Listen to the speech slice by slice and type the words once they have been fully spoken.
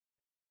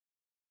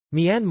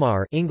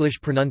Myanmar,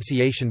 English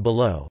pronunciation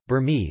below,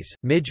 Burmese,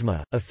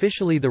 mjəmà,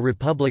 officially the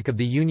Republic of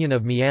the Union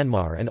of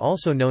Myanmar and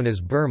also known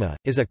as Burma,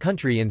 is a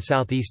country in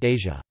Southeast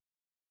Asia.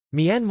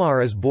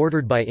 Myanmar is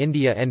bordered by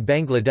India and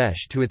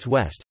Bangladesh to its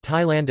west,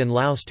 Thailand and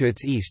Laos to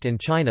its east and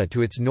China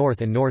to its north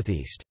and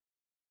northeast.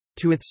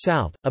 To its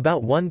south,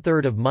 about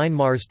one-third of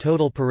Myanmar's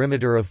total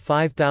perimeter of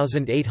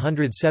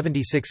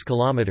 5,876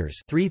 kilometers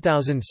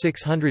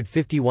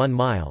 (3,651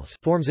 miles)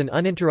 forms an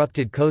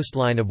uninterrupted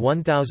coastline of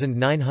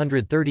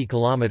 1,930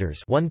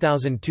 kilometers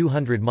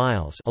 (1,200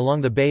 miles)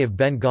 along the Bay of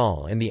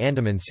Bengal and the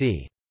Andaman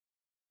Sea.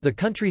 The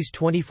country's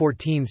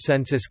 2014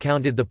 census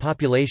counted the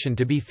population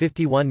to be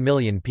 51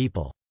 million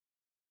people.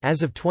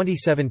 As of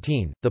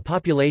 2017, the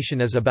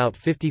population is about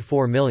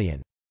 54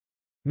 million.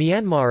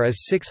 Myanmar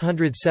is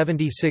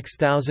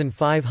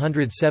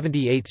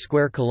 676,578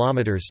 square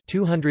kilometers,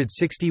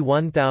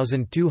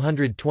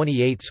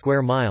 261,228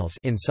 square miles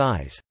in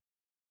size.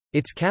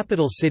 Its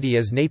capital city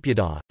is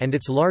Naypyidaw, and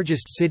its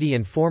largest city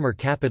and former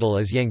capital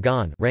is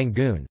Yangon,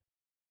 Rangoon.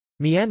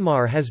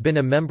 Myanmar has been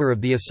a member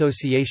of the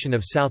Association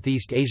of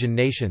Southeast Asian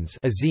Nations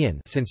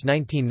 (ASEAN) since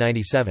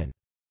 1997.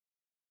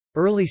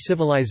 Early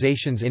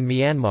civilizations in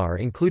Myanmar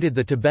included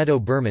the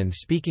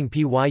Tibeto-Burman-speaking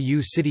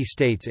Pyu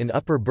city-states in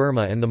Upper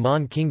Burma and the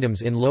Mon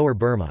kingdoms in Lower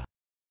Burma.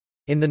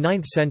 In the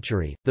 9th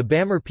century, the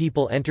Bamar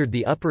people entered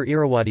the upper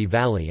Irrawaddy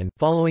valley and,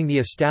 following the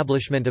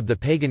establishment of the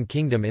Pagan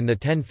Kingdom in the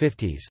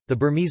 1050s, the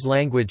Burmese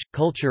language,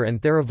 culture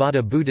and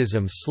Theravada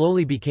Buddhism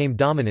slowly became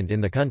dominant in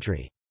the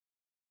country.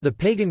 The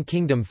Pagan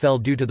Kingdom fell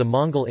due to the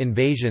Mongol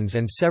invasions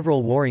and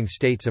several warring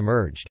states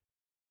emerged.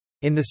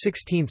 In the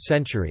 16th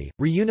century,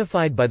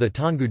 reunified by the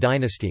Taungoo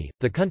Dynasty,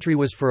 the country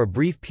was for a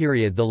brief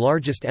period the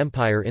largest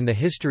empire in the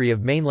history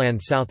of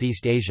mainland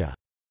Southeast Asia.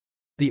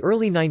 The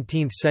early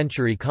 19th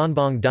century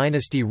Konbaung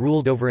dynasty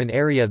ruled over an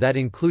area that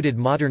included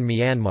modern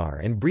Myanmar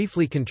and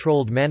briefly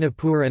controlled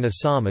Manipur and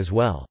Assam as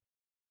well.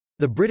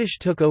 The British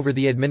took over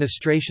the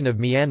administration of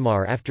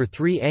Myanmar after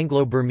 3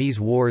 Anglo-Burmese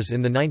wars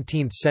in the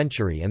 19th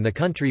century and the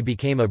country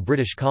became a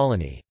British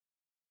colony.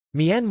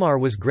 Myanmar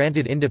was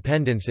granted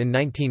independence in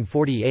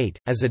 1948,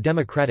 as a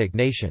democratic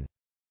nation.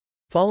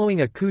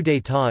 Following a coup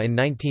d'état in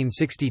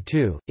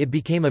 1962, it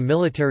became a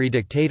military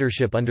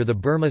dictatorship under the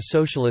Burma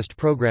Socialist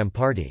Program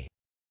Party.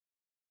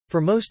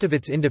 For most of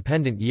its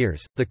independent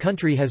years, the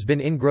country has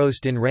been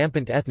engrossed in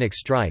rampant ethnic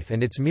strife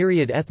and its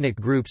myriad ethnic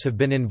groups have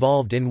been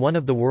involved in one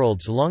of the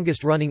world's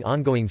longest-running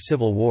ongoing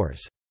civil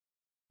wars.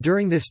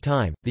 During this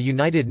time, the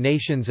United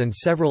Nations and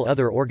several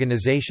other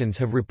organizations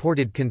have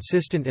reported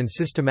consistent and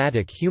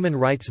systematic human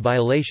rights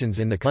violations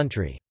in the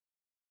country.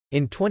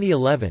 In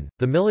 2011,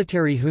 the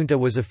military junta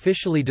was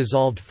officially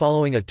dissolved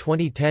following a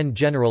 2010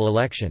 general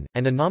election,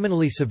 and a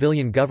nominally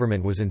civilian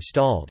government was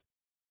installed.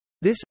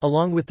 This,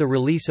 along with the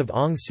release of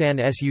Aung San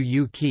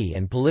Suu Kyi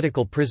and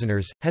political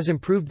prisoners, has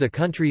improved the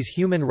country's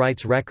human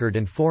rights record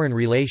and foreign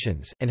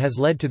relations, and has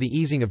led to the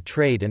easing of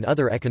trade and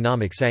other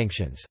economic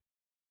sanctions.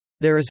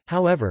 There is,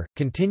 however,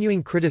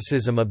 continuing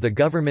criticism of the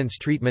government's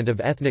treatment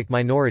of ethnic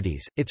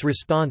minorities, its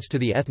response to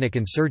the ethnic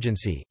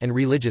insurgency, and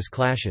religious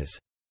clashes.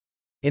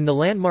 In the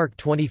landmark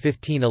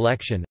 2015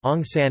 election,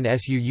 Aung San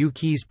Suu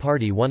Kyi's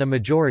party won a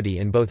majority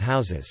in both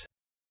houses.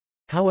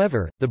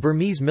 However, the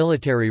Burmese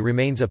military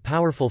remains a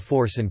powerful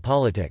force in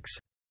politics.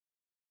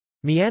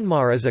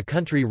 Myanmar is a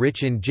country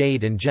rich in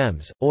jade and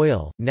gems,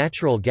 oil,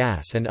 natural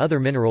gas and other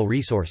mineral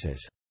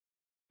resources.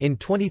 In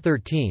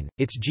 2013,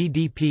 its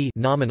GDP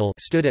nominal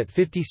stood at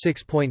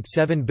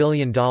 $56.7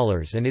 billion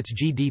and its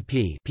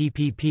GDP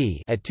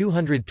PPP at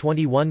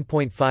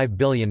 $221.5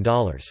 billion.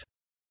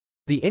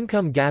 The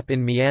income gap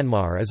in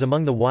Myanmar is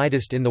among the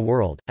widest in the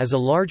world, as a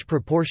large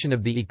proportion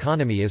of the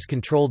economy is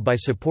controlled by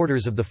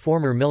supporters of the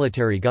former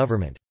military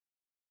government.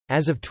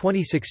 As of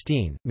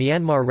 2016,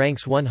 Myanmar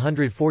ranks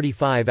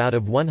 145 out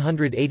of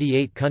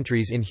 188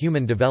 countries in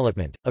human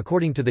development,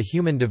 according to the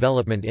Human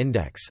Development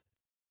Index.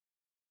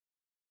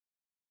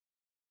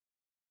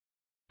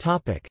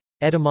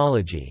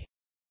 Etymology.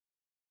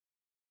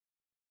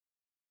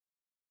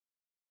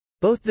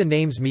 Both the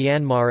names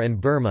Myanmar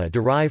and Burma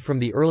derive from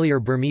the earlier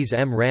Burmese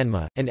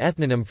Ranma, an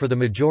ethnonym for the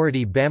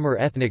majority Bamar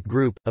ethnic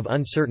group, of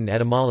uncertain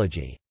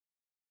etymology.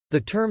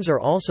 The terms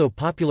are also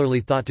popularly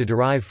thought to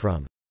derive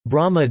from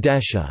Brahma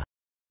Desha,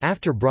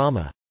 after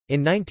Brahma.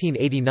 In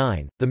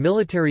 1989, the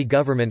military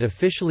government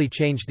officially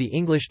changed the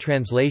English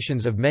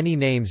translations of many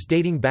names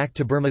dating back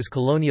to Burma's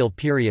colonial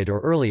period or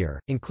earlier,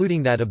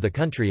 including that of the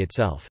country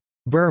itself.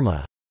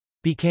 Burma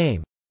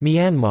became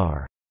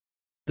Myanmar.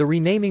 The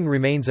renaming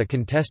remains a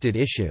contested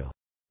issue.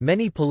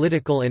 Many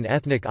political and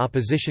ethnic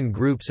opposition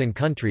groups and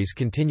countries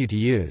continue to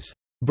use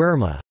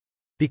Burma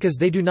because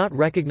they do not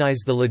recognize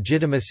the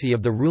legitimacy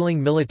of the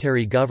ruling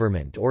military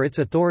government or its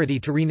authority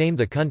to rename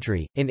the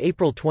country. In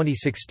April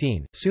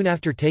 2016, soon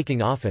after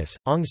taking office,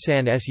 Aung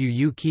San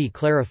Suu Kyi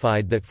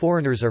clarified that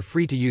foreigners are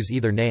free to use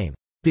either name.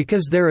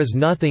 Because there is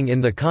nothing in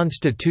the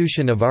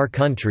constitution of our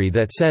country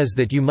that says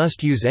that you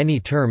must use any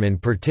term in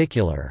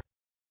particular."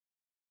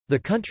 The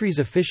country's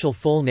official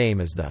full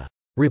name is the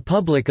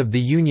Republic of the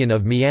Union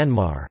of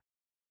Myanmar.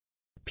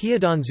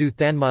 Piadanzu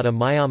Thanmata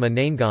Myanmar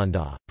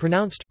Nainganda,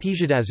 pronounced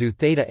Pijadazu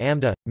Theta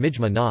Amda,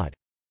 Mijma Nod.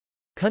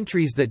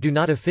 Countries that do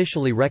not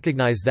officially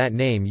recognize that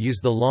name use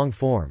the long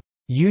form,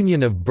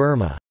 Union of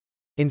Burma.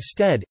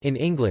 Instead, in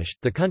English,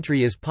 the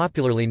country is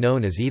popularly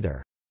known as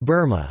either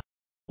Burma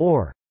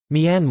or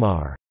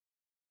Myanmar.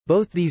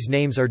 Both these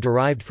names are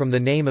derived from the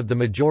name of the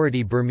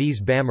majority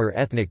Burmese Bamar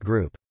ethnic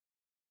group.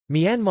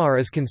 Myanmar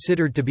is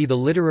considered to be the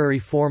literary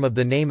form of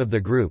the name of the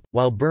group,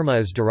 while Burma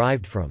is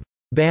derived from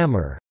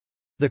Bamar,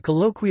 the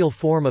colloquial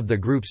form of the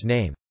group's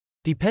name.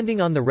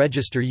 Depending on the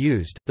register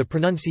used, the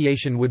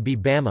pronunciation would be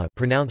Bama,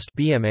 pronounced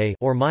Bma,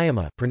 or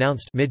Myanmar,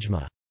 pronounced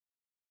Mijma.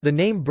 The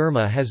name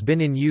Burma has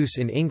been in use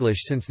in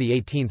English since the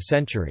 18th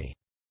century.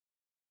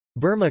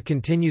 Burma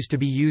continues to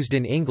be used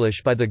in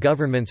English by the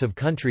governments of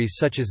countries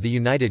such as the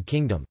United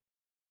Kingdom.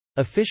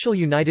 Official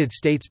United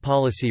States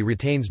policy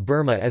retains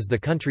Burma as the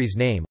country's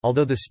name,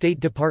 although the State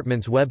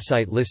Department's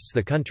website lists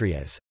the country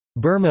as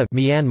Burma,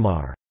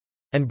 Myanmar,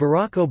 and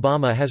Barack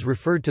Obama has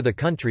referred to the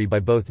country by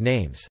both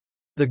names.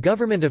 The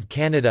Government of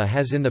Canada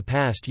has in the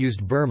past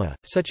used Burma,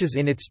 such as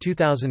in its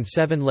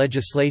 2007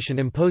 legislation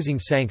imposing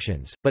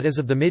sanctions, but as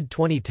of the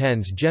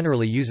mid-2010s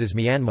generally uses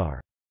Myanmar.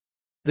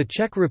 The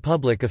Czech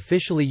Republic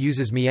officially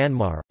uses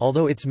Myanmar,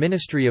 although its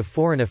Ministry of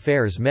Foreign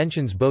Affairs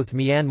mentions both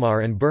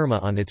Myanmar and Burma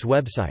on its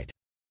website.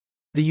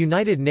 The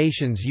United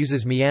Nations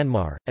uses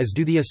Myanmar, as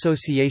do the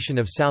Association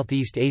of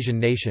Southeast Asian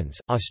Nations,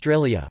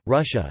 Australia,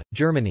 Russia,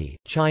 Germany,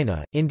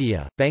 China,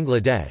 India,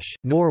 Bangladesh,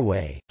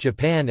 Norway,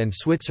 Japan, and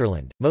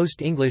Switzerland.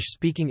 Most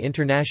English-speaking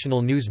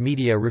international news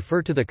media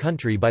refer to the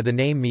country by the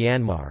name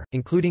Myanmar,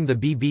 including the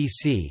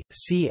BBC,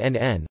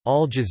 CNN,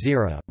 Al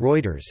Jazeera,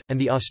 Reuters, and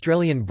the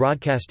Australian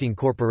Broadcasting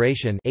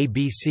Corporation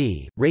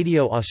 (ABC),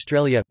 Radio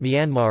Australia.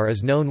 Myanmar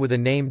is known with a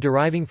name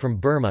deriving from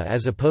Burma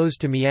as opposed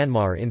to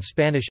Myanmar in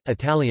Spanish,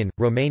 Italian,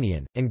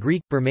 Romanian, and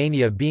Greek,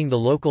 Burmania being the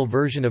local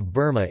version of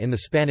Burma in the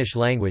Spanish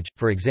language,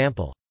 for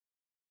example.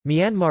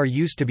 Myanmar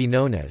used to be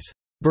known as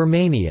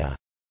Burmania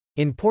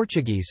in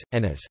Portuguese,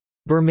 and as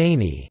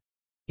Burmanie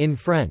in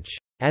French.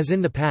 As in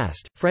the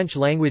past,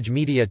 French-language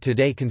media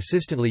today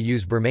consistently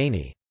use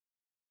Burmanie.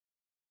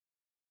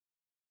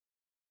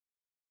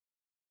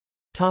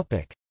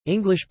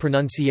 English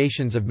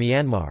pronunciations of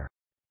Myanmar.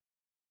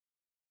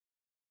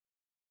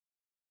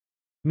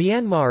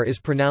 Myanmar is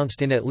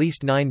pronounced in at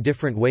least 9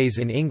 different ways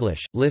in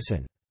English.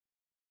 Listen.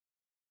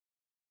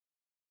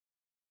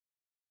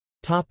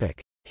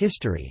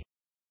 History.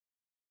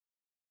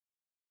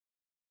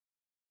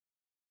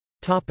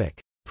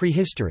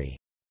 Prehistory.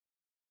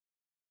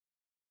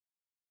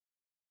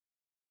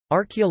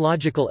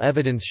 Archaeological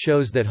evidence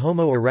shows that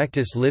Homo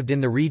erectus lived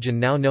in the region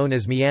now known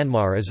as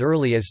Myanmar as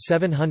early as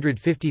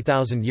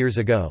 750,000 years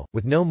ago,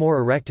 with no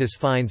more erectus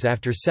finds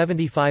after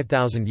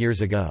 75,000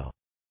 years ago.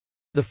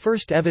 The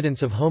first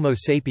evidence of Homo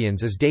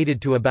sapiens is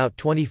dated to about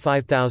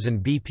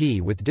 25,000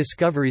 BP with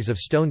discoveries of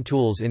stone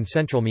tools in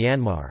central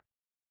Myanmar.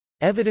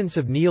 Evidence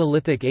of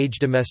Neolithic age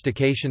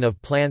domestication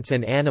of plants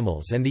and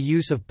animals and the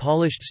use of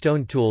polished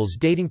stone tools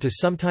dating to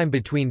sometime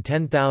between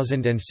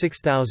 10,000 and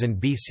 6,000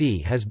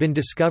 BC has been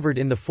discovered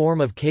in the form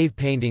of cave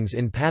paintings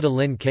in Pata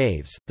Lin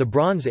caves. The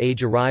Bronze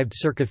Age arrived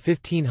circa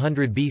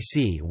 1500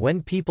 BC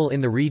when people in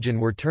the region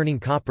were turning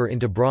copper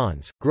into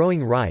bronze,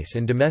 growing rice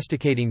and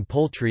domesticating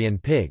poultry and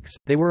pigs.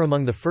 They were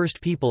among the first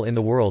people in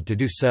the world to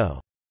do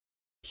so.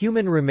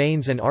 Human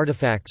remains and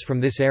artifacts from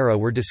this era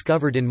were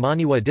discovered in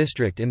Maniwa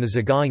district in the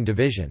Sagaing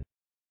division.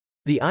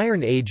 The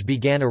Iron Age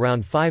began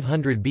around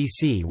 500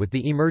 BC with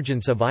the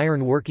emergence of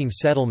iron-working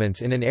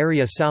settlements in an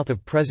area south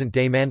of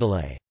present-day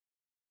Mandalay.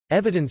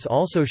 Evidence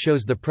also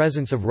shows the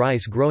presence of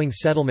rice-growing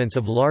settlements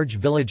of large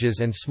villages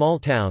and small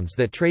towns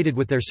that traded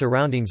with their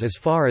surroundings as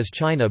far as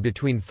China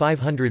between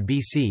 500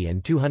 BC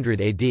and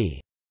 200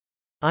 AD.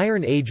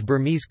 Iron Age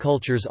Burmese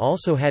cultures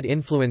also had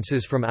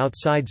influences from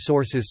outside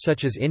sources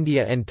such as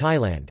India and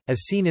Thailand,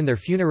 as seen in their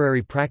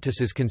funerary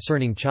practices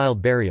concerning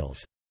child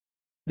burials.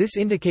 This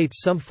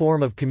indicates some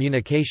form of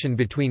communication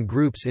between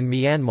groups in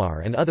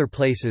Myanmar and other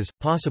places,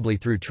 possibly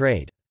through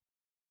trade.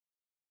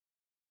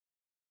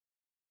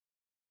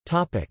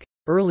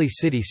 Early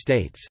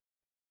city-states.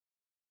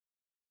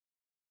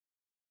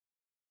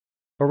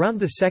 Around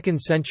the 2nd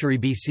century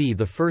BC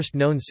the first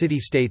known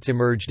city-states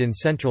emerged in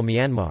central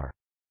Myanmar.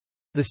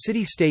 The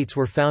city-states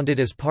were founded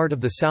as part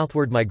of the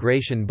southward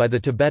migration by the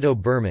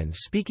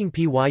Tibeto-Burman-speaking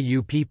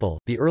Pyu people,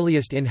 the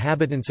earliest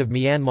inhabitants of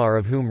Myanmar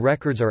of whom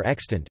records are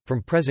extant,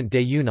 from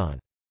present-day Yunnan.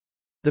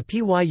 The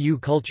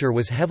Pyu culture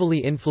was heavily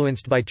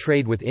influenced by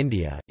trade with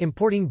India,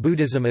 importing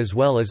Buddhism as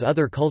well as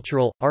other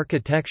cultural,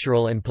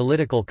 architectural and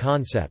political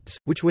concepts,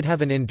 which would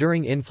have an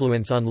enduring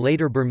influence on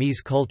later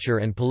Burmese culture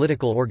and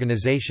political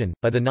organization.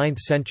 By the 9th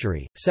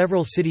century,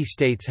 several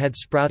city-states had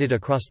sprouted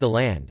across the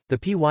land, the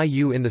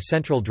Pyu in the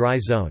central dry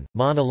zone,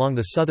 Mon along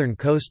the southern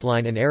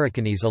coastline and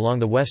Arakanese along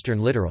the western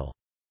littoral.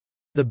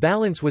 The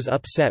balance was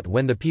upset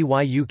when the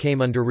Pyu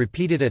came under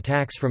repeated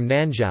attacks from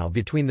Nanzhao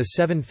between the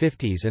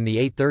 750s and the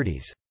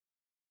 830s.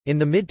 In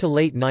the mid to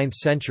late 9th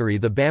century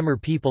the Bamar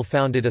people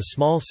founded a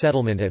small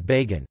settlement at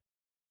Bagan.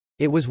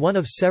 It was one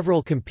of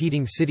several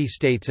competing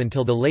city-states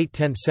until the late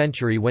 10th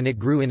century when it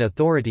grew in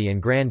authority and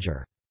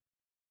grandeur.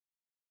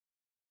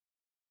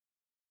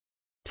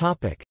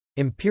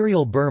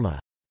 Imperial Burma.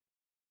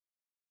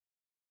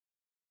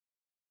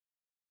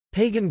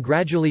 Pagan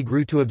gradually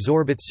grew to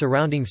absorb its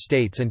surrounding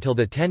states until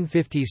the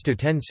 1050s to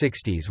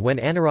 1060s when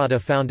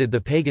Anuradha founded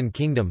the Pagan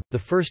Kingdom, the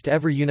first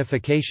ever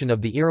unification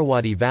of the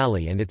Irrawaddy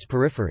Valley and its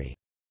periphery.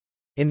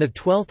 In the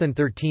 12th and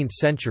 13th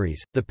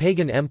centuries, the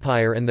Pagan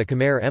Empire and the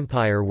Khmer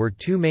Empire were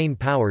two main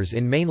powers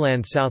in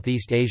mainland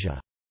Southeast Asia.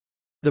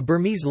 The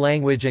Burmese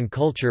language and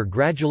culture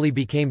gradually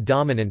became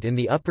dominant in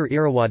the Upper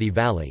Irrawaddy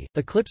Valley,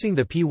 eclipsing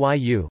the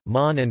Pyu,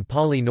 Mon and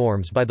Pali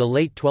norms by the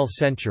late 12th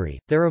century.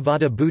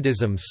 Theravada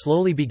Buddhism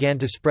slowly began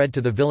to spread to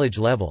the village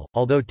level,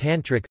 although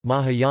Tantric,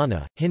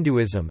 Mahayana,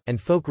 Hinduism,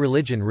 and folk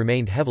religion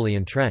remained heavily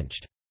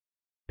entrenched.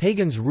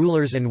 Pagans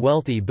rulers and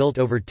wealthy built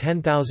over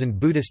 10,000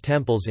 Buddhist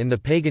temples in the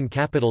pagan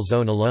capital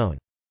zone alone.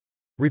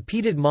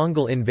 Repeated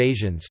Mongol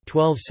invasions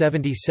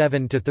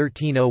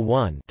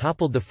 1277–1301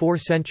 toppled the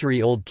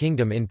 4-century-old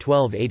kingdom in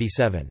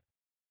 1287.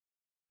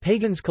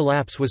 Pagan's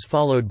collapse was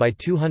followed by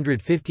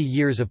 250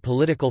 years of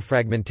political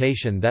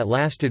fragmentation that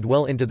lasted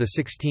well into the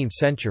 16th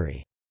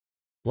century.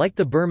 Like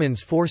the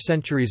Burmans 4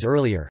 centuries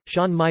earlier,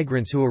 Shan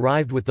migrants who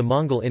arrived with the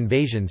Mongol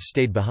invasions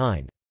stayed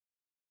behind.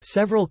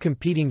 Several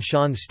competing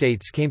Shan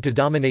states came to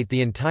dominate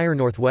the entire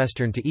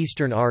northwestern to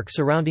eastern arc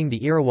surrounding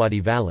the Irrawaddy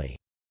Valley.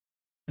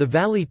 The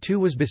valley too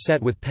was beset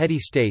with petty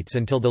states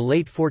until the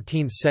late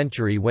 14th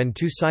century when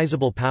two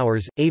sizable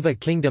powers, Ava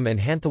Kingdom and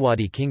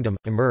Hanthawaddy Kingdom,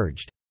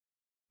 emerged.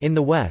 In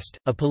the west,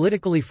 a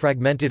politically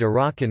fragmented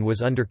Arakan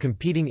was under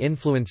competing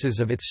influences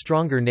of its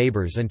stronger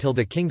neighbours until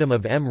the Kingdom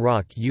of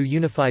Mrok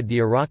unified the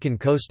Arakan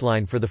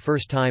coastline for the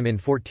first time in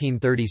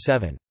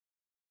 1437.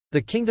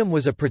 The kingdom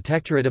was a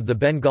protectorate of the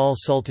Bengal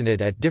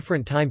Sultanate at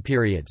different time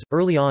periods.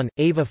 Early on,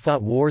 Ava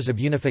fought wars of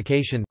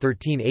unification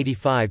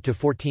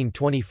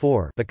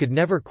 1385–1424 but could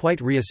never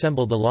quite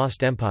reassemble the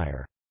lost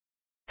empire.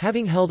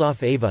 Having held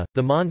off Ava,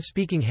 the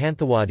Mon-speaking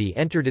Hanthawaddy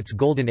entered its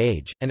golden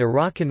age, and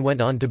Arakan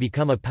went on to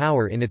become a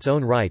power in its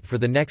own right for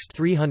the next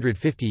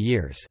 350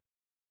 years.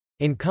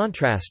 In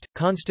contrast,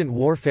 constant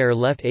warfare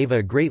left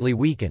Ava greatly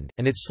weakened,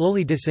 and it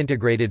slowly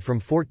disintegrated from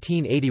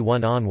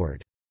 1481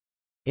 onward.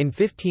 In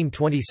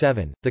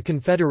 1527, the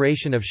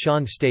Confederation of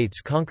Shan states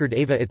conquered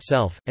Ava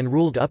itself, and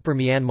ruled Upper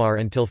Myanmar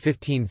until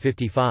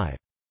 1555.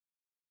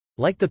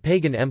 Like the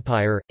Pagan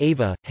Empire,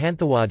 Ava,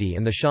 Hanthawaddy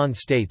and the Shan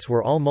states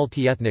were all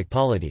multi-ethnic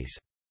polities.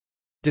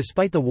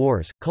 Despite the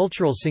wars,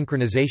 cultural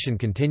synchronization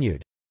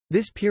continued.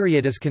 This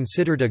period is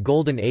considered a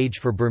golden age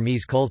for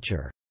Burmese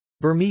culture.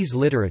 Burmese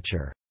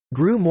literature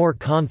grew more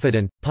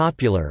confident,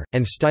 popular,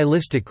 and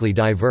stylistically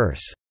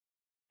diverse.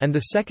 And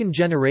the second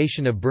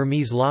generation of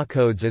Burmese law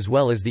codes as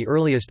well as the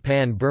earliest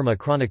Pan-Burma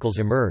chronicles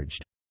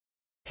emerged.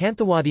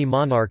 Hanthawaddy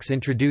monarchs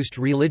introduced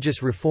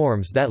religious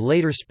reforms that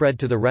later spread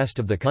to the rest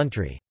of the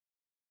country.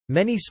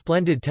 Many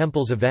splendid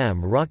temples of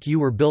Mrok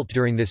were built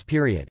during this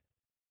period.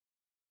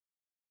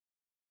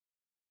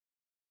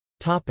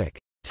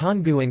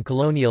 Taungoo and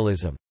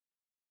colonialism.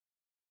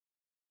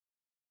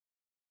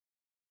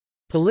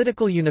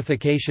 Political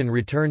unification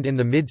returned in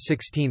the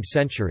mid-16th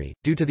century,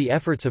 due to the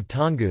efforts of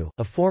Taungoo,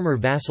 a former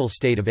vassal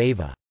state of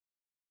Ava.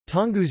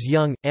 Taungoo's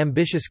young,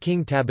 ambitious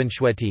king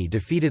Tabanshweti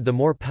defeated the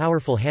more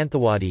powerful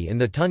Hanthawaddy in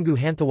the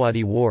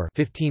Taungoo-Hanthawaddy War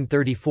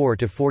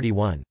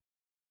 1534–41.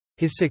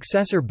 His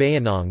successor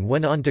Bayanong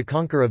went on to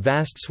conquer a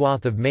vast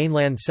swath of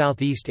mainland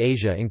Southeast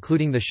Asia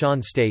including the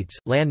Shan states,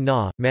 Lan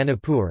Na,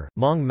 Manipur,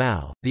 Maung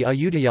Mao, the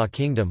Ayutthaya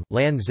Kingdom,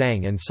 Lan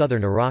Xang and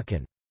southern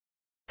Arakan.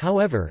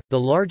 However, the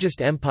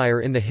largest empire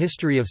in the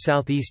history of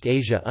Southeast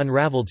Asia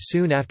unraveled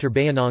soon after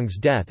Bayanong's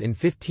death in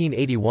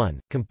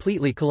 1581,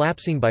 completely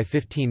collapsing by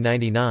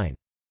 1599.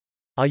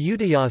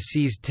 Ayutthaya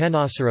seized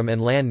Tenasserim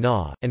and Lan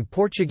Na, and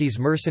Portuguese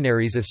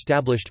mercenaries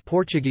established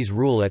Portuguese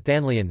rule at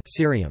Thanlyian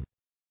Syriam.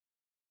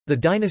 The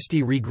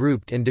dynasty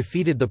regrouped and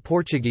defeated the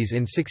Portuguese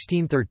in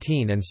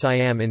 1613 and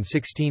Siam in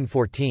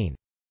 1614.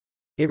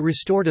 It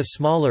restored a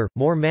smaller,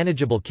 more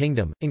manageable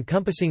kingdom,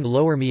 encompassing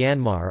Lower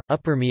Myanmar,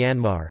 Upper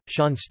Myanmar,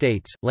 Shan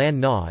states, Lan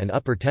Na and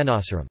Upper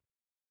Tenasserim.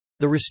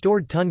 The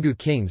restored Taungoo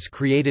kings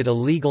created a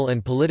legal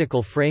and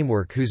political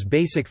framework whose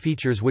basic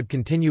features would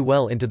continue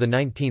well into the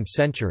 19th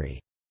century.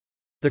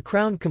 The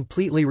crown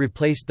completely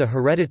replaced the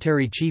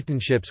hereditary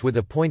chieftainships with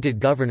appointed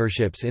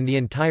governorships in the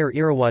entire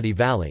Irrawaddy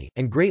Valley,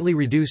 and greatly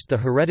reduced the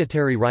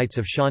hereditary rights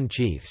of Shan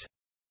chiefs.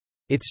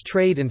 Its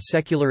trade and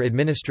secular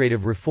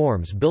administrative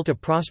reforms built a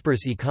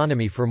prosperous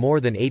economy for more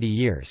than 80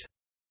 years.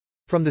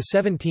 From the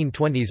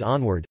 1720s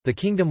onward, the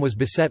kingdom was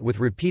beset with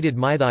repeated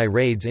Meitei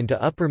raids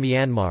into Upper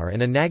Myanmar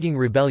and a nagging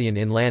rebellion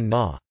in Lan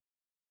Na.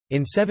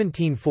 In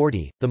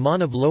 1740, the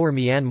Mon of Lower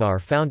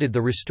Myanmar founded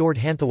the restored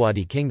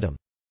Hanthawaddy Kingdom.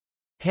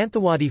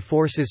 Hanthawaddy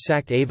forces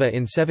sacked Ava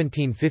in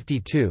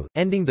 1752,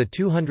 ending the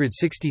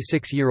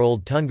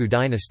 266-year-old Taungoo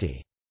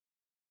Dynasty.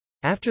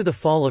 After the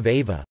fall of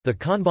Ava, the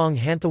Konbaung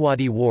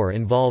Hanthawaddy War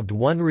involved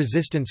one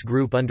resistance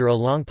group under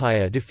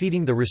Alongpaya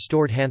defeating the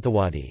restored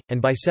Hanthawaddy,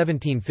 and by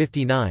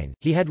 1759,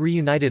 he had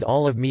reunited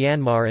all of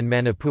Myanmar and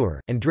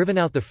Manipur, and driven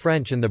out the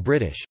French and the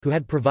British, who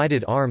had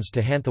provided arms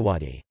to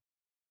Hanthawaddy.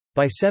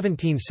 By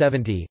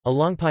 1770,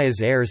 Alongpaya's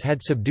heirs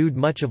had subdued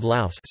much of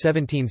Laos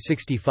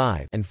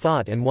 1765 and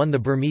fought and won the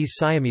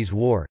Burmese-Siamese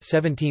War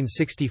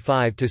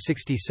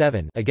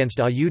 1765–67 against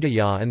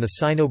Ayutthaya and the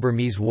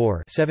Sino-Burmese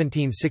War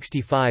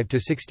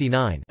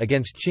 1765–69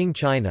 against Qing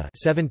China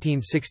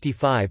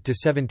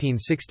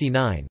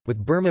 1765–1769. With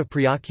Burma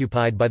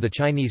preoccupied by the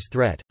Chinese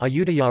threat,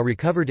 Ayutthaya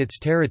recovered its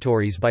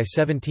territories by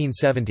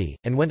 1770,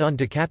 and went on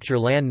to capture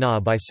Lan Na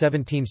by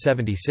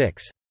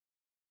 1776.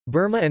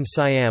 Burma and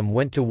Siam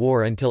went to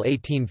war until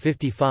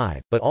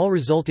 1855, but all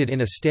resulted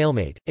in a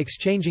stalemate,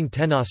 exchanging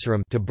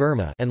Tenasserim to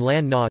Burma and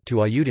Lan Na to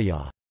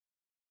Ayutthaya.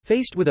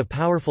 Faced with a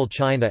powerful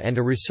China and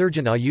a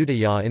resurgent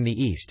Ayutthaya in the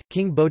east,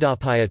 King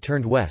Bodapaya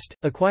turned west,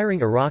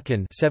 acquiring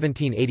Arakan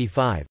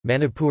 1785,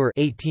 Manipur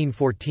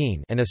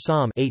 1814, and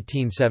Assam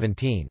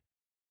 1817.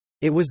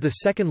 It was the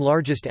second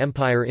largest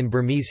empire in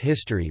Burmese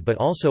history but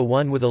also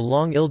one with a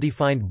long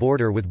ill-defined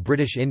border with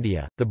British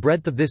India. The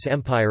breadth of this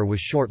empire was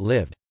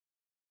short-lived.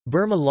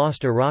 Burma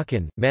lost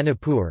Arakan,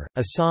 Manipur,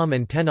 Assam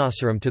and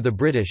Tenasserim to the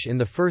British in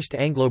the First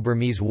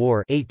Anglo-Burmese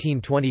War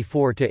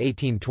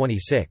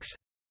 1824–1826.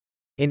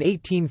 In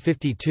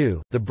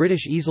 1852, the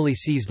British easily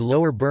seized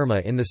Lower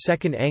Burma in the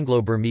Second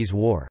Anglo-Burmese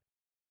War.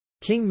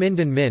 King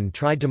Mindon Min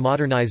tried to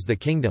modernize the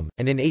kingdom,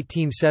 and in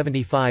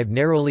 1875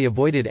 narrowly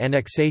avoided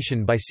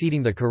annexation by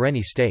ceding the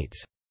Karenni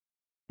states.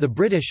 The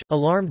British,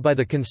 alarmed by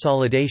the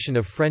consolidation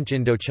of French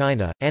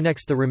Indochina,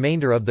 annexed the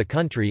remainder of the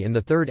country in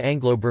the Third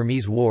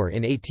Anglo-Burmese War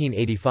in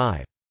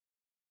 1885.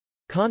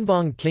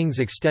 Konbaung kings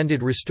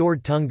extended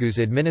restored Taungoo's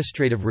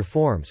administrative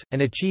reforms,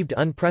 and achieved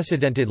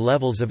unprecedented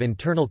levels of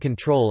internal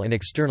control and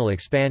external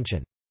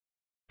expansion.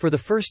 For the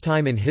first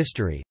time in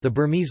history, the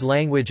Burmese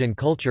language and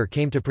culture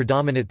came to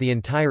predominate the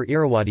entire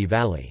Irrawaddy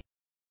Valley.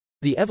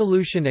 The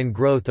evolution and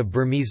growth of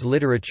Burmese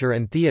literature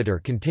and theatre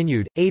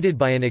continued, aided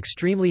by an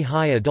extremely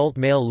high adult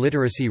male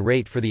literacy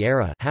rate for the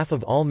era, half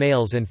of all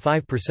males and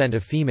 5%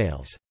 of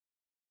females.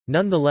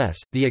 Nonetheless,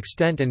 the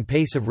extent and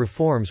pace of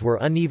reforms were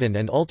uneven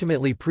and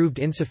ultimately proved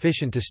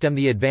insufficient to stem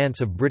the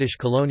advance of British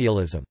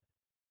colonialism.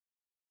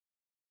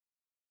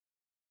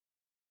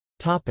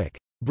 Topic: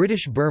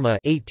 British Burma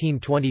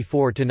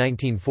 1824 to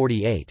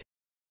 1948.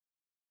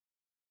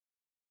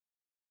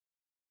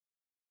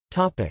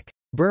 Topic: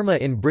 Burma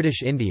in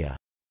British India.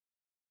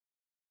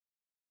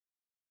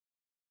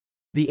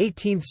 The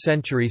 18th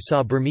century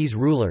saw Burmese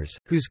rulers,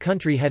 whose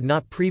country had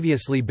not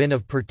previously been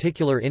of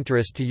particular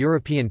interest to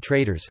European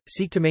traders,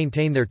 seek to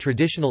maintain their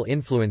traditional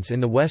influence in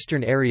the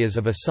western areas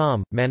of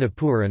Assam,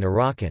 Manipur and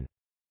Arakan.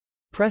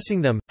 Pressing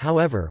them,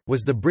 however,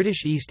 was the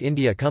British East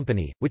India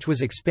Company, which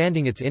was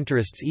expanding its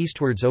interests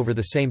eastwards over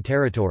the same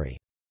territory.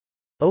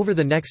 Over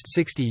the next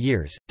 60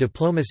 years,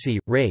 diplomacy,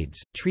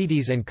 raids,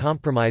 treaties and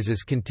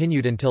compromises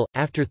continued until,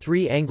 after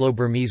three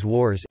Anglo-Burmese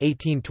Wars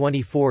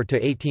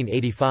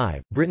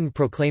 1824–1885, Britain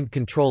proclaimed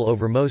control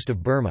over most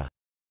of Burma.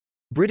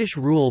 British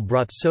rule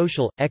brought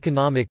social,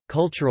 economic,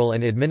 cultural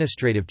and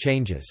administrative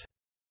changes.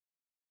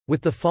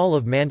 With the fall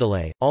of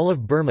Mandalay, all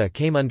of Burma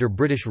came under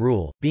British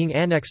rule, being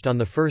annexed on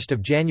 1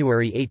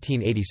 January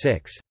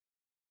 1886.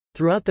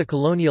 Throughout the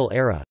colonial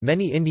era,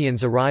 many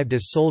Indians arrived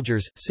as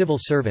soldiers, civil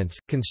servants,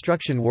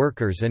 construction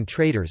workers and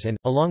traders and,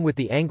 along with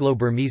the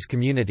Anglo-Burmese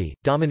community,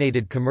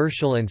 dominated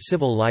commercial and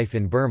civil life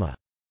in Burma.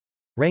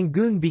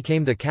 Rangoon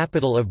became the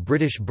capital of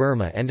British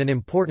Burma and an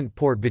important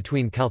port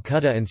between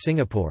Calcutta and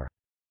Singapore.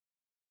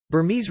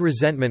 Burmese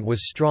resentment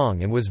was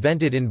strong and was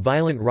vented in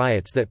violent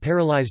riots that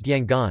paralysed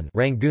Yangon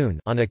Rangoon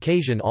on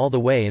occasion all the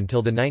way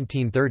until the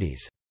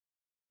 1930s.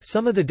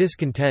 Some of the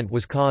discontent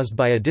was caused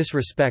by a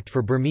disrespect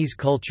for Burmese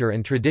culture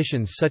and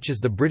traditions such as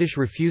the British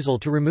refusal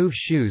to remove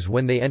shoes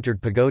when they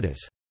entered pagodas.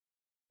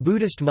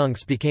 Buddhist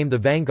monks became the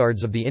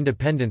vanguards of the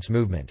independence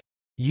movement.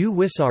 U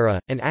Wisara,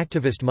 an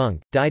activist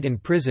monk, died in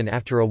prison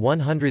after a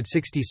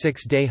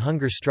 166-day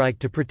hunger strike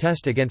to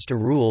protest against a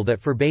rule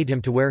that forbade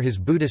him to wear his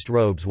Buddhist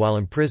robes while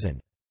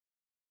imprisoned.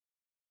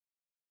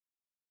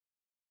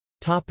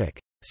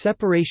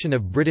 Separation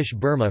of British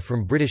Burma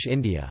from British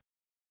India.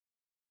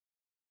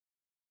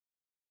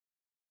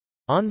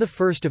 On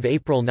 1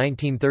 April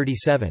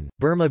 1937,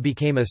 Burma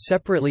became a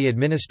separately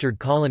administered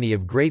colony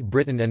of Great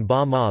Britain and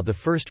Bamar, the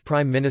first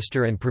Prime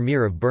Minister and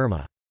Premier of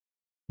Burma.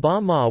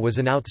 Bamar was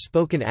an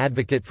outspoken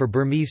advocate for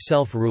Burmese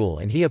self-rule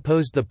and he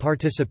opposed the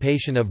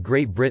participation of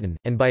Great Britain,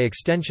 and by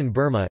extension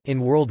Burma, in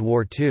World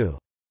War II.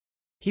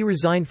 He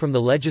resigned from the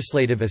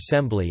Legislative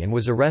Assembly and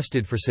was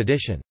arrested for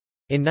sedition.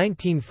 In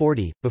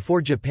 1940,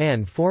 before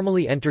Japan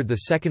formally entered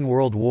the Second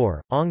World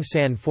War, Aung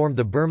San formed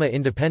the Burma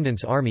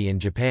Independence Army in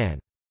Japan.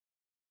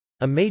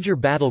 A major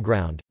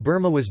battleground,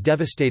 Burma was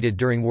devastated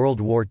during World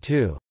War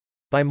II.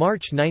 By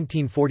March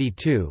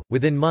 1942,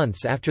 within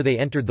months after they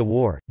entered the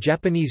war,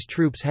 Japanese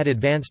troops had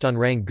advanced on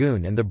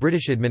Rangoon and the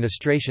British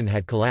administration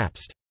had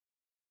collapsed.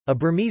 A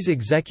Burmese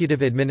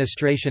executive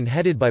administration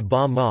headed by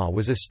Bamar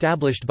was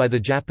established by the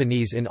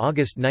Japanese in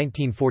August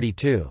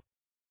 1942.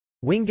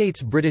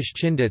 Wingate's British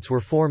Chindits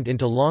were formed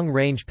into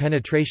long-range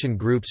penetration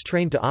groups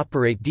trained to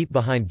operate deep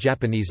behind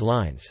Japanese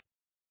lines.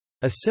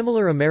 A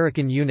similar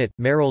American unit,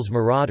 Merrill's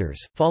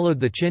Marauders, followed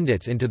the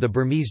Chindits into the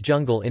Burmese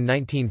jungle in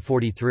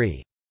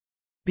 1943.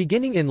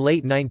 Beginning in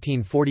late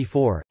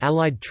 1944,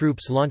 Allied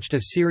troops launched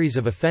a series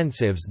of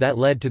offensives that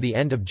led to the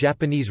end of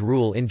Japanese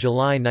rule in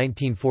July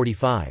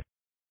 1945.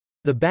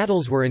 The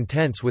battles were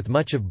intense with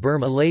much of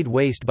Burma laid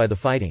waste by the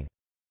fighting.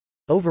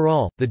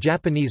 Overall, the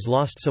Japanese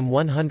lost some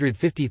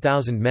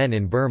 150,000 men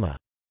in Burma.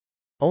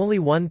 Only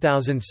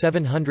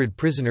 1,700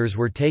 prisoners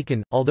were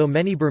taken. Although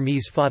many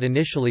Burmese fought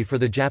initially for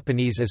the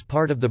Japanese as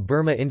part of the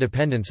Burma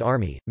Independence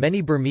Army,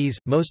 many Burmese,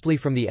 mostly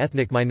from the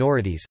ethnic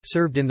minorities,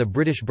 served in the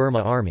British Burma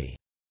Army.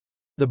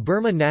 The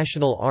Burma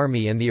National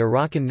Army and the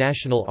Arakan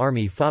National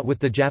Army fought with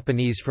the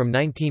Japanese from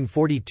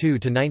 1942 to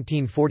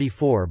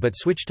 1944 but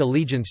switched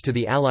allegiance to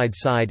the Allied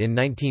side in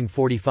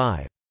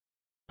 1945.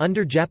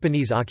 Under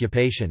Japanese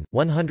occupation,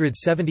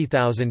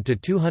 170,000 to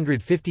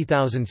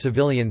 250,000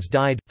 civilians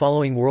died.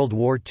 Following World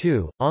War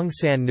II, Aung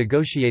San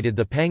negotiated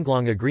the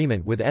Panglong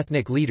Agreement with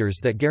ethnic leaders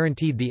that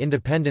guaranteed the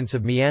independence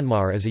of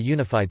Myanmar as a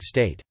unified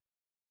state.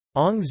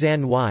 Aung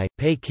San Y,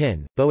 Pei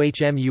Kin, Bo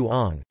Hmu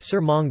Aung,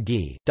 Sir Maung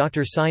Gi,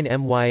 Dr. Sine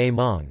Mya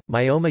Maung,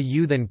 Myoma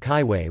Yuthan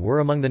Kaiwei were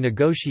among the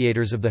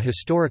negotiators of the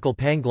historical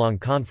Panglong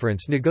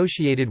Conference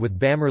negotiated with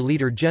Bamar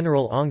leader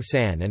General Aung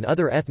San and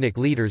other ethnic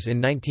leaders in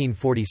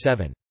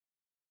 1947.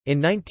 In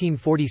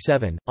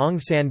 1947,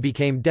 Aung San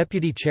became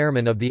deputy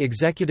chairman of the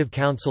Executive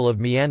Council of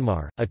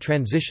Myanmar, a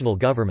transitional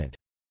government.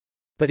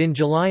 But in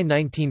July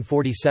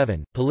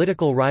 1947,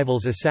 political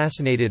rivals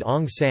assassinated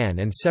Aung San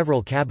and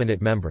several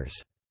cabinet members.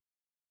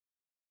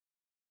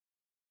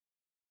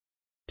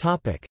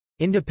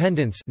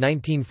 Independence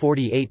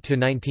 1948 to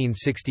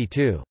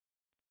 1962.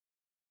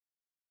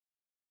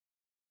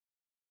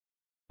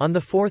 On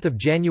 4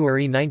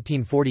 January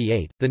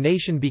 1948, the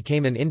nation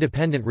became an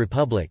independent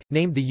republic,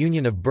 named the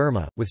Union of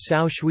Burma, with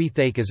Sao Shui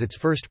Thaik as its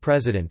first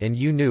president and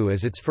U Nu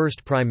as its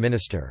first prime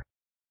minister.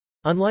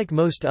 Unlike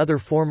most other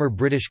former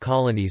British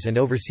colonies and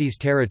overseas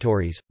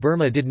territories,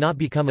 Burma did not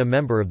become a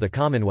member of the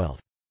Commonwealth.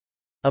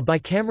 A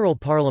bicameral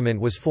parliament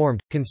was formed,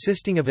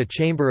 consisting of a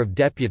Chamber of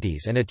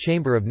Deputies and a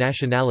Chamber of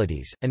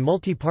Nationalities, and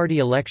multi-party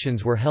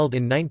elections were held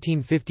in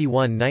 1951,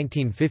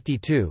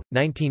 1952,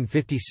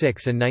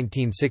 1956 and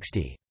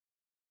 1960.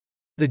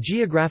 The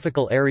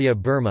geographical area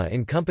Burma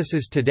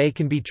encompasses today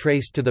can be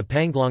traced to the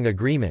Panglong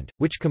Agreement,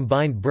 which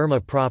combined Burma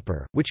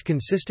proper, which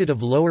consisted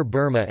of Lower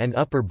Burma and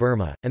Upper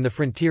Burma, and the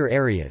frontier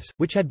areas,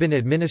 which had been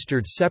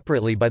administered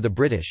separately by the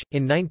British.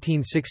 In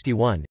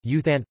 1961,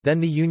 U Thant, then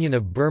the Union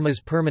of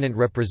Burma's permanent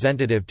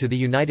representative to the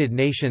United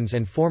Nations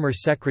and former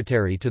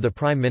secretary to the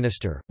Prime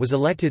Minister, was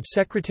elected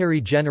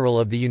Secretary-General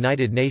of the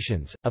United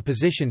Nations, a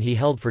position he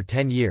held for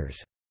 10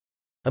 years.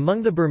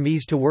 Among the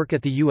Burmese to work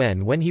at the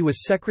UN when he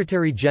was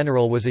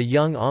Secretary-General was a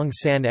young Aung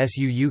San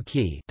Suu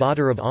Kyi,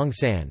 daughter of Aung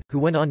San, who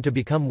went on to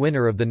become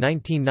winner of the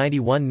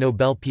 1991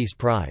 Nobel Peace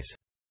Prize.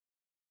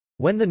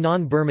 When the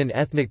non-Burman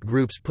ethnic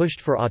groups pushed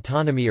for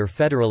autonomy or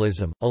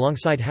federalism,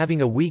 alongside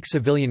having a weak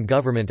civilian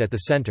government at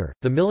the center,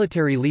 the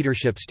military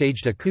leadership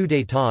staged a coup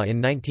d'état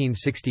in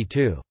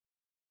 1962.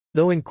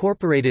 Though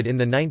incorporated in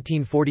the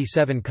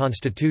 1947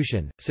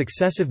 constitution,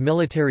 successive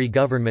military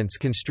governments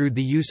construed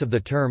the use of the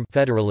term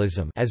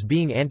federalism as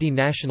being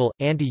anti-national,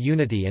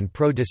 anti-unity and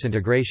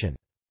pro-disintegration.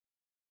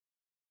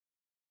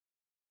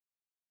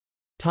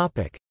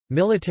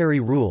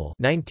 Military rule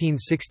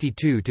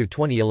 1962 to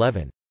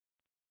 2011.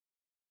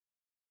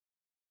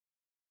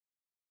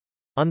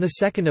 On 2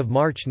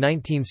 March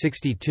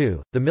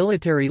 1962, the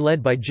military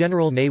led by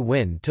General Ne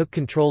Win took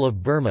control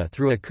of Burma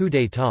through a coup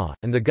d'état,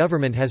 and the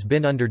government has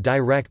been under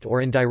direct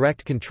or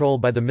indirect control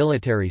by the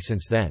military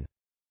since then.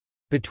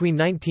 Between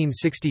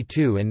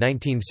 1962 and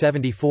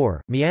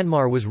 1974,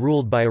 Myanmar was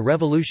ruled by a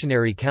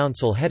revolutionary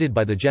council headed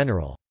by the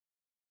general.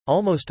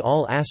 Almost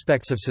all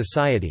aspects of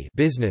society,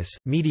 business,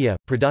 media,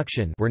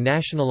 production were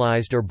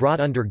nationalized or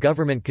brought under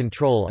government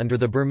control under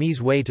the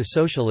Burmese way to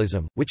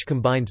socialism, which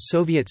combined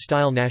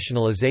Soviet-style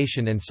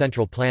nationalization and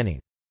central planning.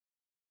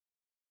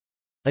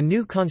 A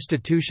new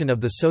constitution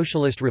of the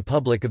Socialist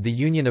Republic of the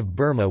Union of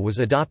Burma was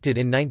adopted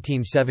in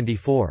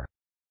 1974.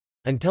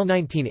 Until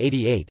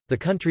 1988, the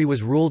country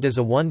was ruled as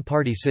a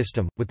one-party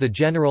system, with the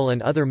general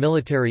and other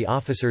military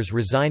officers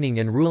resigning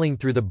and ruling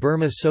through the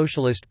Burma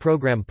Socialist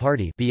Program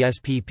Party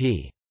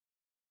 (BSPP).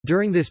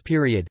 During this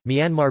period,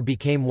 Myanmar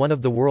became one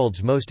of the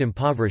world's most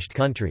impoverished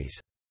countries.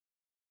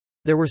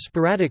 There were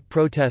sporadic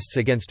protests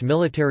against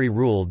military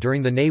rule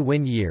during the Ne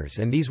Win years,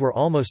 and these were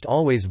almost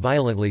always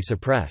violently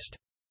suppressed.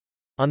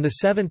 On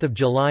 7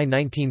 July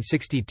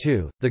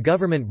 1962, the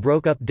government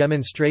broke up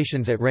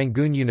demonstrations at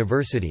Rangoon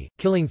University,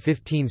 killing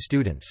 15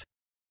 students.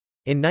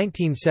 In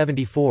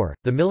 1974,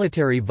 the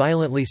military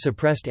violently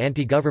suppressed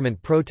anti-government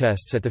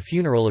protests at the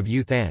funeral of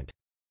U Thant.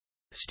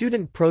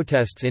 Student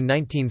protests in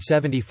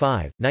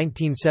 1975,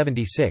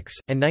 1976,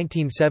 and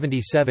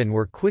 1977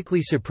 were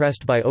quickly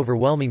suppressed by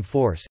overwhelming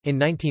force. In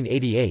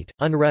 1988,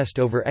 unrest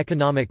over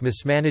economic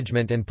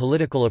mismanagement and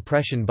political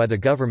oppression by the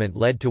government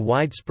led to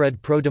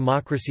widespread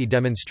pro-democracy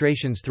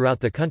demonstrations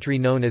throughout the country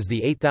known as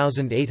the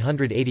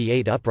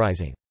 8888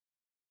 Uprising.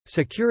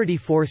 Security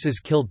forces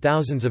killed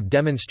thousands of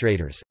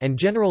demonstrators, and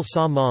General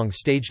Sa Maung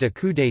staged a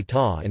coup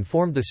d'état and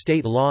formed the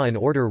State Law and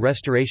Order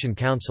Restoration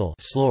Council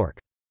 (SLORC).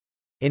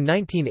 In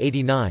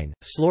 1989,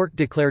 SLORC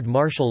declared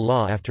martial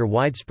law after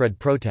widespread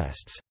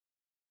protests.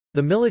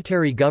 The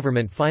military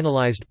government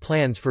finalized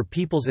plans for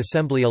People's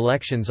Assembly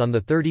elections on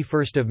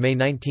 31 May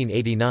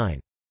 1989.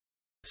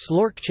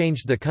 SLORC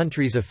changed the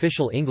country's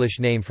official English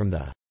name from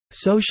the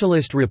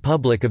Socialist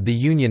Republic of the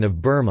Union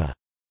of Burma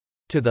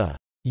to the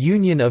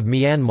Union of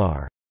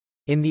Myanmar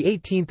in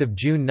 18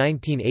 June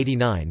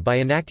 1989 by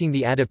enacting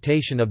the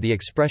adaptation of the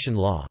expression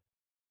law.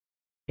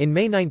 In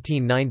May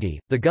 1990,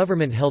 the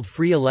government held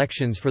free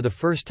elections for the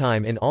first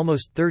time in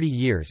almost 30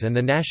 years and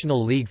the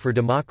National League for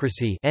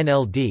Democracy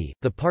 (NLD),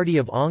 the party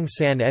of Aung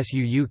San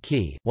Suu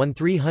Kyi, won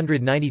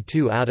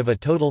 392 out of a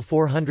total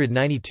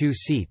 492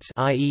 seats,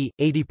 i.e.,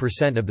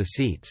 80% of the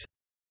seats.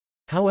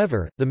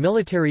 However, the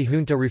military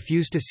junta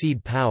refused to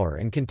cede power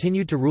and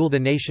continued to rule the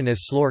nation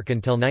as SLORC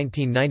until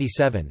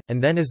 1997,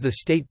 and then as the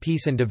State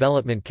Peace and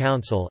Development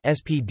Council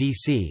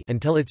 (SPDC)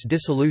 until its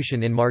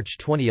dissolution in March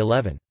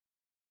 2011.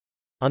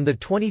 On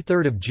 23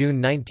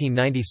 June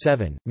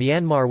 1997,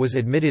 Myanmar was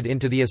admitted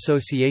into the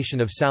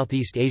Association of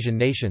Southeast Asian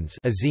Nations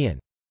 (ASEAN).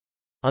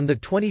 On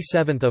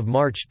 27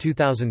 March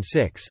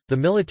 2006, the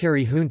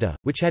military junta,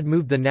 which had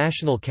moved the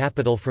national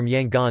capital from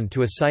Yangon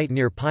to a site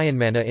near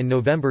Pyonmana in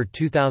November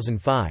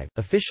 2005,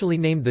 officially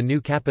named the new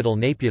capital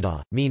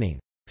Naypyidaw, meaning,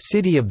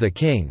 "City of the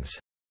Kings."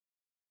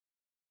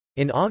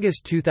 In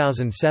August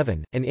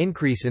 2007, an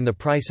increase in the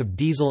price of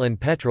diesel and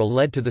petrol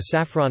led to the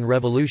Saffron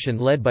Revolution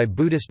led by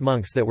Buddhist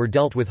monks that were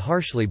dealt with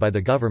harshly by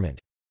the government.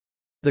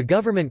 The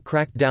government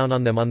cracked down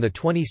on them on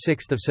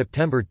 26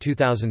 September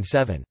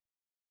 2007.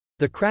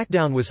 The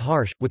crackdown was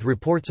harsh, with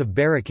reports of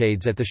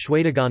barricades at the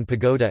Shwedagon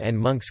Pagoda and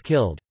monks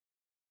killed.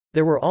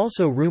 There were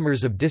also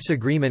rumors of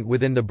disagreement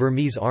within the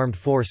Burmese armed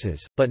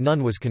forces, but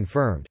none was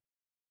confirmed.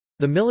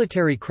 The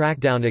military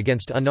crackdown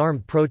against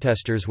unarmed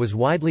protesters was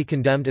widely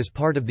condemned as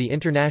part of the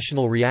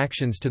international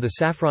reactions to the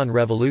Saffron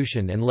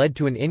Revolution and led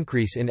to an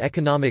increase in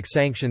economic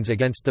sanctions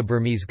against the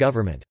Burmese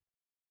government.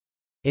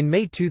 In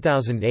May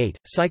 2008,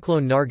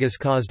 Cyclone Nargis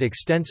caused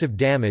extensive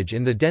damage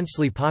in the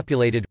densely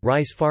populated,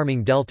 rice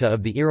farming delta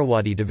of the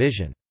Irrawaddy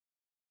division.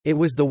 It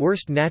was the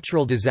worst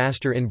natural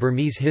disaster in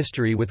Burmese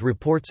history with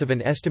reports of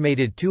an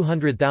estimated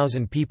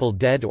 200,000 people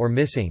dead or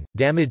missing,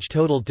 damage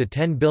totaled to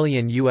 $10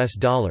 billion,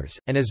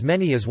 and as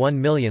many as 1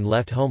 million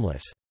left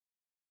homeless.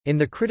 In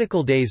the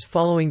critical days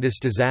following this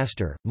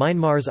disaster,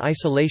 Myanmar's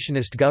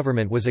isolationist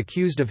government was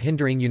accused of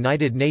hindering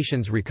United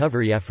Nations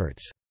recovery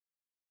efforts.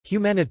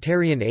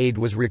 Humanitarian aid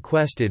was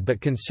requested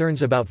but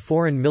concerns about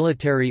foreign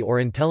military or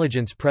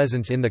intelligence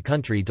presence in the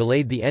country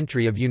delayed the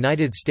entry of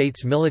United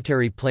States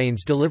military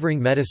planes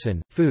delivering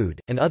medicine, food,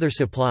 and other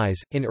supplies.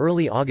 In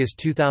early August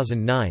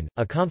 2009,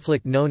 a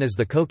conflict known as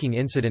the Koking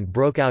Incident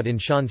broke out in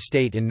Shan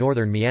State in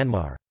northern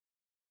Myanmar.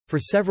 For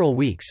several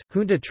weeks,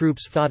 junta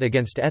troops fought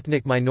against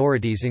ethnic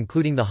minorities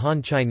including the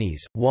Han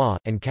Chinese, Hua,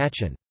 and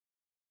Kachin.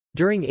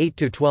 During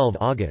 8–12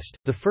 August,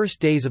 the first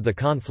days of the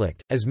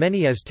conflict, as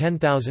many as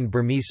 10,000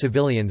 Burmese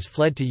civilians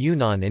fled to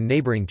Yunnan and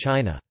neighboring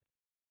China.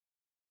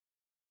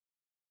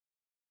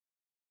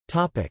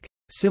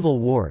 Civil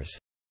wars.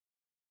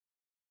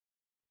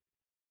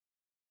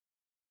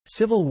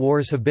 Civil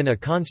wars have been a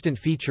constant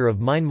feature of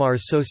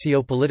Myanmar's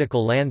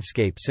socio-political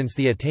landscape since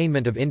the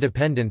attainment of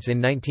independence in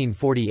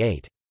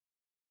 1948.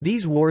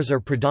 These wars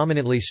are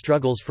predominantly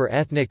struggles for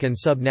ethnic and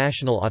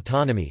sub-national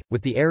autonomy,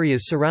 with the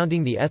areas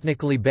surrounding the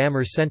ethnically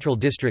Bamar central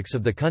districts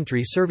of the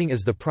country serving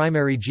as the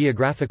primary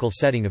geographical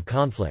setting of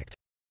conflict.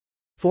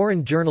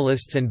 Foreign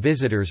journalists and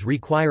visitors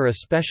require a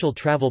special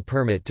travel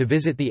permit to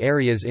visit the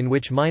areas in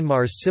which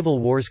Myanmar's civil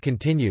wars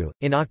continue.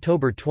 In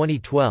October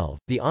 2012,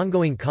 the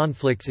ongoing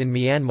conflicts in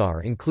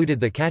Myanmar included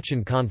the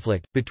Kachin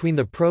conflict, between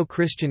the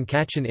pro-Christian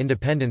Kachin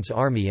Independence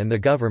Army and the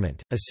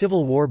government, a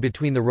civil war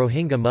between the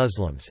Rohingya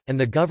Muslims, and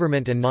the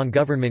government and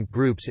non-government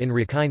groups in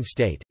Rakhine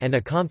State, and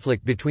a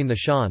conflict between the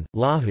Shan,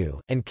 Lahu,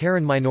 and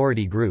Karen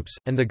minority groups,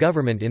 and the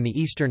government in the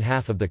eastern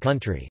half of the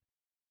country.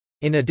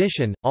 In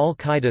addition,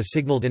 al-Qaeda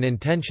signaled an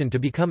intention to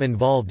become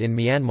involved in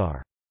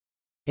Myanmar.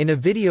 In a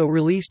video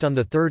released on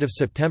 3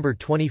 September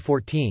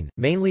 2014,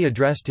 mainly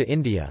addressed to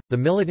India, the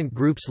militant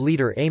group's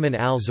leader Ayman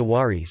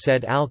al-Zawahiri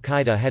said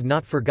al-Qaeda had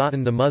not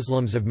forgotten the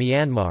Muslims of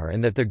Myanmar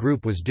and that the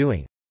group was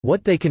doing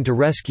what they can to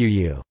rescue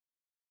you.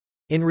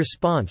 In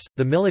response,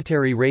 the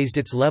military raised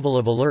its level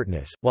of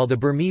alertness, while the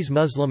Burmese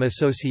Muslim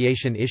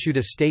Association issued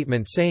a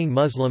statement saying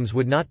Muslims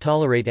would not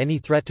tolerate any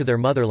threat to their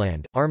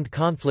motherland. Armed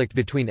conflict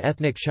between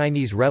ethnic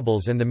Chinese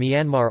rebels and the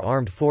Myanmar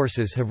armed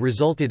forces have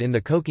resulted in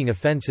the Koking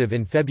offensive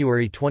in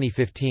February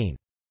 2015.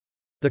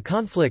 The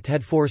conflict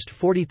had forced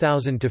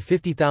 40,000 to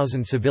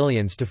 50,000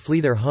 civilians to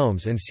flee their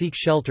homes and seek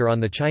shelter on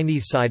the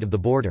Chinese side of the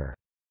border.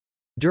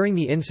 During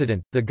the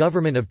incident, the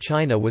government of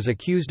China was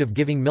accused of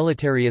giving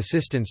military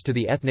assistance to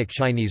the ethnic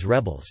Chinese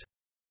rebels.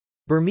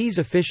 Burmese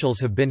officials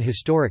have been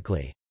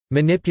historically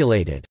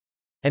manipulated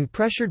and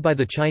pressured by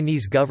the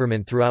Chinese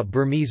government throughout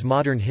Burmese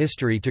modern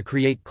history to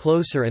create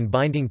closer and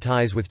binding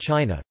ties with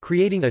China,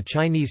 creating a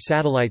Chinese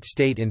satellite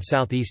state in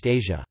Southeast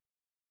Asia.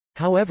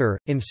 However,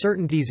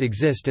 uncertainties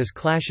exist as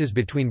clashes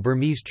between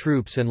Burmese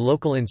troops and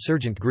local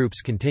insurgent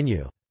groups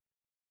continue.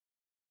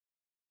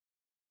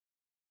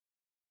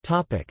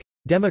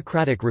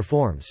 Democratic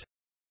reforms.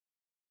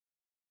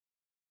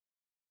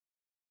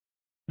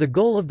 The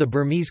goal of the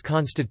Burmese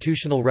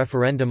constitutional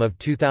referendum of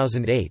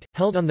 2008,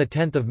 held on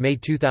 10 May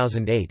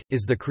 2008,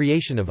 is the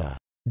creation of a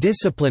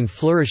disciplined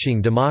flourishing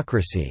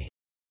democracy.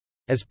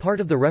 As part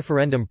of the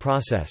referendum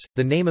process,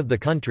 the name of the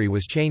country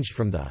was changed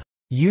from the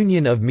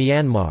Union of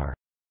Myanmar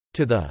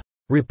to the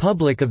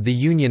Republic of the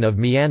Union of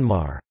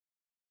Myanmar,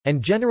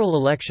 and general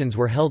elections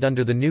were held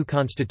under the new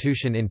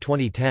constitution in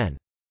 2010.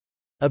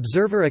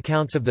 Observer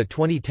accounts of the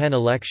 2010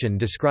 election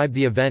describe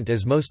the event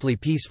as mostly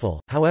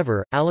peaceful,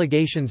 however,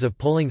 allegations of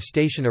polling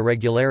station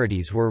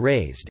irregularities were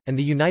raised, and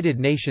the United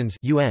Nations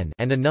 (UN)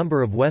 and a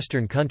number of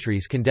Western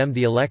countries condemned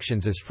the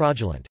elections as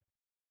fraudulent.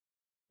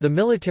 The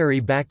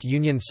military-backed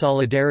Union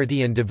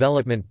Solidarity and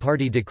Development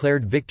Party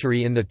declared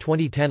victory in the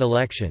 2010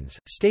 elections,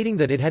 stating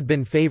that it had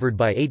been favored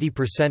by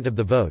 80% of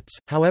the votes.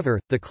 However,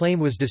 the claim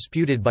was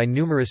disputed by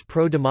numerous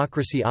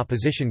pro-democracy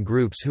opposition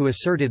groups who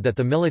asserted that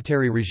the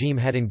military regime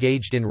had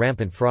engaged in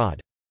rampant fraud.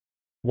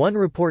 One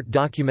report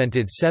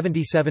documented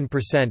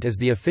 77% as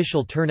the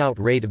official turnout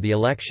rate of the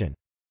election.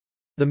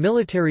 The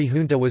military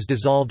junta was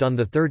dissolved on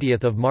 30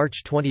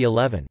 March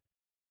 2011.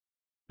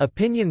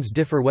 Opinions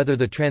differ whether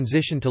the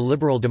transition to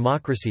liberal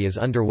democracy is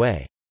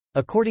underway.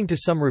 According to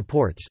some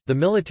reports, the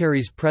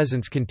military's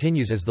presence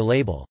continues as the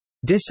label,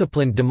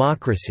 "disciplined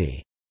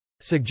democracy,"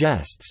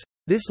 suggests.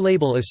 This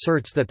label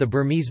asserts that the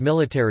Burmese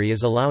military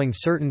is allowing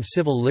certain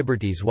civil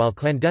liberties while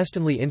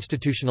clandestinely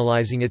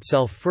institutionalizing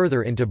itself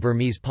further into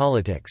Burmese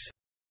politics.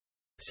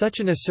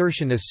 Such an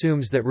assertion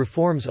assumes that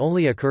reforms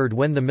only occurred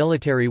when the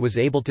military was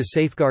able to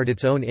safeguard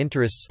its own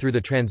interests through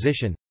the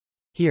transition.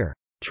 Here,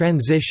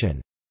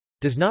 transition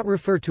does not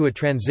refer to a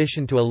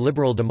transition to a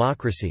liberal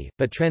democracy,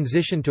 but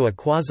transition to a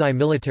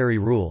quasi-military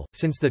rule.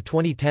 Since the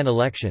 2010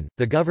 election,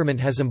 the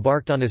government has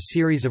embarked on a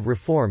series of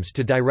reforms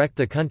to direct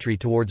the country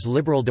towards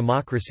liberal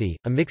democracy,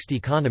 a mixed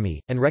economy,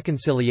 and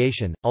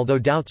reconciliation, although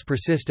doubts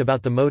persist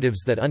about the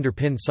motives that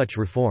underpin such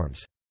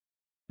reforms.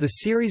 The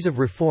series of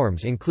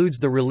reforms includes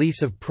the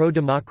release of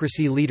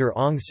pro-democracy leader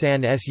Aung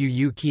San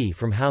Suu Kyi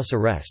from house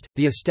arrest,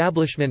 the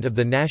establishment of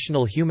the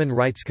National Human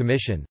Rights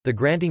Commission, the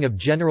granting of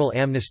general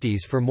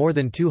amnesties for more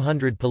than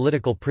 200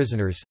 political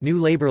prisoners,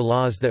 new labor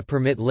laws that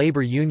permit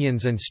labor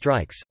unions and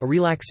strikes, a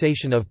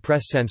relaxation of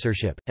press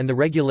censorship, and the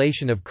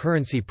regulation of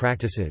currency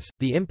practices.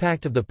 The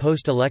impact of the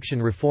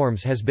post-election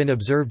reforms has been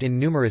observed in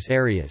numerous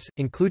areas,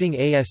 including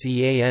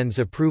ASEAN's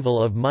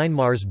approval of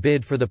Myanmar's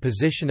bid for the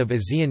position of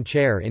ASEAN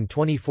chair in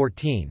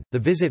 2014. The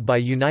visit by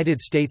United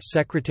States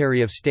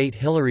Secretary of State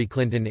Hillary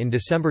Clinton in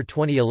December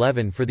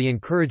 2011 for the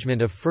encouragement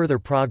of further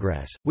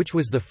progress, which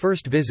was the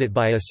first visit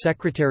by a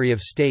Secretary of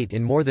State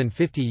in more than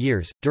 50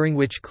 years, during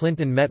which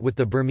Clinton met with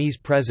the Burmese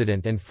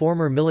president and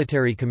former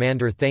military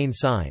commander Thein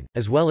Sein,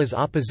 as well as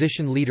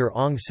opposition leader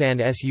Aung San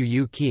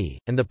Suu Kyi,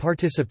 and the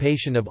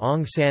participation of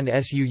Aung San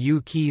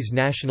Suu Kyi's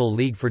National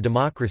League for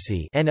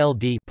Democracy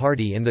 (NLD)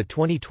 party in the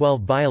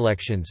 2012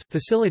 by-elections,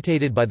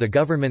 facilitated by the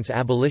government's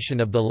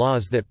abolition of the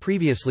laws that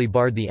previously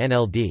barred the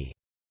NLD.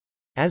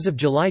 As of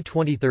July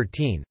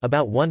 2013,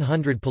 about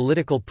 100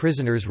 political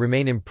prisoners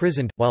remain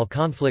imprisoned, while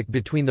conflict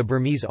between the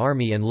Burmese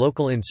army and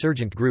local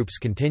insurgent groups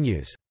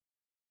continues.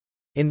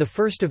 In the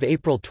 1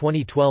 April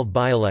 2012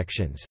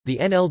 by-elections, the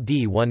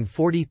NLD won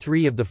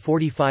 43 of the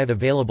 45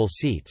 available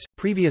seats.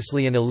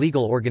 Previously an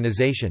illegal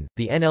organization,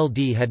 the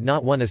NLD had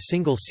not won a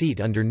single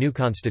seat under new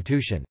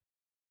constitution.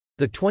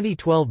 The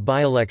 2012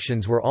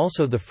 by-elections were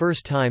also the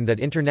first time that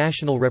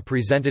international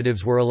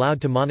representatives were allowed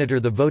to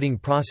monitor the voting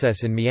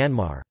process in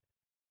Myanmar.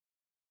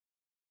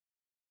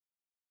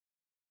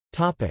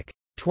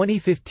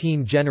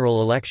 2015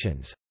 general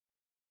elections.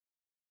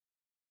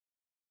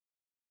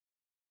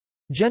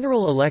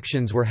 General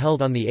elections were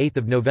held on 8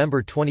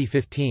 November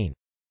 2015.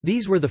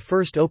 These were the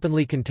first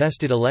openly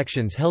contested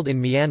elections held in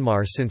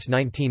Myanmar since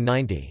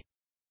 1990.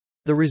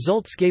 The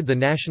results gave the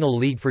National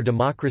League for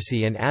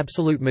Democracy an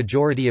absolute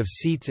majority of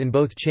seats in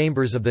both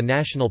chambers of the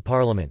national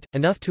parliament,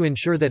 enough to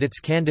ensure that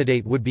its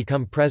candidate would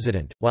become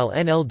president, while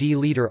NLD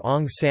leader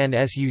Aung San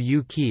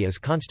Suu Kyi is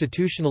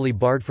constitutionally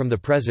barred from the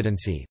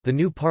presidency. The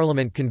new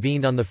parliament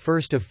convened on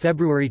 1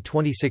 February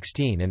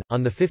 2016 and,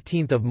 on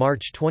 15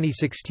 March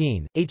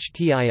 2016,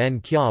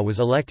 Htin Kyaw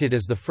was elected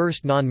as the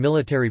first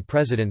non-military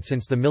president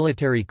since the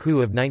military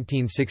coup of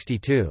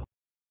 1962.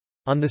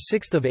 On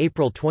 6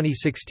 April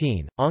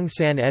 2016, Aung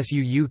San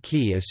Suu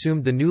Kyi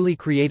assumed the newly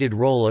created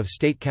role of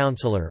state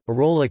councillor, a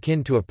role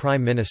akin to a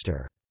prime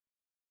minister.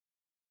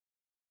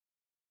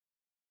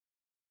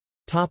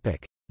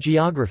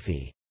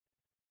 Geography.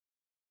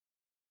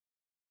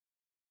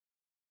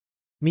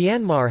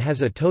 Myanmar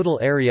has a total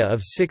area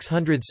of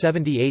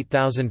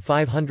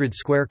 678,500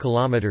 square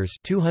kilometers,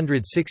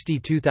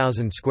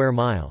 262,000 square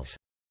miles.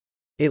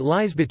 It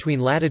lies between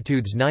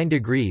latitudes 9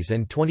 degrees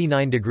and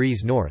 29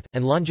 degrees north,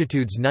 and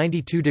longitudes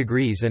 92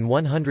 degrees and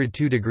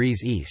 102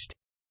 degrees east.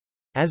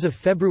 As of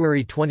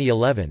February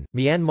 2011,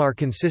 Myanmar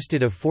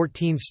consisted of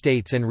 14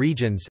 states and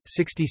regions,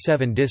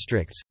 67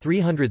 districts,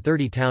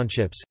 330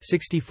 townships,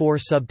 64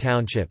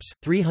 sub-townships,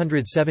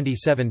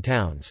 377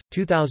 towns,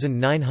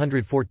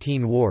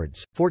 2,914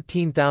 wards,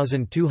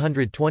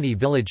 14,220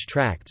 village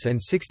tracts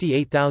and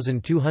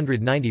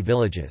 68,290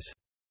 villages.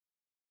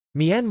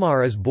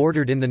 Myanmar is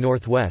bordered in the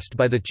northwest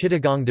by the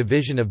Chittagong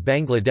division of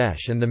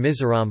Bangladesh and the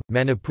Mizoram,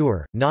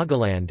 Manipur,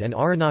 Nagaland and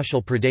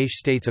Arunachal Pradesh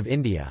states of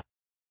India.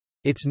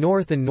 Its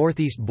north and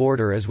northeast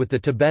border is with the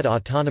Tibet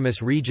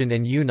Autonomous Region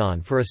and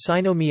Yunnan for a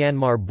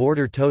Sino-Myanmar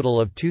border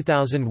total of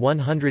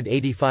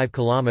 2,185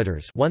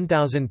 kilometers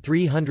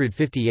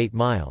 (1,358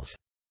 miles).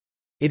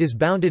 It is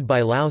bounded by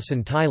Laos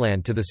and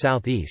Thailand to the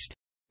southeast.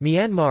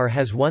 Myanmar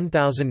has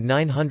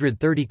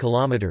 1,930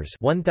 kilometers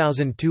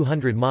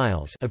 (1,200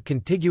 miles) of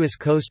contiguous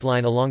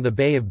coastline along the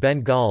Bay of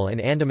Bengal and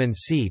Andaman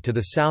Sea to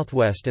the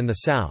southwest and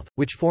the south,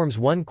 which forms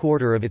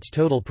 1/4 of its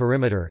total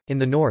perimeter. In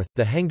the north,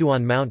 the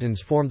Hengduan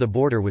Mountains form the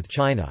border with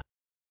China.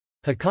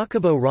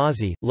 Hakakabo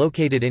Razi,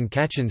 located in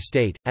Kachin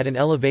State, at an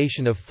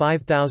elevation of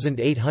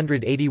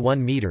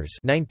 5,881 meters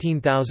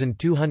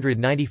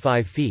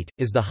 (19,295 feet),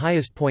 is the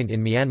highest point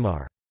in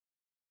Myanmar.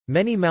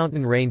 Many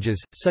mountain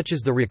ranges, such as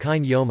the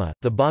Rakhine Yoma,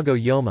 the Bago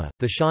Yoma,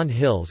 the Shan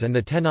Hills and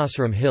the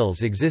Tenasserim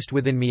Hills exist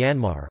within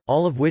Myanmar,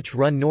 all of which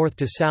run north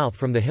to south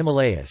from the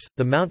Himalayas.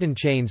 The mountain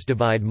chains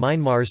divide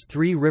Myanmar's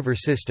 3 river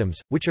systems,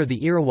 which are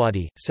the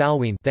Irrawaddy,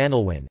 Salween,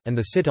 Thanlwin, and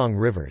the Sitong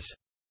rivers.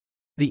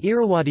 The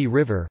Irrawaddy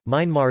River,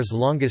 Myanmar's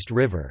longest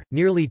river,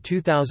 nearly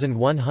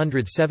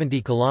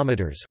 2,170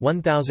 kilometers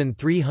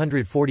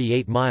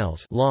 (1,348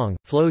 miles) long,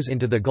 flows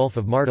into the Gulf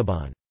of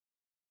Martaban.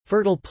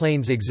 Fertile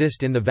plains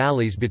exist in the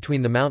valleys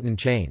between the mountain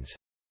chains.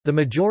 The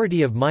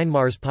majority of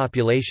Myanmar's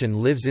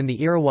population lives in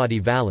the Irrawaddy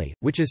Valley,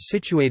 which is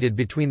situated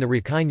between the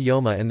Rakhine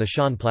Yoma and the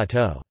Shan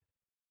Plateau.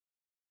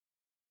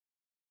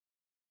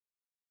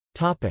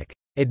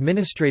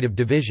 Administrative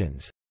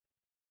divisions.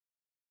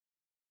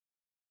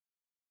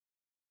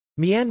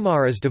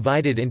 Myanmar is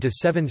divided into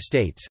 7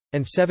 states,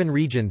 and 7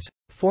 regions,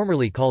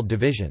 formerly called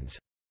divisions.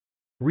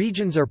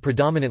 Regions are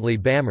predominantly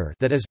Bamar,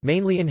 that is,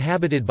 mainly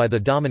inhabited by the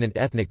dominant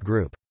ethnic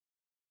group.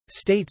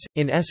 States,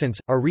 in essence,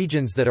 are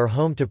regions that are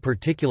home to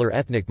particular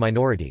ethnic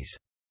minorities.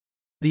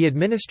 The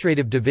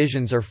administrative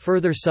divisions are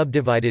further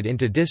subdivided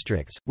into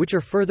districts, which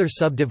are further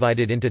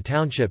subdivided into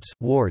townships,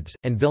 wards,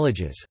 and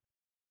villages.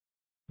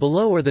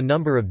 Below are the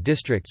number of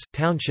districts,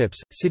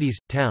 townships, cities,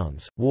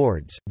 towns,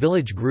 wards,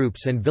 village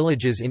groups and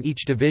villages in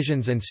each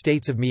divisions and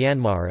states of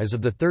Myanmar as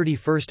of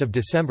 31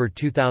 December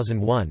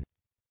 2001.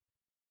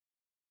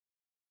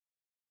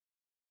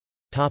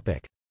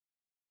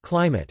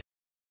 Climate.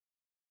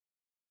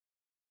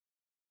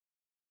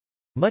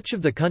 Much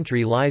of the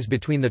country lies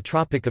between the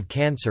Tropic of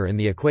Cancer and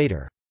the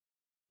equator.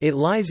 It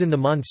lies in the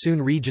monsoon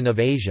region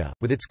of Asia,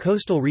 with its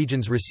coastal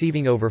regions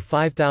receiving over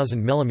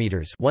 5,000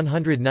 mm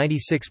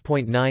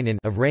 (196.9 in)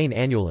 of rain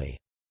annually.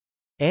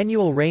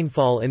 Annual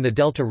rainfall in the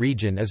Delta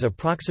region is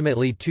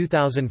approximately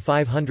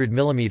 2,500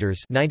 mm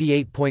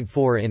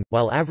 (98.4 in),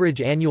 while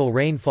average annual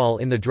rainfall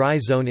in the dry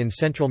zone in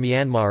central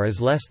Myanmar is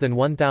less than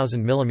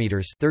 1,000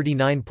 mm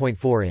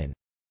 (39.4 in).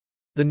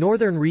 The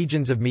northern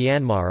regions of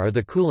Myanmar are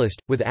the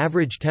coolest, with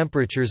average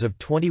temperatures of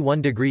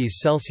 21 degrees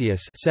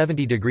Celsius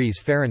 (70 degrees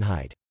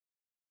Fahrenheit).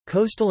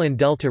 Coastal and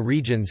delta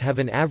regions have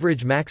an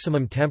average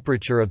maximum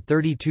temperature of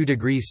 32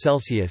 degrees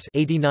Celsius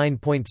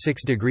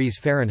 (89.6 degrees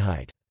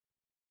Fahrenheit).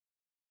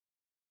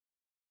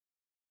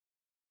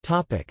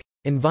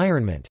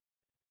 Environment.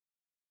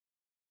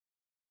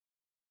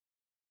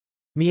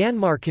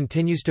 Myanmar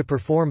continues to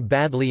perform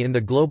badly in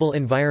the Global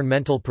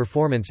Environmental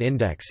Performance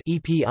Index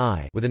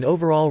 (EPI) with an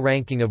overall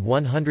ranking of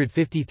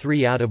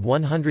 153 out of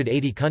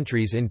 180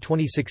 countries in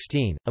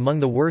 2016, among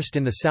the worst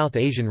in the South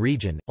Asian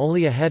region,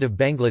 only ahead of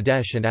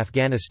Bangladesh and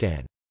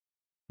Afghanistan.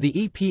 The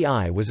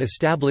EPI was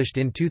established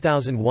in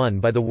 2001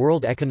 by the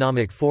World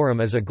Economic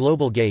Forum as a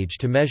global gauge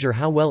to measure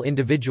how well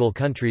individual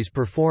countries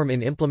perform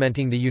in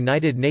implementing the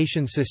United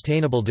Nations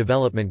Sustainable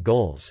Development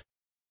Goals.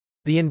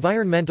 The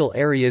environmental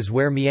areas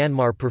where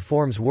Myanmar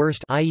performs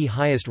worst, i.e.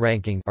 highest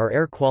ranking, are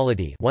air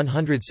quality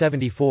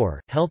 174,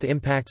 health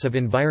impacts of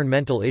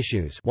environmental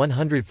issues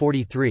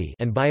 143,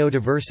 and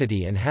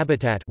biodiversity and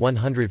habitat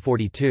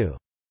 142.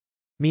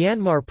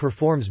 Myanmar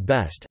performs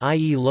best,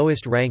 i.e.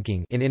 lowest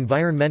ranking, in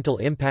environmental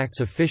impacts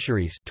of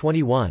fisheries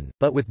 21,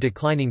 but with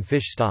declining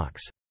fish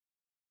stocks.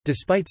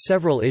 Despite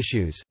several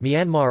issues,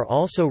 Myanmar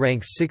also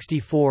ranks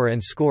 64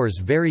 and scores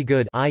very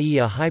good, i.e.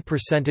 a high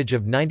percentage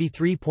of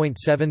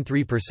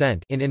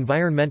 93.73% in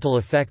environmental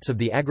effects of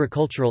the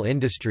agricultural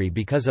industry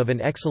because of an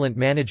excellent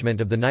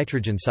management of the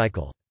nitrogen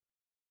cycle.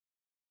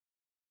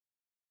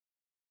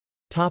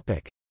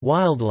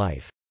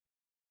 Wildlife.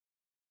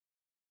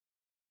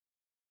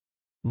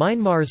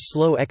 Myanmar's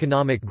slow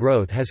economic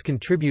growth has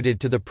contributed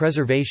to the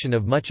preservation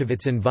of much of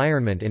its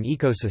environment and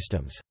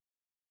ecosystems.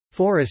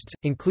 Forests,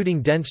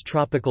 including dense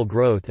tropical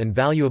growth and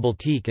valuable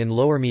teak in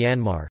Lower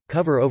Myanmar,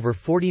 cover over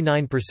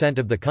 49%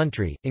 of the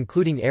country,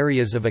 including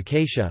areas of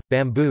acacia,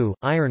 bamboo,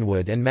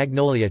 ironwood and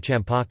Magnolia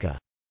champaca.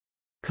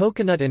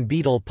 Coconut and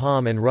betel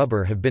palm and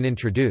rubber have been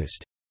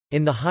introduced.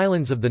 In the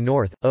highlands of the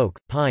north, oak,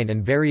 pine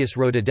and various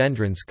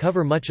rhododendrons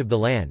cover much of the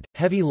land.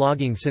 Heavy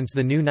logging since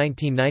the new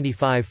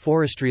 1995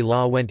 forestry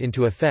law went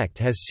into effect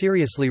has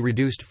seriously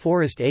reduced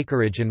forest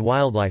acreage and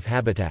wildlife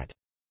habitat.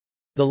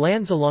 The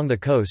lands along the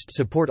coast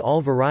support all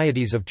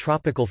varieties of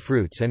tropical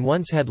fruits and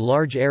once had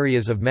large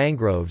areas of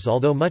mangroves,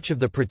 although much of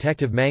the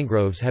protective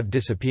mangroves have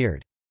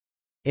disappeared.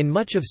 In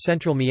much of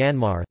central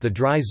Myanmar, the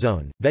dry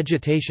zone,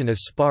 vegetation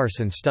is sparse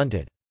and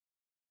stunted.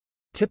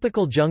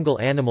 Typical jungle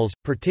animals,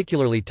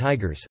 particularly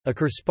tigers,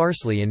 occur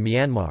sparsely in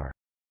Myanmar.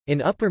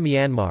 In Upper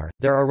Myanmar,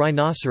 there are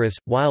rhinoceros,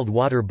 wild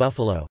water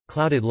buffalo,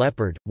 clouded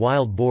leopard,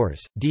 wild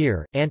boars,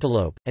 deer,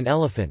 antelope, and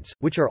elephants,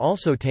 which are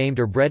also tamed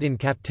or bred in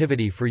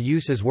captivity for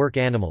use as work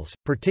animals,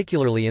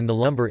 particularly in the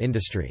lumber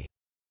industry.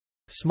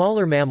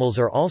 Smaller mammals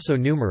are also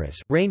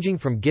numerous, ranging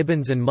from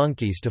gibbons and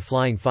monkeys to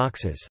flying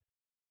foxes.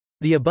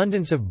 The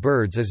abundance of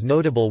birds is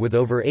notable with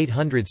over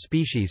 800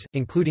 species,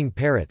 including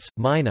parrots,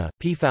 myna,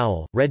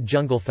 peafowl, red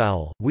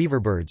junglefowl,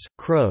 weaverbirds,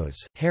 crows,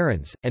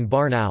 herons, and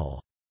barn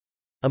owl.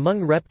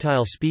 Among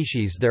reptile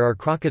species there are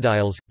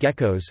crocodiles,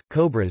 geckos,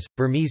 cobras,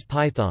 Burmese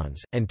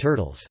pythons, and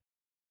turtles.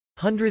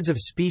 Hundreds of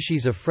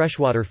species of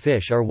freshwater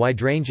fish are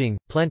wide-ranging,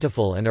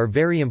 plentiful and are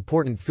very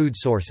important food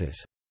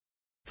sources.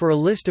 For a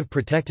list of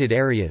protected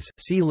areas,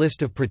 see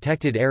List of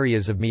protected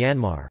areas of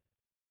Myanmar.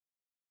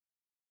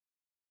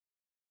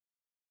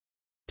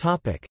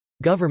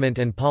 Government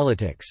and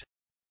politics.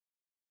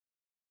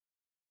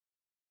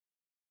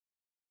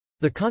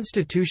 The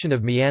Constitution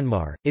of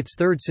Myanmar, its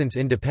third since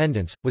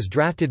independence, was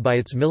drafted by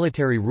its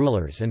military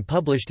rulers and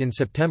published in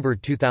September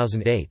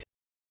 2008.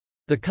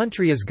 The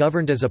country is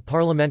governed as a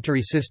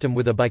parliamentary system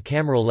with a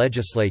bicameral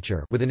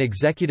legislature with an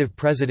executive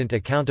president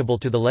accountable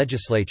to the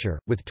legislature,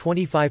 with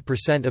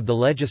 25% of the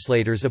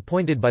legislators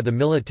appointed by the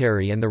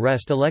military and the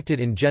rest elected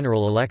in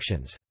general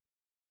elections.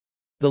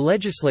 The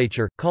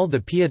legislature, called the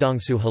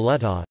Pyadongsu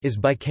Haluta, is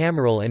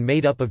bicameral and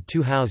made up of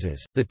two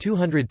houses, the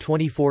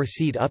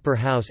 224-seat Upper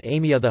House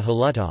Amia the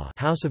Haluta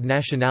House of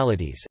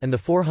Nationalities and the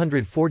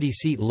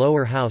 440-seat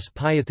Lower House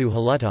Pyathu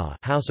Haluta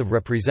House of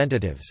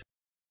Representatives.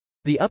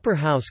 The Upper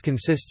House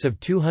consists of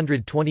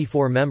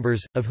 224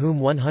 members, of whom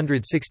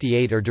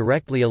 168 are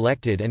directly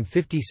elected and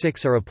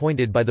 56 are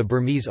appointed by the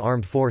Burmese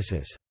Armed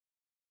Forces.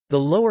 The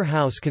Lower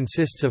House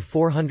consists of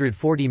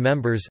 440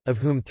 members, of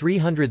whom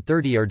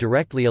 330 are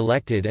directly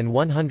elected and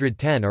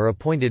 110 are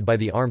appointed by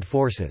the armed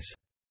forces.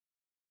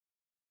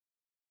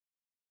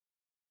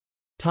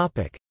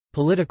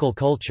 Political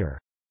culture.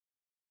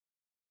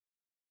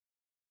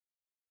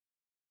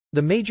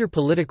 The major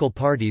political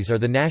parties are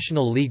the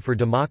National League for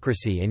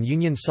Democracy and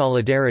Union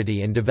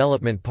Solidarity and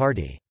Development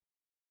Party.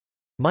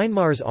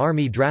 Myanmar's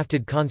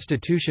army-drafted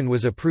constitution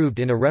was approved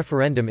in a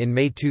referendum in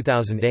May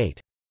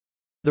 2008.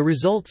 The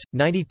results,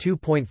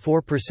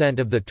 92.4%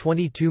 of the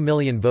 22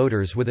 million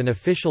voters with an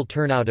official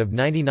turnout of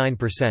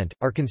 99%,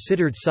 are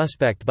considered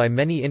suspect by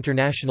many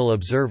international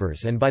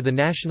observers and by the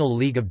National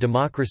League of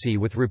Democracy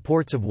with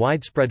reports of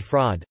widespread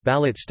fraud,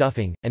 ballot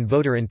stuffing, and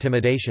voter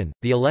intimidation.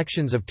 The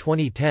elections of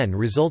 2010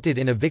 resulted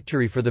in a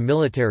victory for the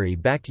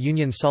military-backed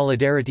Union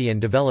Solidarity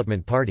and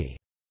Development Party.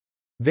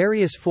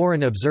 Various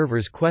foreign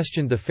observers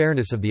questioned the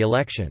fairness of the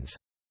elections.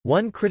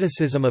 One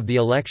criticism of the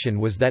election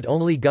was that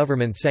only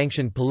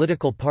government-sanctioned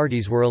political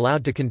parties were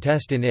allowed to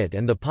contest in it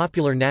and the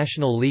Popular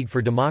National League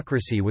for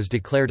Democracy was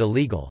declared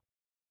illegal.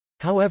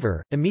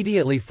 However,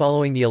 immediately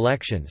following the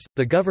elections,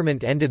 the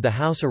government ended the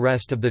house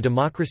arrest of the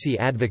democracy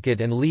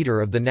advocate and leader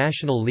of the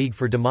National League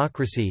for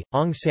Democracy,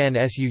 Aung San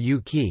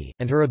Suu Kyi,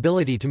 and her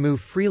ability to move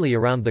freely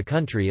around the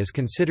country is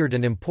considered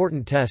an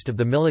important test of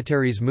the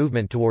military's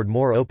movement toward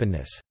more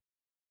openness.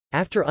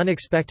 After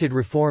unexpected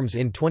reforms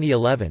in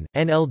 2011,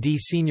 NLD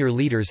senior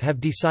leaders have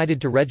decided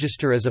to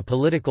register as a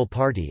political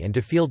party and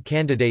to field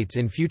candidates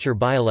in future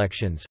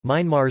by-elections.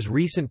 Myanmar's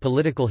recent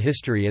political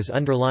history is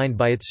underlined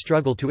by its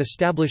struggle to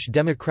establish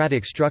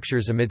democratic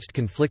structures amidst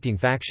conflicting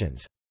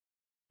factions.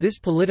 This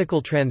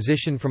political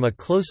transition from a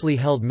closely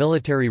held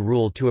military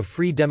rule to a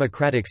free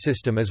democratic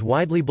system is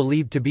widely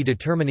believed to be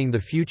determining the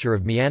future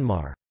of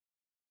Myanmar.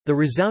 The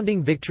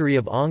resounding victory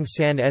of Aung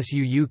San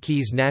Suu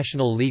Kyi's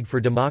National League for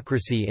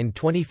Democracy in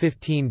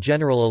 2015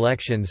 general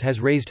elections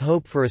has raised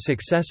hope for a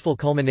successful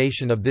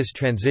culmination of this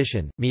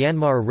transition.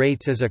 Myanmar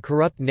rates as a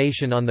corrupt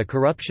nation on the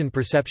Corruption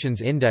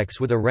Perceptions Index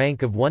with a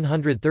rank of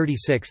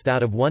 136th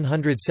out of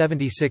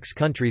 176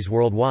 countries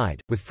worldwide,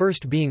 with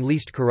first being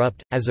least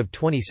corrupt, as of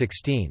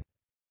 2016.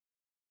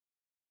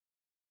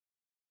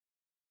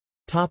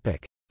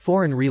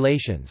 Foreign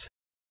relations.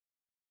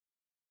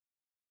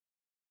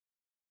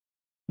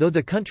 Though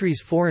the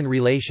country's foreign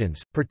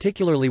relations,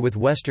 particularly with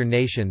Western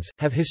nations,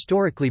 have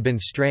historically been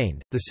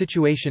strained, the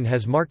situation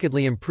has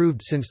markedly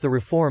improved since the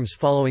reforms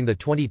following the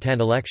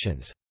 2010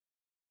 elections.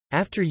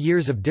 After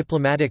years of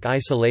diplomatic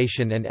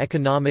isolation and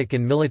economic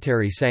and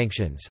military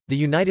sanctions, the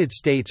United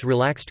States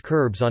relaxed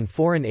curbs on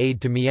foreign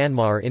aid to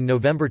Myanmar in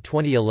November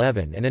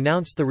 2011 and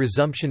announced the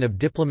resumption of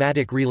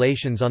diplomatic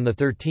relations on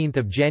 13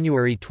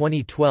 January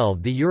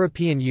 2012. The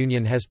European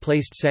Union has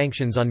placed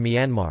sanctions on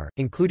Myanmar,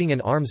 including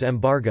an arms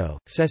embargo,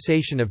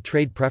 cessation of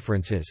trade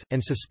preferences,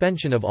 and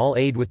suspension of all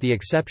aid with the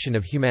exception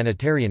of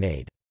humanitarian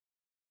aid.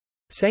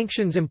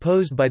 Sanctions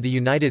imposed by the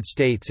United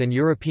States and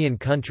European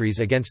countries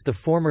against the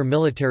former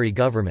military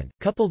government,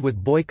 coupled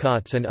with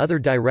boycotts and other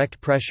direct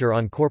pressure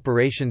on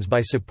corporations by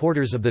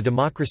supporters of the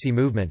democracy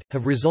movement,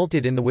 have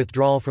resulted in the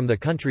withdrawal from the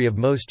country of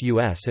most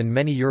U.S. and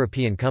many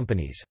European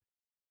companies.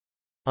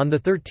 On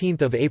 13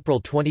 April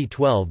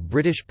 2012,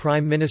 British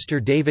Prime Minister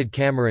David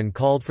Cameron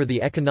called for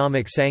the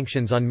economic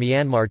sanctions on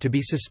Myanmar to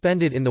be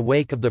suspended in the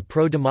wake of the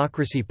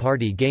pro-democracy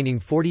party gaining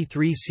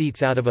 43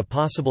 seats out of a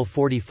possible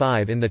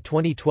 45 in the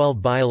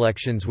 2012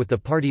 by-elections, with the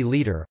party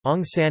leader,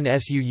 Aung San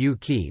Suu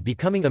Kyi,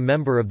 becoming a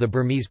member of the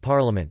Burmese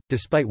parliament.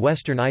 Despite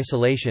Western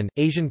isolation,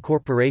 Asian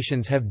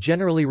corporations have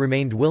generally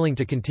remained willing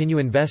to continue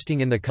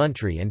investing in the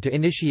country and to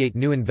initiate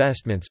new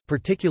investments,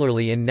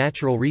 particularly in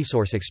natural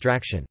resource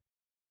extraction.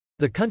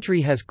 The country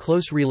has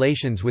close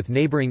relations with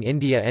neighboring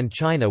India and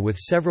China, with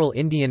several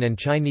Indian and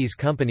Chinese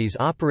companies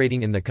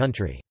operating in the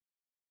country.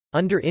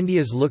 Under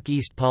India's Look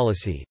East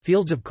policy,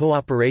 fields of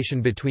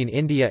cooperation between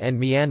India and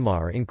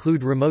Myanmar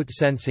include remote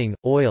sensing,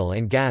 oil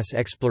and gas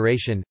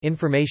exploration,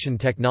 information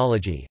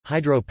technology,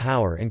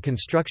 hydro-power, and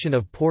construction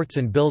of ports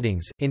and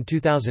buildings. In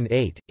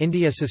 2008,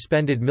 India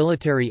suspended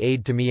military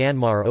aid to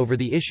Myanmar over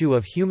the issue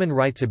of human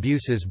rights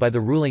abuses by the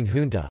ruling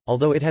junta,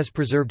 although it has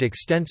preserved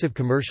extensive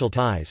commercial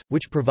ties,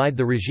 which provide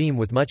the regime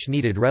with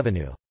much-needed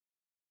revenue.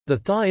 The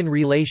thaw in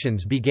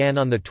relations began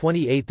on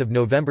 28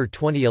 November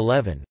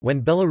 2011,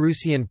 when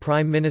Belarusian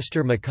Prime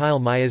Minister Mikhail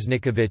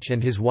Myasnikovich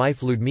and his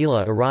wife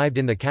Ludmila arrived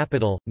in the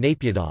capital,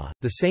 Naypyidaw,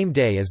 the same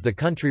day as the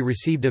country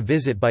received a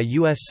visit by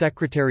U.S.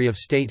 Secretary of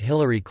State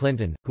Hillary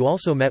Clinton, who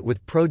also met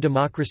with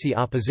pro-democracy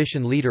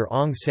opposition leader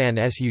Aung San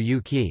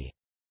Suu Kyi.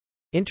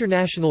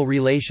 International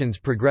relations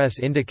progress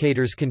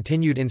indicators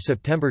continued in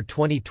September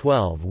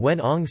 2012 when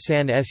Aung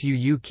San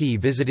Suu Kyi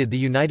visited the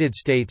United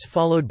States,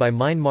 followed by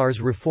Myanmar's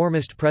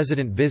reformist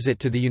president visit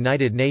to the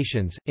United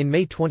Nations. In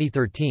May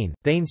 2013,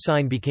 Thein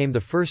Sein became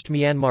the first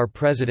Myanmar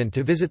president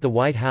to visit the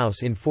White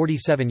House in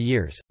 47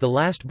 years. The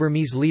last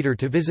Burmese leader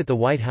to visit the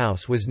White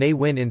House was Ne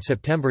Win in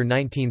September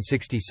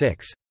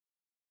 1966.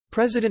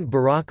 President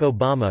Barack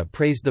Obama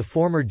praised the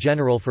former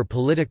general for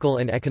political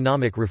and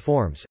economic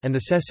reforms, and the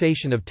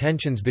cessation of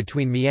tensions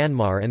between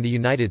Myanmar and the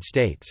United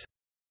States.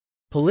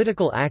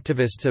 Political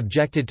activists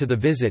objected to the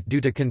visit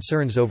due to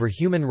concerns over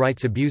human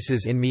rights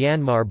abuses in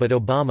Myanmar, but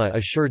Obama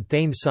assured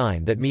Thein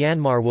Sein that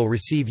Myanmar will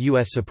receive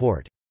U.S.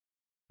 support.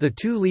 The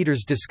two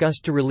leaders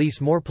discussed to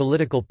release more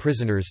political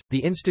prisoners,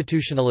 the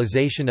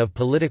institutionalization of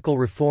political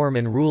reform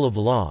and rule of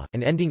law,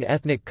 and ending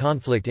ethnic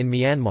conflict in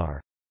Myanmar.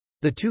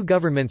 The two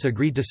governments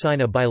agreed to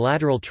sign a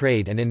bilateral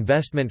trade and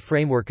investment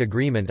framework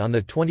agreement on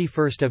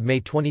 21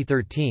 May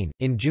 2013.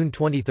 In June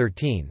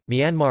 2013,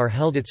 Myanmar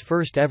held its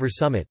first ever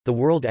summit, the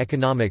World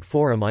Economic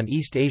Forum on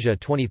East Asia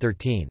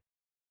 2013.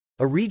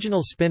 A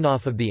regional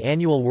spin-off of the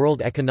annual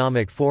World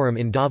Economic Forum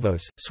in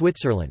Davos,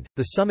 Switzerland,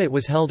 the summit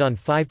was held on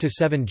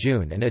 5–7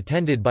 June and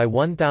attended by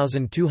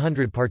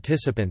 1,200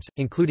 participants,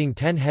 including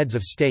 10 heads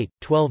of state,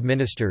 12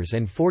 ministers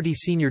and 40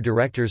 senior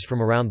directors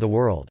from around the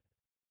world.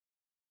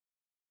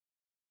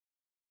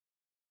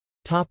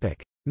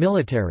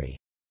 Military.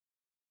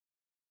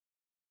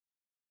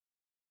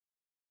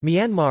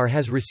 Myanmar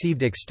has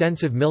received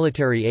extensive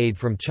military aid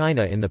from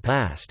China in the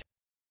past.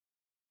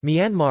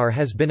 Myanmar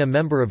has been a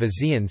member of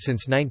ASEAN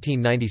since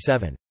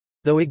 1997.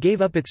 Though it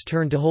gave up its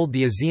turn to hold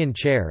the ASEAN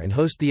chair and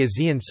host the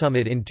ASEAN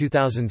Summit in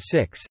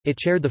 2006, it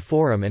chaired the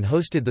forum and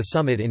hosted the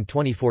summit in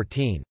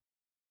 2014.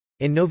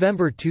 In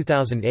November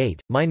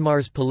 2008,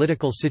 Myanmar's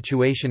political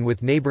situation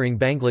with neighbouring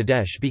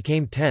Bangladesh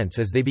became tense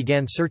as they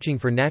began searching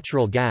for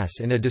natural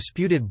gas in a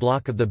disputed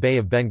block of the Bay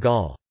of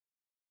Bengal.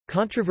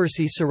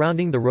 Controversy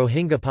surrounding the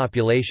Rohingya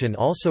population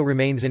also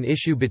remains an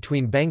issue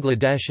between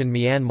Bangladesh and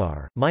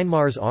Myanmar.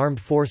 Myanmar's armed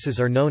forces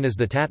are known as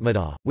the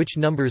Tatmadaw, which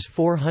numbers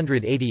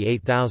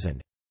 488,000.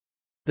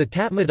 The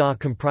Tatmadaw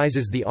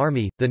comprises the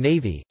Army, the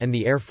Navy, and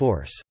the Air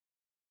Force.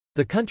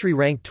 The country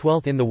ranked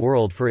 12th in the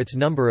world for its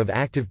number of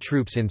active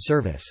troops in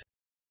service.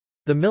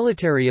 The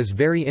military is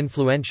very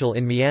influential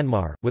in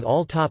Myanmar, with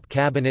all top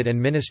cabinet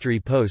and ministry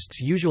posts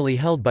usually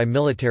held by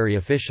military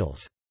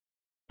officials.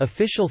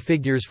 Official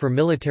figures for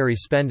military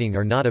spending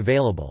are not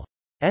available.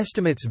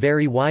 Estimates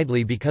vary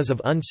widely because of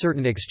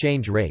uncertain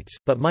exchange rates,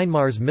 but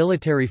Myanmar's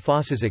military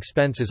forces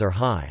expenses are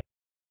high.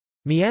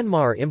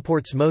 Myanmar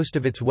imports most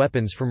of its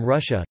weapons from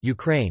Russia,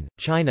 Ukraine,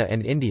 China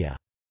and India.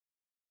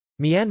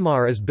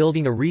 Myanmar is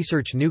building a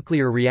research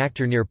nuclear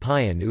reactor near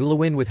Payan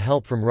Ulawin with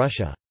help from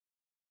Russia.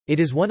 It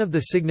is one of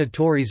the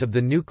signatories of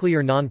the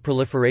Nuclear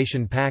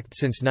Non-Proliferation Pact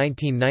since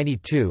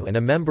 1992 and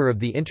a member of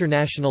the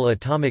International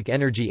Atomic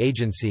Energy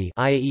Agency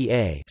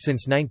 (IAEA)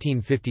 since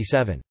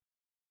 1957.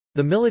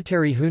 The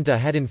military junta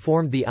had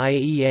informed the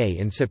IAEA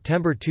in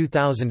September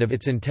 2000 of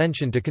its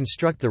intention to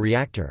construct the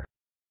reactor.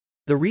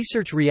 The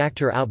research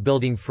reactor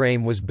outbuilding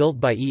frame was built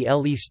by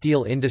ELE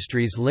Steel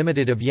Industries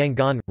Limited of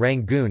Yangon,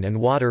 Rangoon, and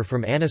water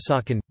from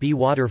Anasakan B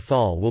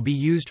waterfall will be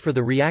used for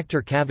the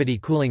reactor cavity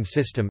cooling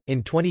system.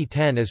 In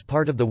 2010, as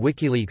part of the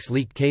WikiLeaks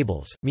leaked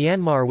cables,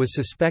 Myanmar was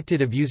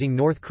suspected of using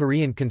North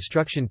Korean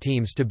construction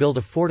teams to build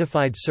a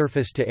fortified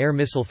surface-to-air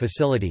missile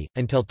facility.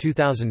 Until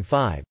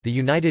 2005, the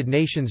United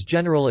Nations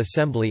General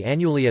Assembly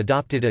annually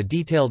adopted a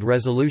detailed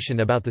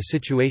resolution about the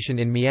situation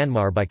in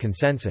Myanmar by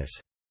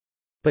consensus.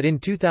 But in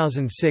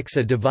 2006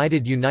 a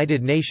divided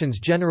United Nations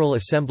General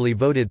Assembly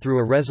voted through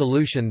a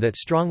resolution that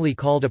strongly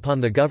called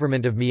upon the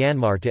government of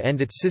Myanmar to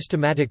end its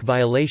systematic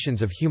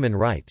violations of human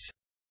rights.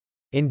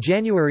 In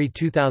January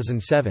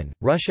 2007,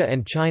 Russia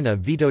and China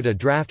vetoed a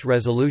draft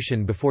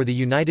resolution before the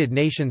United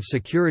Nations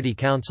Security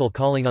Council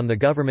calling on the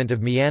government of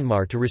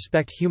Myanmar to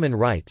respect human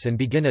rights and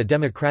begin a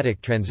democratic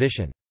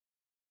transition.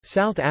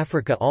 South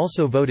Africa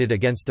also voted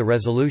against the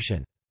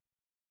resolution.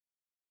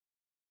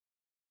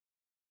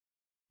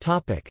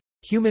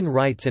 Human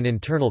rights and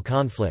internal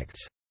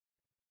conflicts.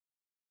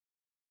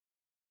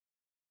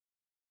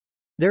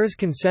 There is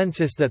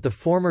consensus that the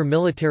former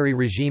military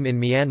regime in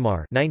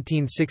Myanmar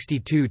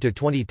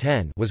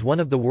 1962–2010 was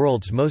one of the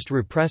world's most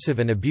repressive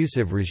and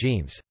abusive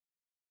regimes.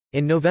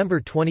 In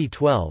November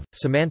 2012,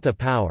 Samantha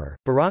Power,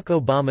 Barack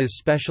Obama's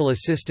special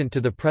assistant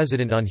to the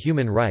president on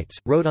human rights,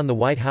 wrote on the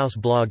White House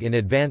blog in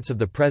advance of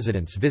the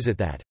president's visit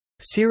that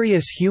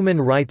serious human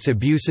rights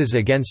abuses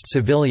against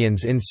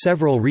civilians in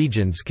several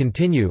regions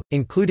continue,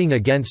 including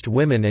against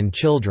women and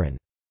children.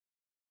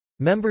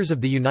 Members of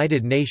the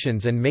United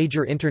Nations and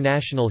major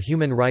international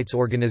human rights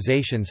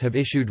organizations have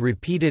issued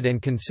repeated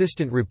and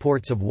consistent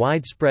reports of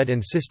widespread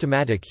and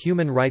systematic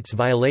human rights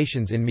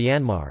violations in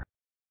Myanmar.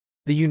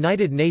 The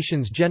United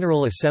Nations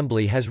General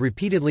Assembly has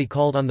repeatedly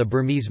called on the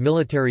Burmese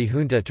military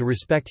junta to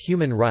respect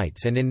human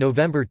rights, and in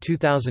November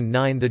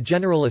 2009 the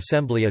General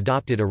Assembly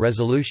adopted a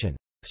resolution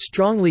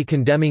strongly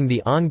condemning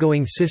the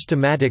ongoing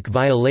systematic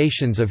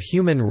violations of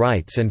human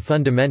rights and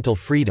fundamental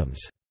freedoms,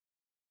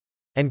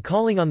 and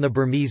calling on the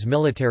Burmese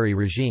military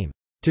regime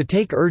to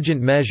take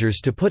urgent measures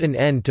to put an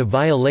end to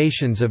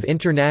violations of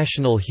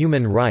international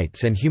human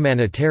rights and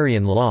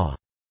humanitarian law.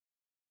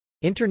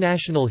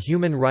 International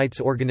human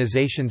rights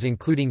organizations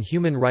including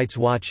Human Rights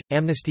Watch,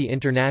 Amnesty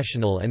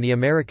International and the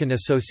American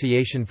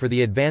Association for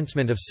the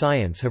Advancement of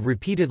Science have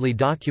repeatedly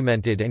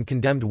documented and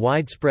condemned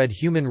widespread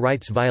human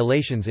rights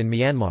violations in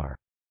Myanmar.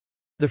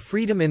 The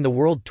Freedom in the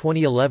World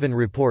 2011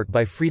 report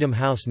by Freedom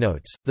House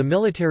notes, the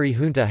military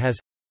junta has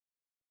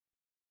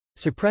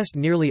suppressed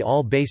nearly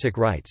all basic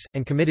rights,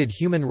 and committed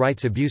human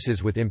rights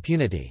abuses with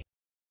impunity.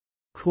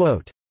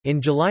 Quote,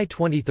 in July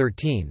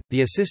 2013,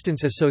 the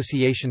Assistance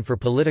Association for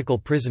Political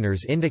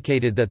Prisoners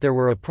indicated that there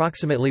were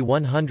approximately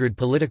 100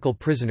 political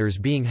prisoners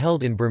being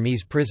held in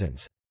Burmese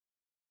prisons.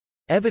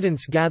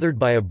 Evidence gathered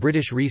by a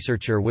British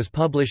researcher was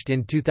published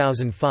in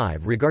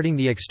 2005 regarding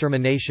the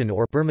extermination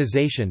or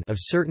Burmization of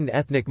certain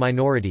ethnic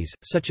minorities,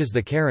 such as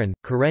the Karen,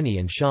 Karenni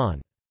and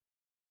Shan.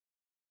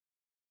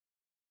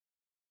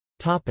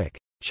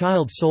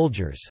 Child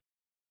soldiers.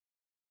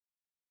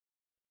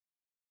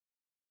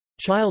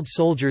 Child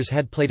soldiers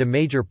had played a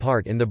major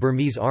part in the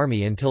Burmese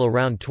army until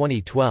around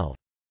 2012.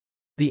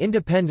 The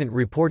Independent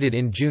reported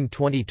in June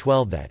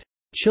 2012 that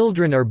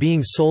children are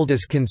being sold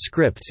as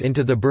conscripts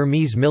into the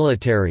Burmese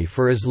military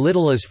for as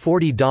little as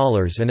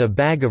 $40 and a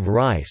bag of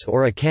rice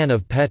or a can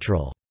of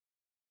petrol.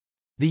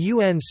 The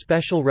UN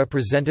Special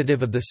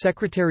Representative of the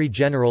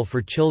Secretary-General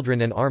for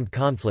Children and Armed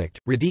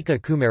Conflict, Radhika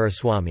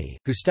Kumaraswamy,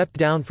 who stepped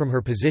down from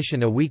her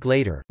position a week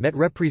later, met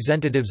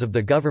representatives of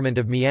the government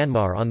of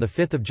Myanmar on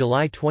 5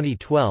 July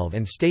 2012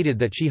 and stated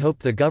that she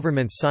hoped the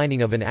government's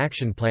signing of an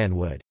action plan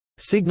would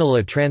signal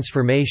a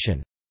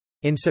transformation.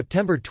 In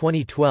September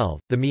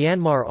 2012, the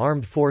Myanmar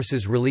Armed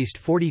Forces released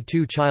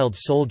 42 child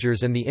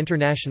soldiers and the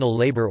International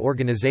Labour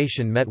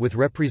Organization met with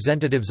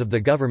representatives of the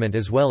government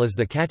as well as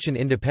the Kachin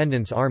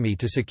Independence Army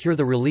to secure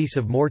the release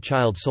of more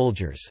child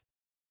soldiers.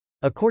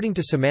 According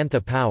to Samantha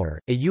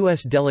Power, a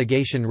U.S.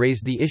 delegation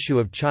raised the issue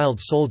of child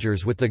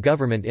soldiers with the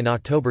government in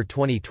October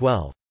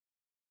 2012.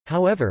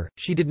 However,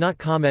 she did not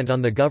comment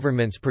on the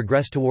government's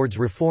progress towards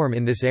reform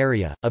in this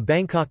area. A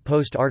Bangkok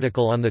Post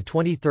article on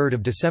 23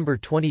 December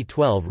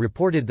 2012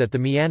 reported that the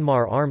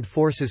Myanmar armed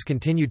forces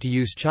continued to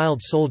use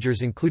child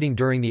soldiers, including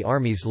during the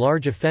army's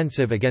large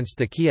offensive against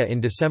the Kia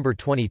in December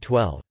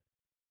 2012.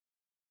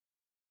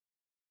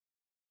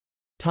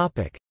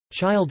 Topic: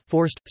 Child,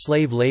 forced,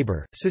 slave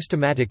labor,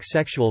 systematic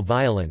sexual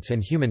violence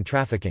and human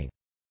trafficking.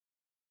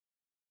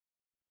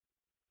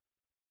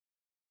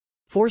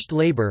 Forced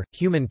labor,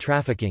 human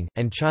trafficking,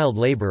 and child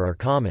labor are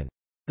common.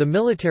 The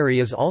military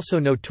is also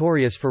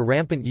notorious for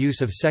rampant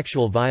use of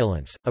sexual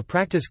violence, a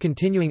practice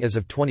continuing as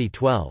of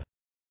 2012.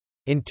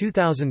 In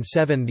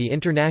 2007, the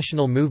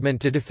international movement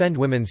to defend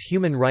women's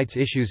human rights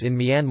issues in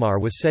Myanmar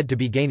was said to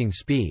be gaining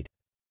speed.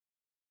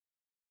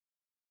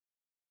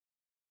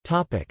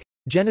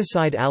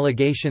 Genocide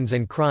allegations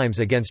and crimes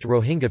against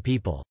Rohingya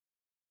people.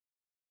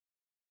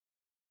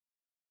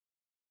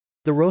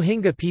 The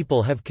Rohingya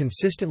people have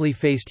consistently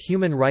faced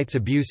human rights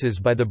abuses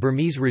by the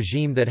Burmese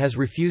regime that has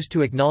refused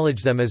to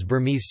acknowledge them as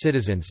Burmese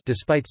citizens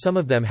despite some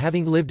of them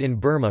having lived in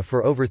Burma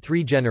for over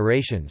 3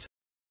 generations.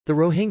 The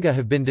Rohingya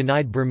have been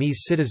denied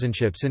Burmese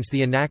citizenship since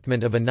the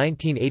enactment of a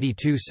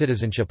 1982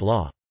 citizenship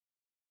law.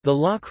 The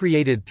law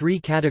created 3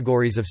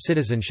 categories of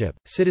citizenship: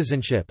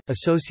 citizenship,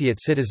 associate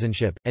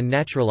citizenship, and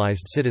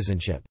naturalized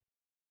citizenship.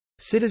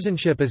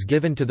 Citizenship is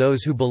given to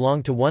those who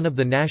belong to one of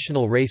the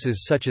national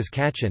races such as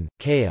Kachin,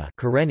 Kaya,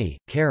 Karenni,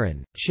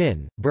 Karen,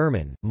 Chin,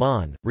 Burman,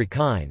 Mon,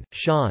 Rakhine,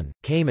 Shan,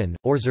 Cayman,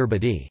 or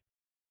Zurbadi.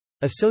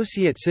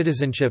 Associate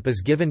citizenship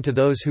is given to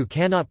those who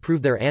cannot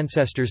prove their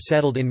ancestors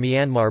settled in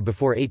Myanmar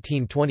before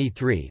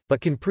 1823,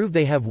 but can prove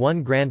they have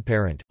one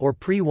grandparent, or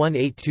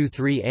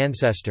pre-1823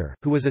 ancestor,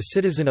 who was a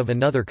citizen of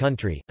another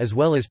country, as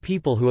well as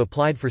people who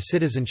applied for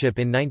citizenship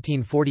in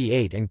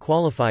 1948 and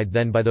qualified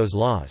then by those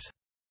laws.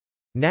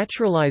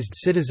 Naturalized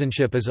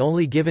citizenship is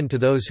only given to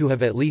those who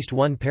have at least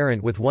one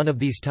parent with one of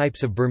these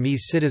types of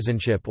Burmese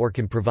citizenship or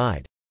can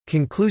provide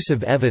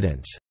conclusive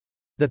evidence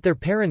that their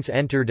parents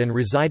entered and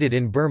resided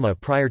in Burma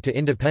prior to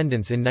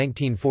independence in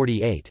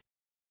 1948.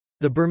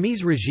 The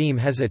Burmese regime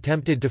has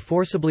attempted to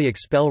forcibly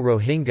expel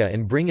Rohingya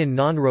and bring in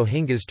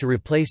non-Rohingyas to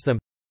replace them.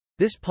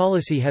 This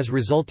policy has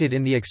resulted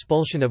in the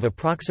expulsion of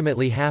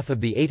approximately half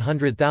of the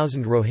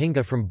 800,000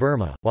 Rohingya from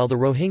Burma, while the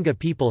Rohingya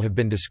people have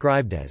been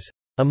described as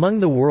among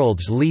the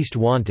world's least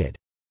wanted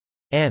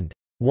and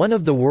one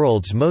of the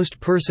world's most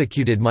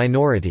persecuted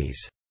minorities.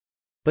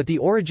 But the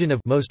origin of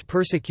most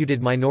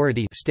persecuted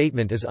minority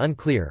statement is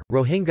unclear.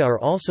 Rohingya are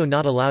also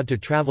not allowed to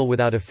travel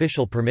without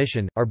official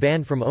permission, are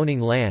banned from owning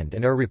land,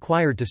 and are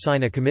required to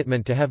sign a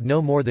commitment to have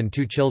no more than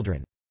 2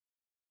 children.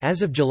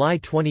 As of July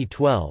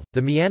 2012,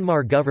 the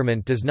Myanmar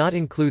government does not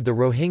include the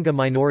Rohingya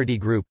minority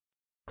group,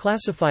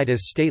 classified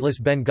as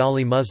stateless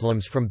Bengali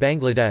Muslims from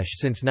Bangladesh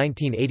since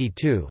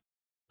 1982,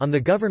 on the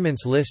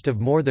government's list of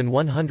more than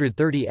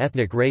 130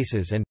 ethnic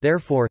races, and,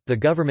 therefore, the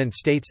government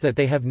states that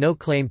they have no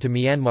claim to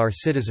Myanmar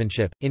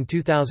citizenship. In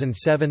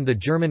 2007, the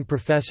German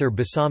professor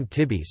Bassam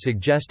Tibi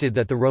suggested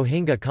that the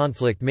Rohingya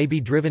conflict may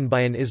be driven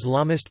by an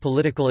Islamist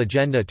political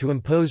agenda to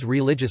impose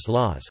religious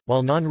laws,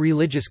 while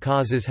non-religious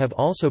causes have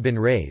also been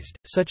raised,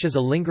 such as a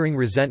lingering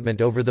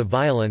resentment over the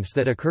violence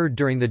that occurred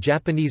during the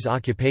Japanese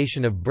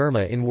occupation of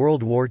Burma in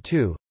World War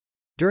II.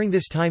 During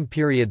this time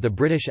period, the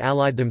British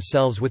allied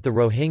themselves with the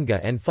Rohingya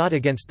and fought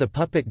against the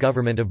puppet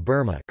government of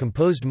Burma,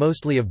 composed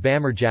mostly of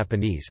Bamar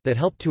Japanese, that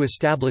helped to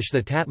establish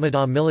the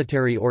Tatmadaw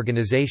military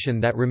organization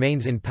that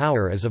remains in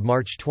power as of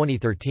March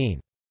 2013.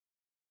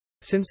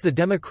 Since the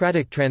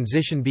democratic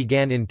transition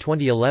began in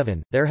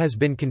 2011, there has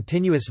been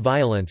continuous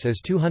violence as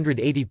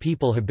 280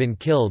 people have been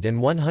killed and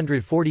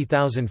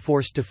 140,000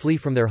 forced to flee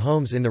from their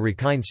homes in the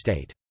Rakhine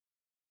state.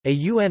 A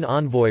UN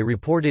envoy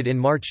reported in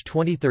March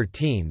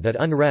 2013 that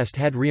unrest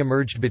had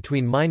re-emerged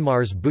between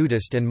Myanmar's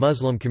Buddhist and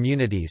Muslim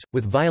communities,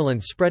 with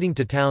violence spreading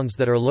to towns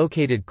that are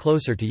located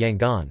closer to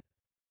Yangon.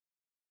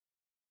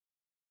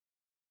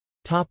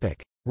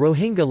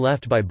 Rohingya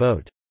left by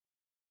boat.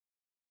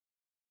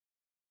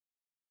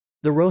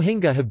 The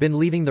Rohingya have been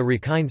leaving the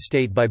Rakhine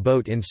state by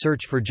boat in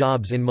search for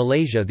jobs in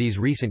Malaysia these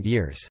recent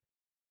years.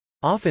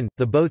 Often,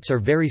 the boats are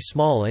very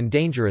small and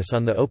dangerous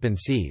on the open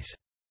seas.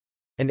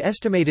 An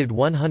estimated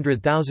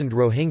 100,000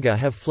 Rohingya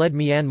have fled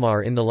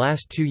Myanmar in the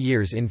last 2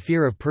 years in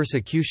fear of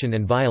persecution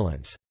and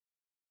violence.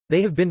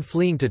 They have been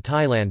fleeing to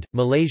Thailand,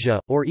 Malaysia,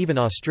 or even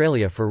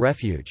Australia for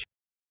refuge.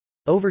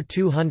 Over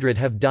 200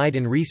 have died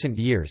in recent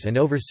years and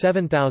over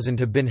 7,000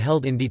 have been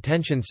held in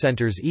detention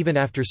centers even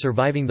after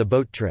surviving the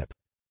boat trip.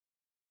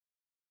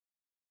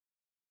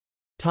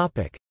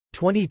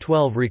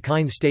 2012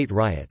 Rakhine State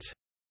riots.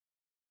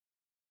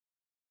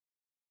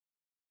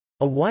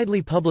 A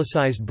widely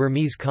publicized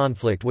Burmese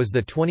conflict was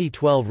the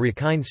 2012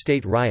 Rakhine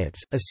State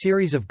riots, a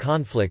series of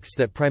conflicts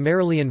that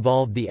primarily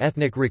involved the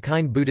ethnic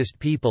Rakhine Buddhist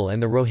people and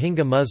the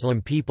Rohingya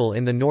Muslim people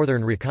in the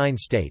northern Rakhine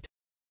state.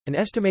 An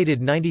estimated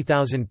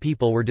 90,000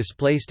 people were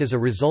displaced as a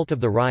result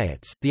of the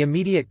riots. The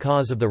immediate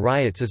cause of the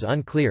riots is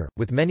unclear,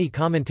 with many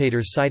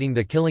commentators citing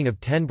the killing of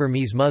 10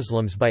 Burmese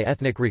Muslims by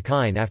ethnic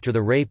Rakhine after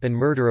the rape and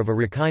murder of a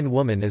Rakhine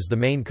woman as the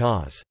main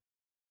cause.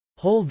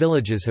 Whole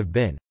villages have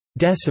been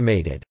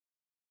decimated.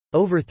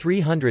 Over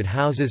 300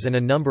 houses and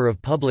a number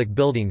of public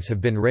buildings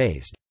have been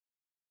razed.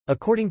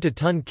 According to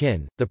Tun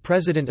Kin, the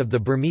president of the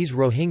Burmese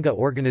Rohingya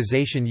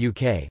Organisation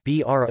UK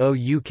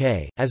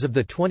 (BRO-UK), as of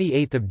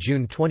 28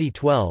 June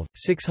 2012,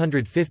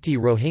 650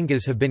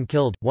 Rohingyas have been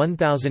killed,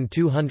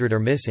 1,200 are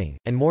missing,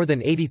 and more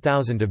than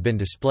 80,000 have been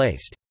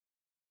displaced.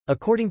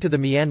 According to the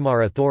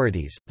Myanmar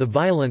authorities, the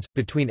violence,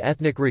 between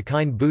ethnic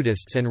Rakhine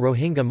Buddhists and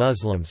Rohingya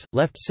Muslims,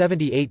 left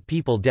 78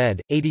 people dead,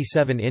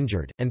 87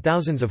 injured, and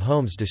thousands of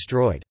homes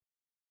destroyed.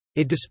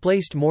 It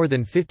displaced more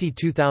than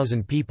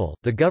 52,000 people.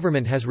 The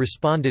government has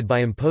responded by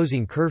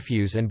imposing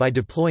curfews and by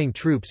deploying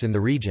troops in the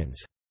regions.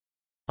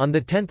 On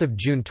 10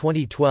 June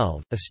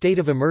 2012, a state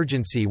of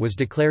emergency was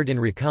declared in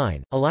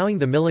Rakhine, allowing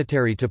the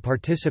military to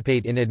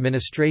participate in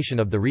administration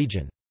of the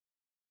region.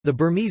 The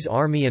Burmese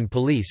army and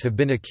police have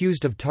been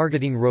accused of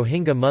targeting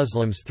Rohingya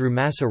Muslims through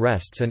mass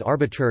arrests and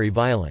arbitrary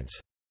violence.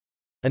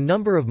 A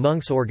number of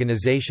monks'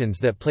 organizations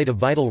that played a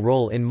vital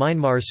role in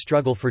Myanmar's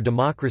struggle for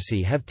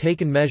democracy have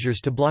taken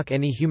measures to block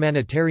any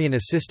humanitarian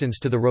assistance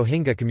to the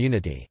Rohingya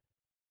community.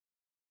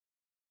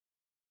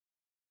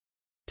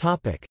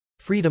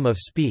 Freedom of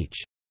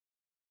speech.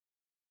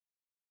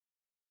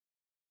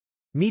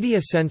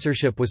 Media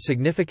censorship was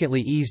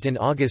significantly eased in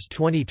August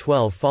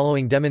 2012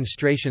 following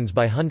demonstrations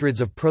by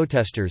hundreds of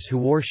protesters who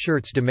wore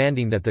shirts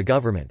demanding that the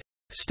government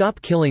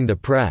stop killing the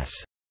press.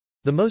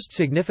 The most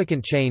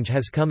significant change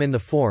has come in the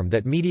form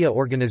that media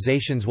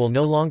organizations will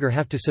no longer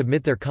have to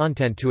submit their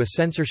content to a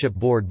censorship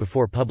board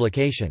before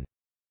publication.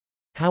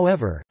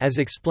 However, as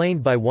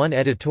explained by one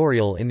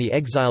editorial in the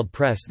exiled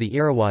press, the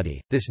Irrawaddy,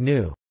 this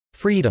new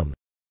freedom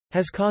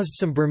has caused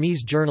some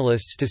Burmese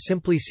journalists to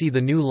simply see the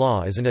new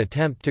law as an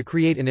attempt to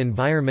create an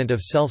environment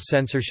of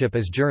self-censorship,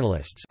 as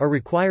journalists are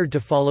required to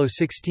follow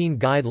 16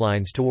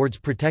 guidelines towards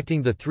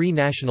protecting the three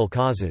national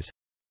causes: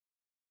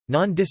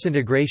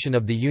 non-disintegration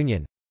of the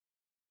Union,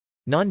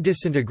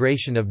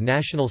 non-disintegration of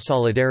national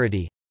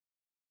solidarity,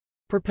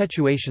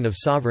 perpetuation of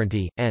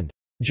sovereignty, and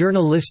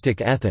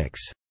journalistic ethics,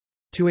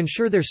 to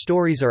ensure their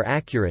stories are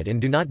accurate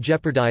and do not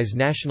jeopardize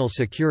national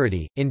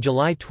security. In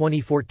July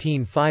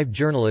 2014, 5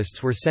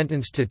 journalists were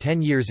sentenced to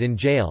 10 years in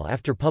jail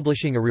after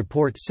publishing a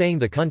report saying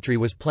the country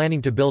was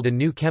planning to build a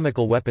new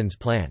chemical weapons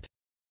plant.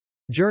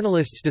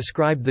 Journalists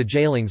described the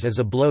jailings as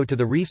a blow to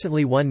the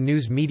recently won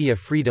news media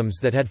freedoms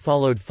that had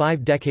followed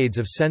 5 decades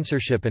of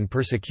censorship and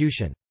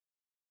persecution.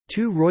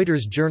 2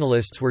 Reuters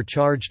journalists were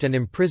charged and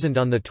imprisoned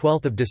on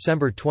 12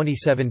 December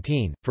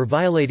 2017, for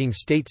violating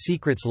state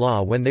secrets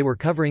law when they were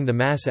covering the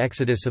mass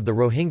exodus of the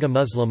Rohingya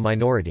Muslim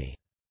minority.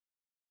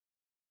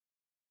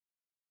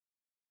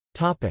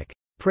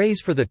 Praise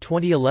for the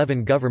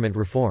 2011 government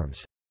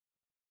reforms.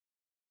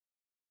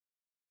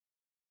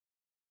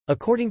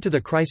 According to the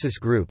Crisis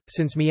Group,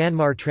 since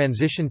Myanmar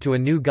transitioned to a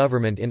new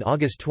government in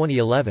August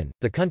 2011,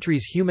 the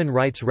country's human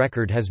rights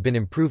record has been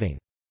improving.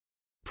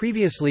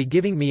 Previously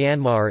giving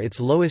Myanmar its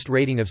lowest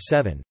rating of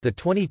 7, the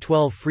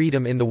 2012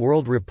 Freedom in the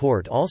World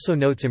report also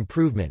notes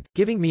improvement,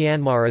 giving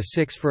Myanmar a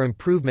 6 for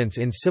improvements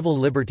in civil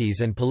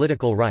liberties and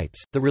political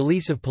rights, the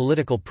release of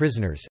political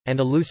prisoners, and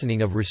a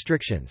loosening of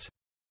restrictions.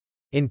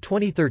 In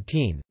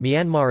 2013,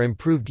 Myanmar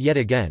improved yet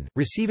again,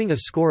 receiving a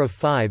score of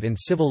 5 in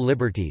civil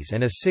liberties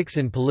and a 6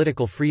 in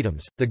political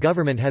freedoms. The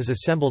government has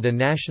assembled a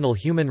National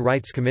Human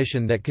Rights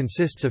Commission that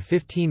consists of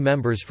 15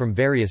 members from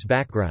various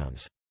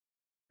backgrounds.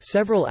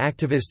 Several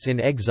activists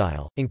in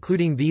exile,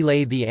 including the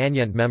Lay the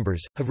Anyant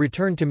members, have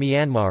returned to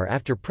Myanmar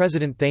after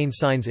President Thein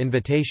Sein's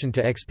invitation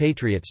to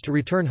expatriates to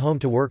return home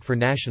to work for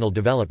national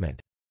development.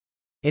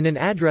 In an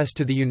address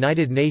to the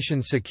United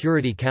Nations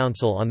Security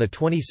Council on the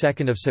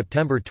 22nd of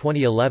September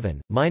 2011,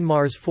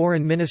 Myanmar's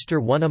Foreign Minister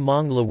Won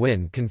Among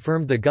Lawin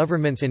confirmed the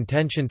government's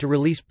intention to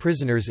release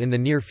prisoners in the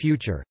near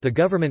future. The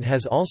government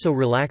has also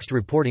relaxed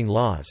reporting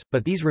laws,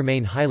 but these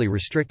remain highly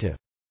restrictive.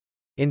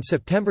 In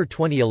September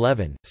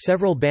 2011,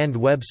 several banned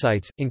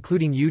websites,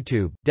 including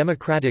YouTube,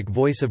 Democratic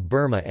Voice of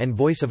Burma and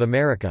Voice of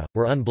America,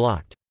 were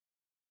unblocked.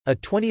 A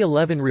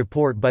 2011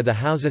 report by the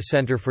Hausa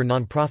Center for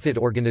Nonprofit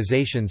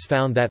Organizations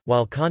found that,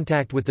 while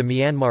contact with the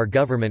Myanmar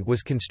government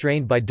was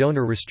constrained by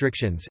donor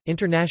restrictions,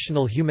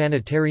 international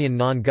humanitarian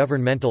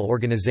non-governmental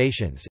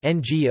organizations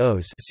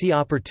 (NGOs) see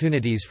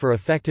opportunities for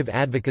effective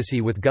advocacy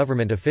with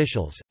government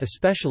officials,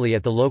 especially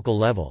at the local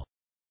level.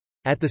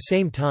 At the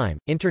same time,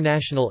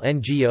 international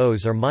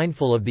NGOs are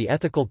mindful of the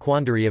ethical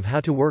quandary of how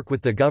to work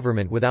with the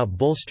government without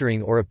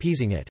bolstering or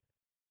appeasing it.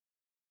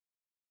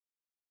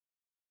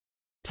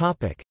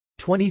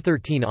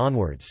 2013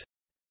 onwards.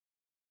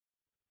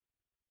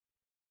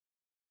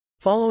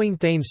 Following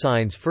Thein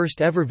Sein's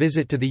first ever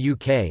visit to the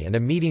UK and a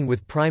meeting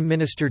with Prime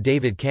Minister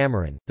David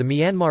Cameron, the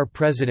Myanmar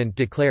president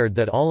declared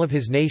that all of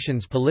his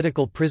nation's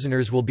political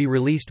prisoners will be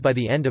released by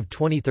the end of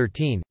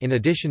 2013, in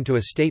addition to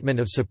a statement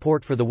of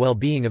support for the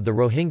well-being of the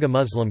Rohingya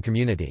Muslim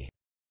community.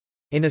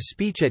 In a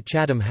speech at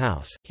Chatham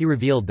House, he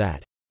revealed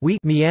that, "We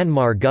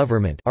Myanmar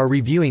government are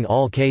reviewing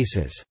all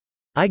cases.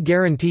 I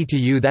guarantee to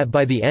you that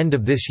by the end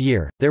of this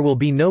year, there will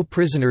be no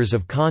prisoners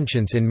of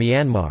conscience in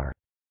Myanmar."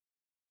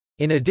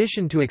 In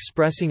addition to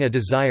expressing a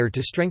desire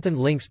to strengthen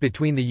links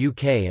between the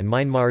UK and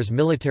Myanmar's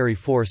military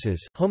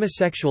forces,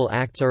 homosexual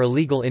acts are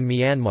illegal in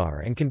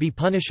Myanmar and can be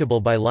punishable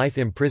by life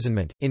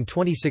imprisonment. In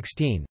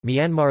 2016,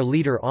 Myanmar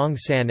leader Aung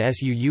San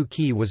Suu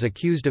Kyi was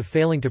accused of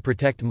failing to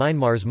protect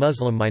Myanmar's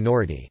Muslim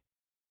minority.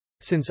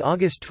 Since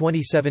August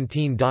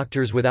 2017,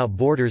 Doctors Without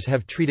Borders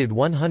have treated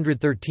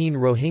 113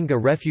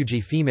 Rohingya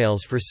refugee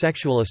females for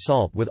sexual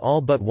assault, with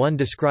all but one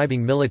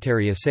describing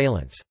military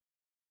assailants.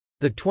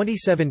 The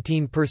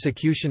 2017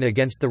 persecution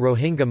against the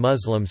Rohingya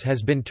Muslims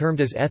has been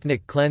termed as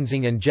ethnic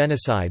cleansing and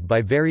genocide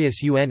by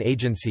various UN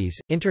agencies,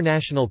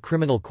 international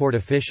criminal court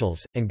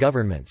officials, and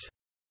governments.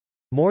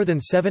 More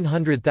than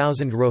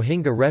 700,000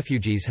 Rohingya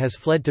refugees has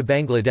fled to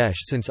Bangladesh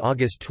since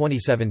August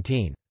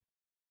 2017.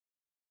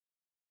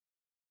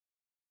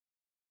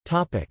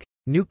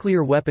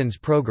 Nuclear weapons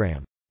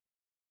program.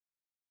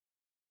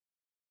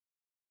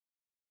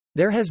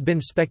 There has been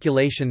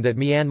speculation that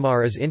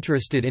Myanmar is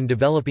interested in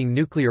developing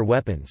nuclear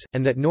weapons,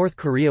 and that North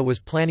Korea was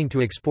planning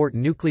to export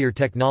nuclear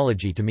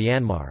technology to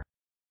Myanmar.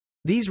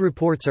 These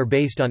reports are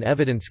based on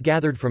evidence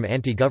gathered from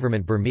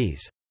anti-government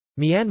Burmese.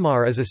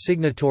 Myanmar is a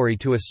signatory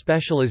to a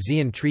special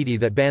ASEAN treaty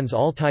that bans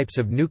all types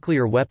of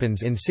nuclear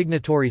weapons in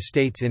signatory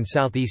states in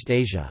Southeast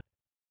Asia.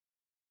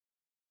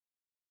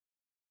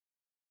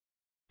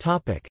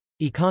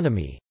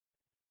 Economy.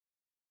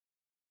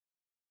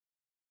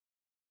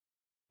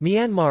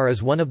 Myanmar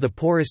is one of the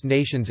poorest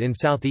nations in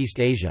Southeast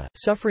Asia,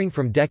 suffering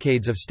from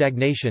decades of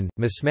stagnation,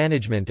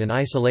 mismanagement and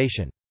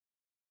isolation.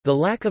 The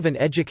lack of an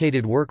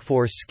educated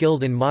workforce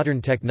skilled in modern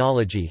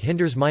technology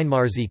hinders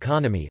Myanmar's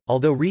economy,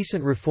 although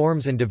recent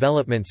reforms and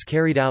developments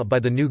carried out by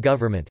the new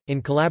government,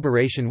 in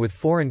collaboration with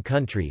foreign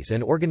countries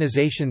and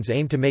organizations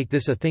aim to make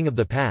this a thing of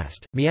the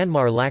past.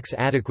 Myanmar lacks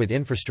adequate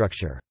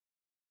infrastructure.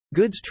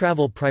 Goods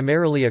travel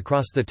primarily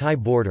across the Thai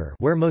border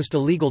where most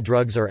illegal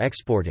drugs are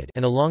exported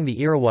and along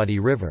the Irrawaddy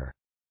River.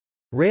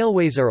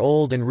 Railways are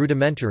old and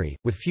rudimentary,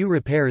 with few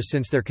repairs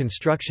since their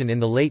construction in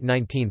the late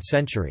 19th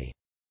century.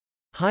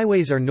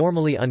 Highways are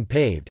normally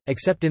unpaved,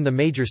 except in the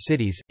major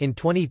cities. In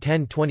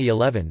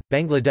 2010-2011,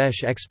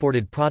 Bangladesh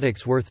exported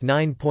products worth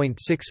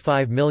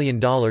 $9.65 million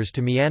to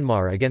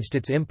Myanmar against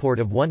its import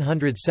of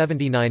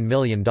 $179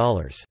 million.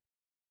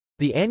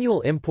 The annual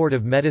import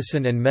of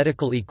medicine and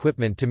medical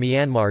equipment to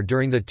Myanmar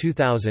during the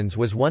 2000s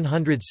was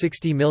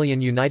 $160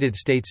 million United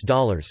States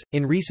dollars.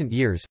 In recent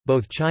years,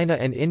 both China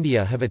and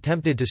India have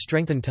attempted to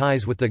strengthen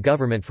ties with the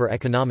government for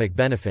economic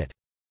benefit.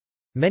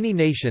 Many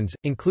nations,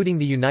 including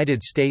the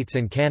United States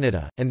and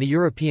Canada, and the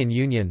European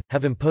Union,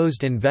 have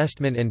imposed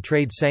investment and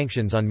trade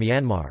sanctions on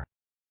Myanmar.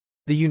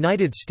 The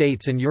United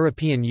States and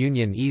European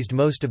Union eased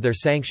most of their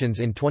sanctions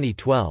in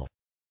 2012.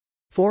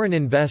 Foreign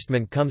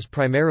investment comes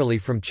primarily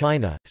from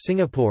China,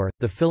 Singapore,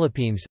 the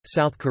Philippines,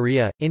 South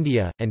Korea,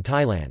 India, and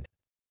Thailand.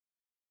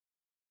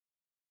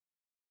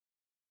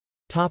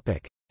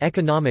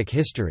 Economic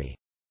history.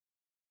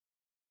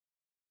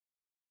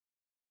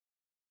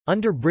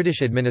 Under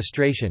British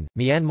administration,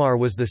 Myanmar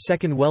was the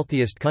second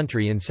wealthiest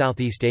country in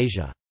Southeast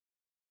Asia.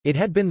 It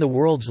had been the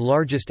world's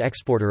largest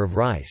exporter of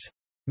rice.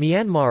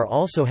 Myanmar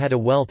also had a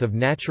wealth of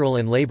natural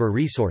and labor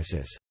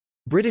resources.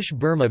 British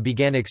Burma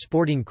began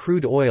exporting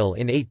crude oil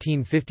in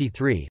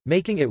 1853,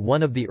 making it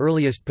one of the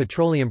earliest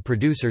petroleum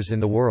producers in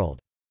the world.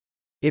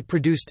 It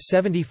produced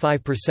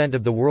 75%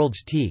 of the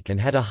world's teak and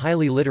had a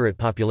highly literate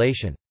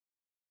population.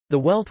 The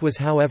wealth was,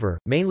 however,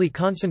 mainly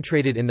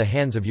concentrated in the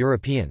hands of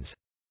Europeans.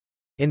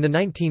 In the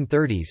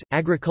 1930s,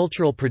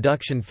 agricultural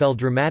production fell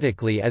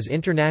dramatically as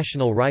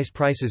international rice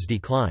prices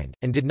declined,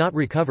 and did not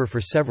recover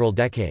for several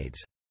decades.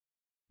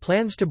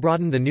 Plans to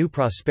broaden the new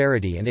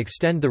prosperity and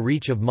extend the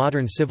reach of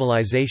modern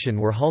civilization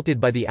were halted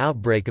by the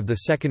outbreak of the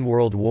Second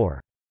World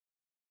War.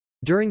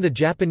 During the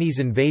Japanese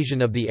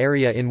invasion of the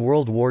area in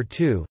World War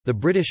II, the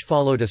British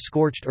followed a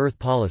scorched earth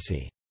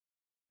policy.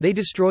 They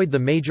destroyed the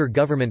major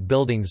government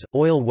buildings,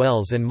 oil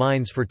wells and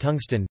mines for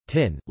tungsten,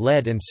 tin,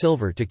 lead and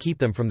silver to keep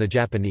them from the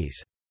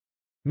Japanese.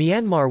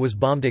 Myanmar was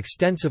bombed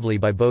extensively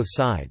by both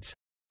sides.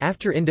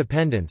 After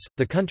independence,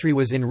 the country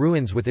was in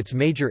ruins with its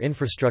major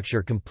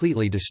infrastructure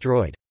completely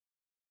destroyed.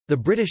 The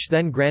British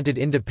then granted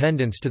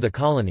independence to the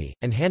colony,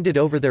 and handed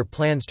over their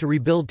plans to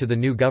rebuild to the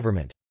new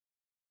government.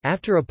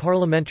 After a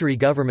parliamentary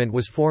government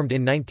was formed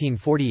in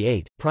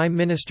 1948, Prime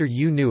Minister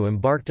U Nu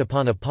embarked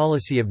upon a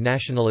policy of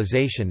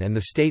nationalisation and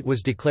the state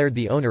was declared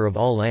the owner of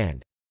all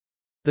land.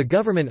 The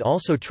government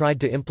also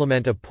tried to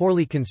implement a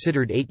poorly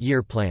considered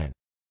 8-year plan.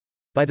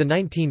 By the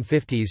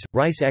 1950s,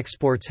 rice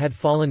exports had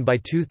fallen by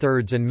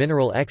 2/3 and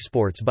mineral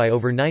exports by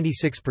over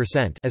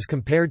 96% as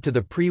compared to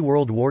the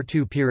pre-World War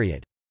II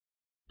period.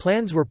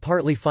 Plans were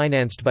partly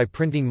financed by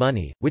printing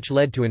money, which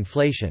led to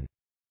inflation.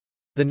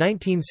 The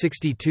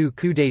 1962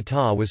 coup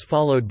d'état was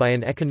followed by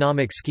an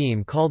economic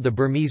scheme called the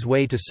Burmese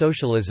Way to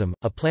Socialism,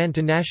 a plan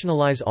to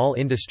nationalize all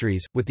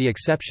industries, with the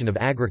exception of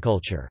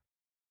agriculture.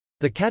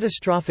 The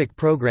catastrophic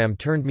program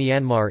turned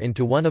Myanmar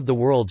into one of the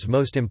world's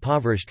most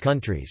impoverished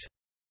countries.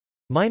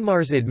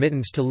 Myanmar's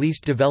admittance to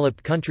least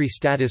developed country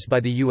status by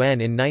the UN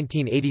in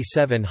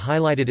 1987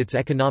 highlighted its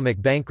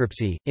economic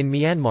bankruptcy. In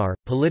Myanmar,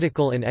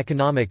 political and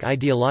economic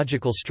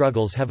ideological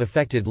struggles have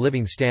affected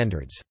living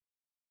standards.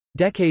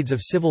 Decades of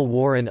civil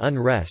war and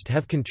unrest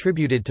have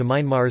contributed to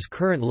Myanmar's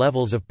current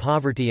levels of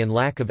poverty and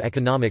lack of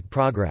economic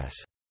progress.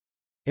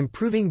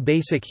 Improving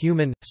basic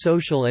human,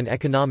 social and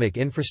economic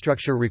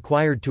infrastructure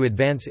required to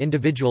advance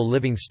individual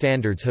living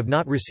standards have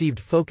not received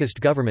focused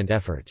government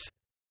efforts.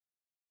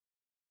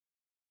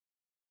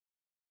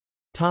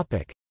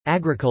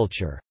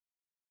 Agriculture.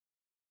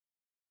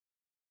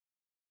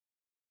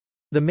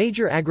 The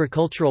major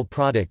agricultural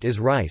product is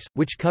rice,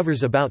 which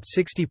covers about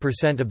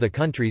 60% of the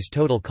country's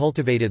total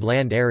cultivated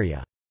land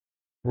area.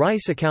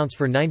 Rice accounts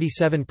for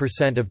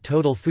 97% of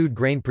total food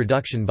grain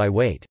production by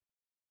weight.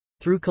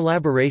 Through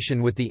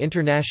collaboration with the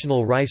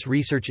International Rice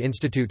Research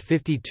Institute,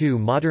 52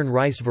 modern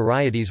rice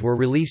varieties were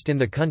released in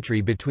the country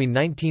between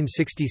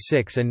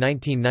 1966 and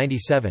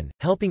 1997,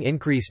 helping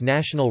increase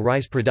national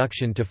rice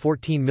production to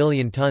 14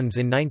 million tons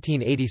in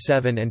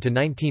 1987 and to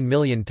 19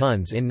 million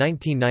tons in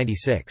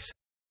 1996.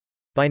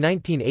 By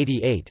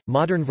 1988,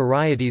 modern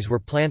varieties were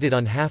planted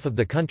on half of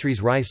the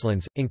country's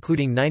ricelands,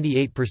 including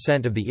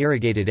 98% of the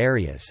irrigated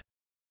areas.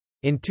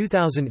 In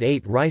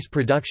 2008, rice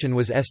production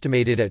was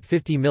estimated at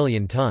 50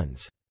 million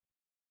tons.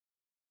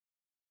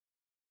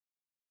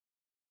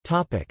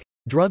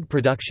 Drug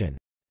production.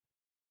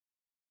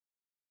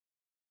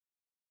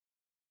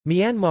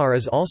 Myanmar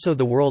is also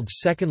the world's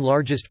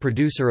second-largest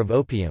producer of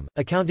opium,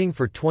 accounting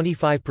for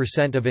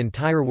 25% of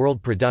entire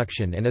world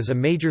production, and is a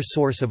major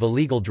source of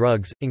illegal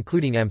drugs,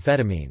 including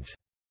amphetamines.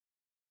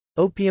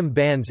 Opium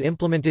bans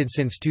implemented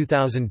since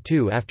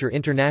 2002 after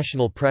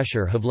international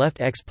pressure have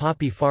left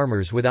ex-poppy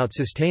farmers without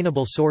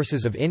sustainable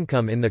sources of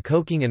income in the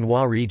Kokeng and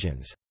Wa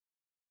regions.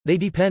 They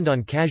depend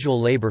on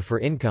casual labor for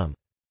income.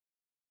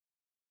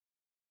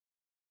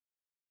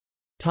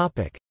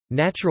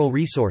 Natural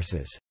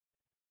resources.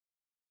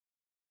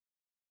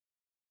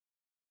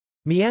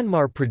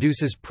 Myanmar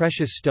produces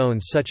precious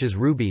stones such as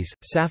rubies,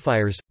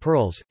 sapphires,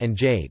 pearls, and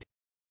jade.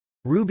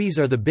 Rubies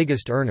are the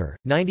biggest earner.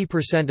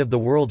 90% of the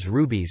world's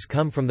rubies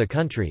come from the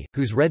country,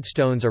 whose red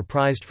stones are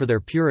prized for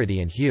their purity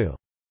and hue.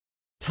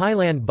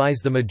 Thailand buys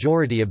the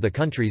majority of the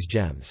country's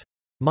gems.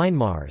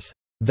 Myanmar's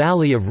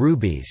Valley of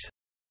Rubies,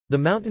 the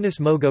mountainous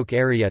Mogok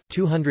area,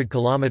 200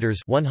 kilometers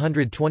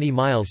 (120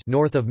 miles)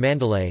 north of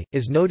Mandalay,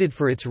 is noted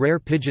for its rare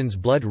pigeon's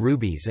blood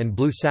rubies and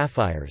blue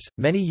sapphires.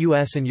 Many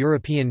US and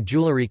European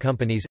jewelry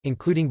companies,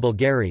 including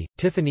Bulgari,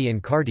 Tiffany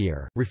and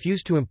Cartier,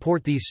 refuse to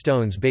import these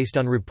stones based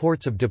on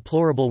reports of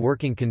deplorable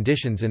working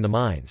conditions in the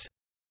mines.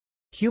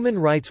 Human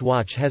Rights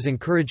Watch has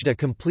encouraged a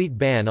complete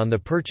ban on the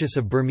purchase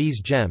of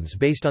Burmese gems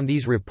based on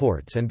these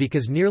reports, and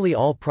because nearly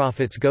all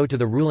profits go to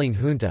the ruling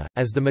junta,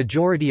 as the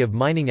majority of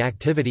mining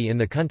activity in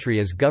the country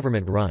is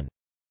government-run.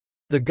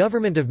 The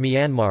government of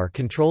Myanmar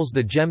controls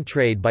the gem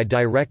trade by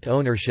direct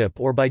ownership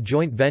or by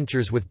joint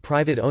ventures with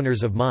private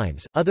owners of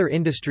mines. Other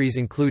industries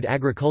include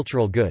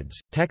agricultural goods,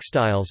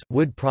 textiles,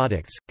 wood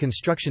products,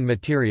 construction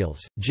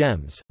materials,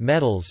 gems,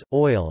 metals,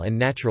 oil and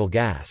natural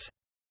gas.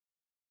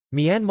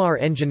 Myanmar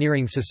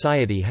Engineering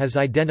Society has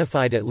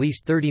identified at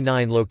least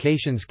 39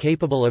 locations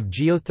capable of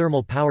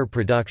geothermal power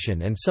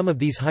production, and some of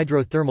these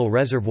hydrothermal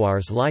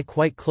reservoirs lie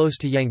quite close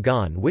to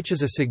Yangon, which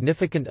is a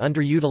significant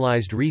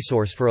underutilized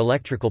resource for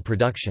electrical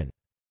production.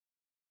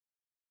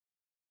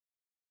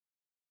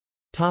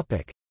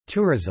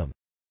 Tourism.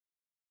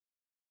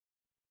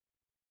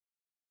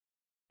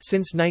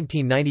 Since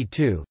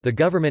 1992, the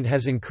government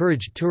has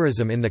encouraged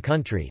tourism in the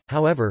country,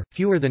 however,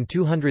 fewer than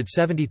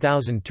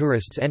 270,000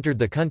 tourists entered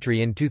the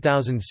country in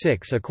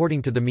 2006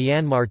 according to the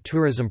Myanmar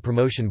Tourism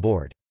Promotion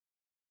Board.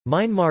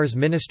 Myanmar's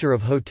Minister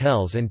of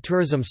Hotels and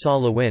Tourism Saw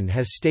Lewin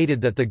has stated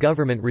that the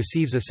government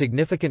receives a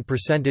significant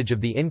percentage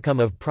of the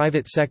income of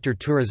private sector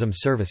tourism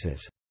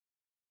services.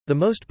 The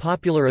most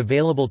popular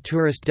available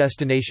tourist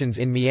destinations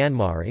in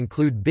Myanmar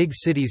include big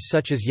cities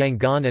such as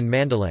Yangon and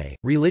Mandalay,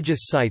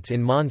 religious sites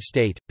in Mon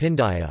State,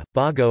 Pindaya,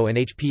 Bago and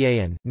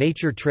Hpan,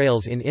 nature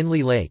trails in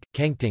Inle Lake,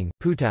 Kengtung,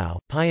 Putao,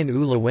 Payan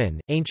U Lawin,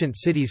 ancient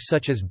cities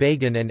such as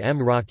Bagan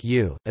and Rock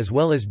U, as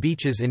well as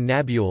beaches in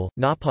Nabule,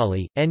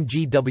 Napali,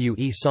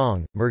 Ngwe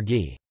Song,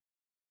 Mergui.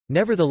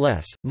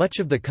 Nevertheless, much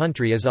of the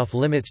country is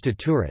off-limits to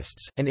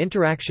tourists, and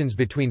interactions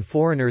between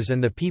foreigners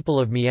and the people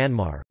of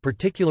Myanmar,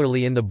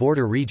 particularly in the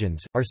border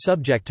regions, are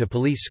subject to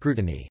police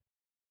scrutiny.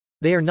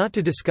 They are not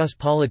to discuss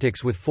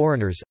politics with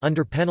foreigners,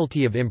 under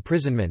penalty of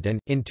imprisonment, and,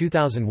 in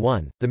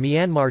 2001, the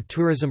Myanmar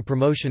Tourism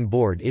Promotion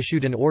Board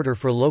issued an order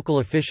for local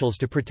officials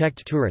to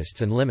protect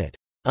tourists and limit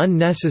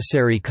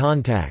unnecessary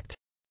contact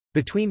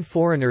between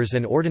foreigners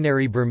and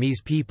ordinary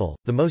Burmese people.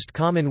 The most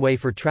common way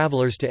for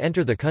travelers to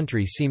enter the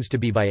country seems to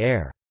be by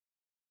air.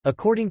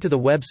 According to the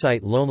website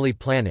Lonely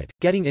Planet,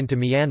 getting into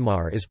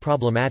Myanmar is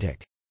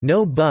problematic.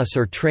 No bus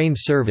or train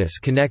service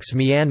connects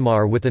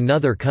Myanmar with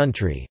another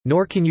country,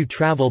 nor can you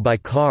travel by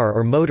car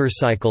or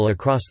motorcycle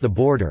across the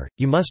border,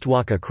 you must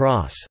walk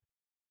across.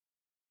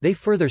 They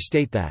further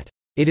state that,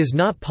 it is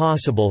not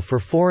possible for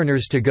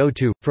foreigners to go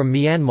to, from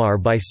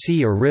Myanmar by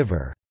sea or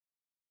river.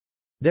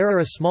 There are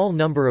a small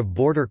number of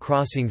border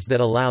crossings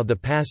that allow the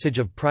passage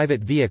of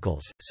private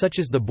vehicles, such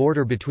as the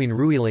border between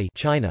Ruili,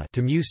 China,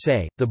 to Mu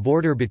Se, the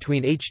border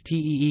between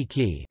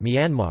Hteek,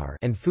 Myanmar,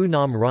 and Phu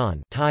Nam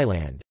Ron,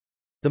 Thailand,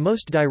 the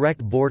most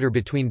direct border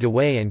between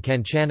Dawei and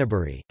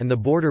Kanchanaburi, and the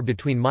border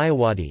between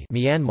Irrawaddy,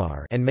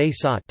 Myanmar, and Mae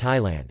Sot,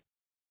 Thailand.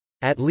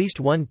 At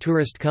least one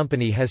tourist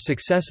company has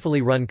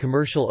successfully run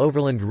commercial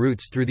overland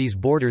routes through these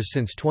borders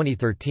since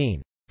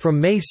 2013. From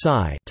Mae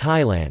Sai,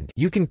 Thailand,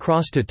 you can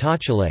cross to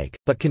Tachalake,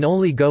 but can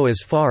only go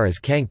as far as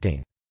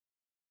Kengtung.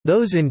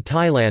 Those in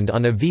Thailand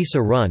on a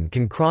visa run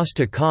can cross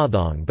to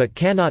Kathong but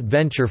cannot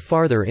venture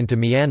farther into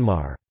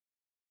Myanmar.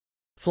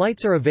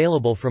 Flights are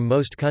available from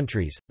most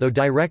countries, though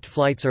direct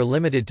flights are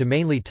limited to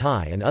mainly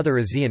Thai and other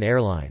ASEAN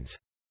airlines.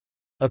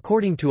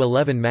 According to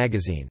 11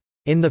 magazine,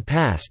 In the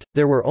past,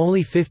 there were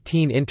only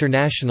 15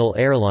 international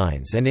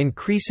airlines and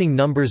increasing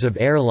numbers of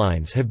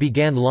airlines have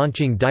began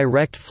launching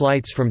direct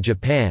flights from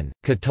Japan,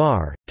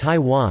 Qatar,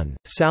 Taiwan,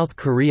 South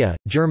Korea,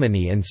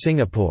 Germany and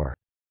Singapore.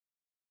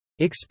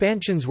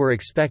 Expansions were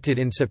expected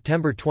in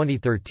September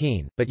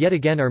 2013, but yet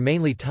again are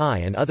mainly Thai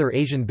and other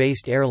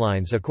Asian-based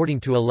airlines according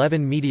to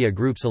 11 media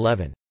groups.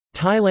 11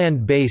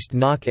 Thailand-based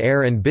Nok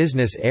Air and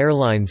Business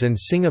Airlines and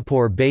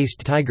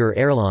Singapore-based Tiger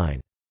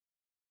Airline.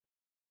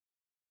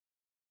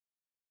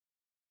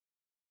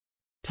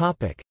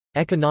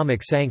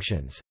 Economic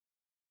sanctions.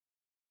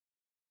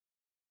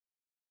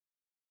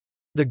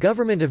 The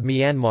government of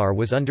Myanmar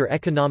was under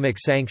economic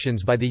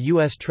sanctions by the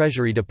U.S.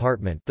 Treasury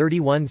Department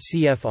 31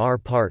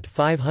 CFR Part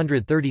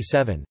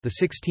 537,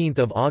 16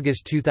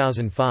 August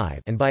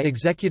 2005 and by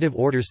Executive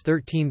Orders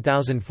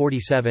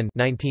 13047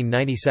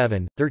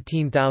 1997,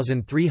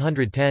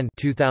 13310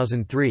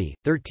 2003,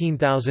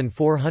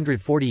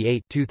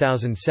 13448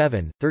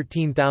 2007,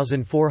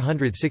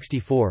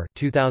 13464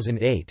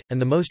 2008, and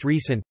the most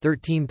recent,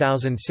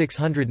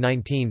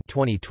 13619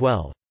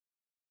 2012.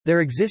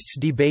 There exists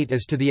debate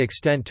as to the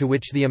extent to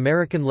which the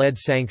American-led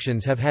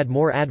sanctions have had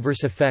more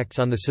adverse effects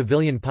on the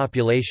civilian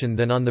population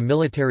than on the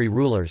military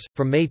rulers.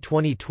 From May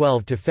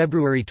 2012 to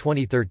February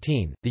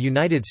 2013, the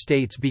United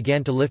States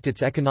began to lift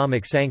its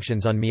economic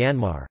sanctions on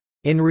Myanmar,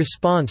 in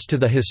response to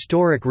the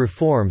historic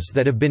reforms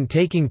that have been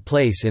taking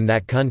place in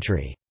that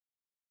country.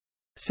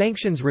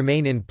 Sanctions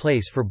remain in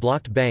place for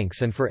blocked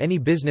banks and for any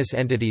business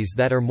entities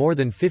that are more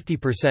than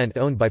 50%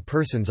 owned by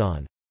persons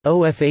on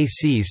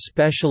OFAC's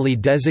Specially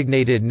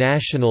Designated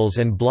Nationals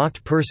and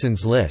Blocked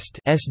Persons List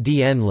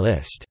 (SDN)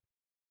 list.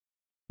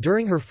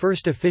 During her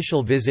first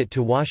official visit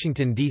to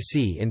Washington,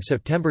 D.C. in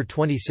September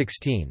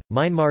 2016,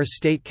 Myanmar's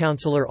State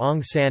Councillor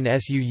Aung San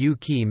Suu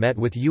Kyi met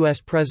with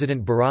U.S.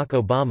 President Barack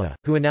Obama,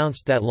 who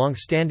announced that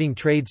long-standing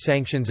trade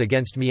sanctions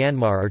against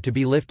Myanmar are to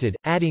be lifted,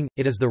 adding,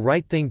 "It is the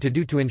right thing to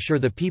do to ensure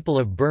the people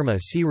of Burma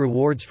see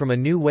rewards from a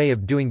new way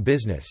of doing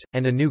business,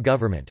 and a new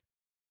government."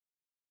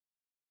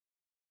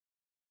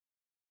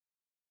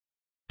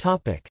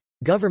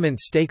 Government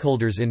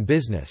stakeholders in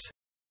business.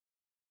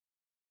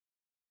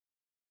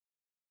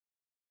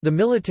 The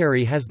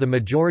military has the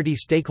majority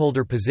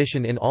stakeholder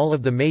position in all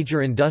of the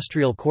major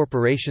industrial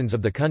corporations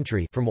of the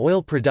country, from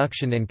oil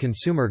production and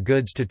consumer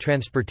goods to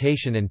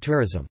transportation and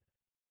tourism.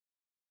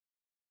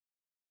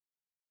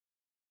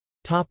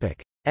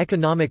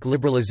 Economic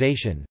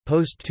liberalization,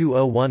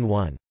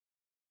 post-2011.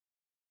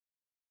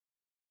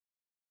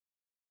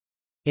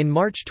 In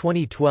March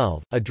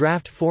 2012, a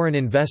draft foreign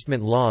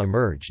investment law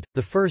emerged,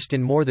 the first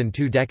in more than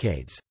 2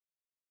 decades.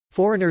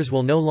 Foreigners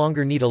will no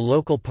longer need a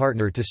local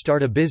partner to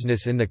start a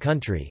business in the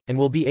country, and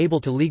will be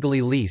able to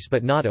legally lease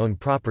but not own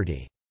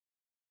property.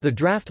 The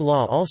draft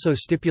law also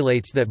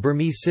stipulates that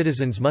Burmese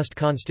citizens must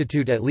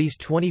constitute at least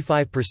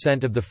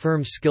 25% of the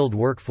firm's skilled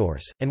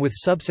workforce, and with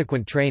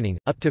subsequent training,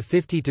 up to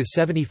 50 to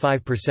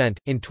 75%.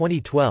 In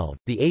 2012,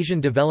 the Asian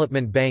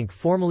Development Bank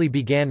formally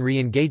began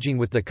re-engaging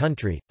with the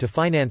country, to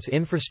finance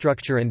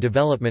infrastructure and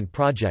development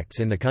projects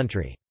in the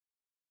country.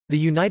 The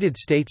United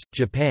States,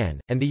 Japan,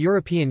 and the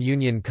European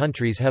Union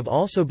countries have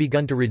also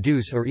begun to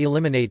reduce or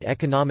eliminate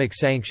economic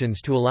sanctions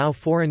to allow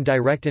foreign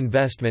direct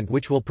investment,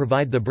 which will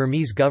provide the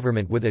Burmese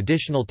government with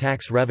additional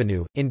tax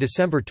revenue. In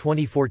December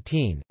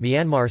 2014,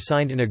 Myanmar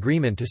signed an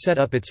agreement to set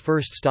up its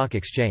first stock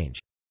exchange.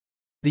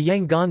 The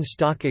Yangon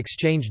Stock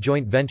Exchange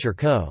Joint Venture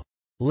Co.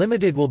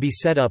 Limited will be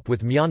set up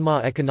with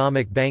Myanmar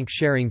Economic Bank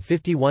sharing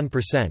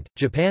 51%,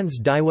 Japan's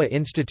Daiwa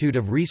Institute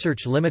of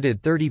Research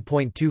Limited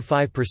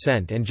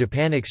 30.25% and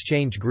Japan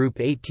Exchange Group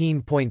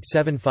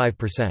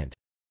 18.75%.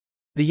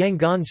 The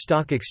Yangon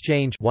Stock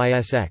Exchange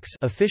 (YSX)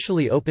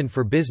 officially opened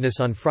for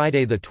business on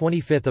Friday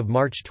 25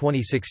 March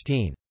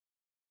 2016.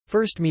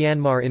 First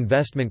Myanmar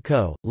Investment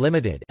Co.,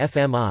 Limited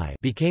 (FMI)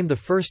 became the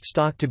first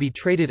stock to be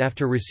traded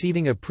after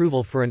receiving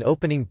approval for an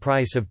opening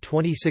price of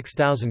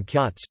 26,000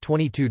 kyats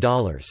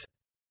 $22.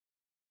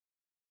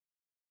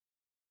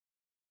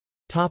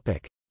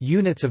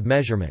 Units of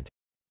measurement.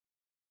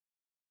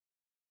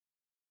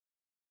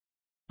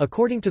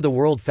 According to the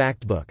World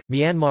Factbook,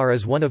 Myanmar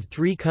is one of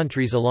 3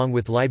 countries along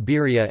with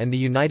Liberia and the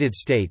United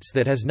States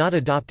that has not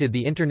adopted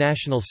the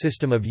International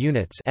System of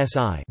Units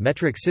 (SI)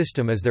 metric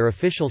system as their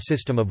official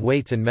system of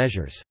weights and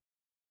measures.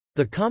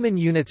 The common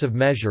units of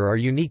measure are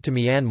unique to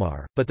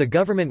Myanmar, but the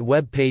government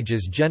web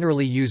pages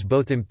generally use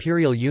both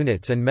imperial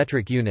units and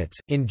metric units.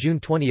 In June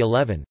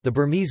 2011, the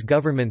Burmese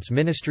government's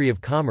Ministry of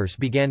Commerce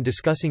began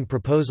discussing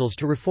proposals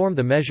to reform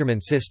the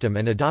measurement system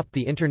and adopt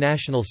the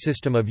international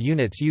system of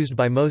units used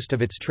by most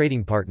of its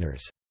trading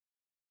partners.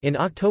 In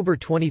October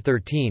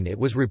 2013, it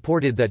was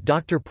reported that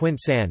Dr. Puint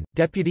San,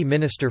 Deputy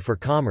Minister for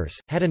Commerce,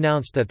 had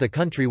announced that the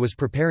country was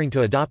preparing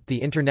to adopt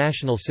the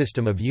international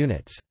system of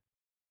units.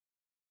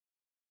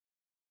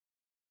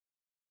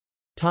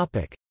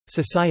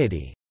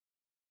 Society.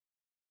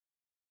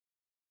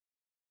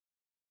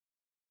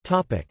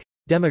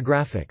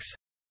 Demographics.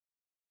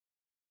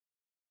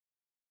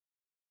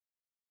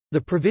 The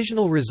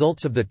provisional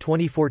results of the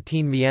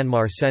 2014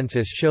 Myanmar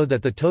census show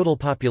that the total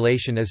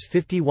population is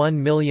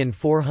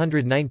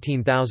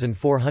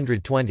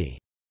 51,419,420.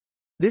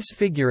 This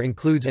figure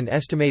includes an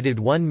estimated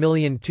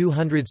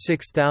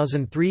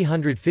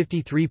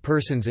 1,206,353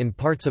 persons in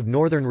parts of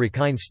northern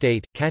Rakhine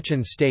State,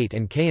 Kachin State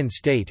and Kayin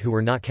State who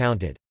were not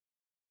counted.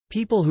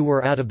 People who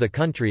were out of the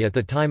country at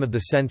the time of the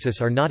census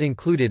are not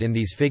included in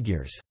these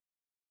figures.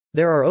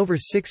 There are over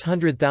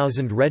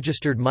 600,000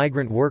 registered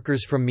migrant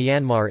workers from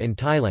Myanmar in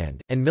Thailand,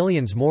 and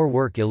millions more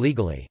work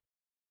illegally.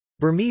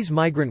 Burmese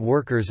migrant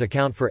workers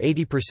account for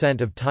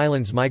 80% of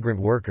Thailand's migrant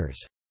workers.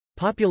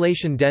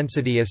 Population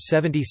density is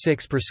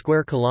 76 per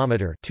square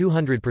kilometre,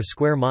 200 per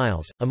square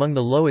miles, among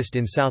the lowest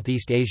in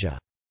Southeast Asia.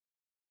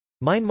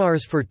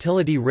 Myanmar's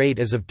fertility rate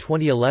as of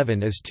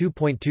 2011 is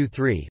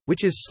 2.23,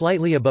 which is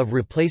slightly above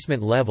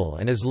replacement level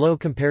and is low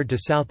compared to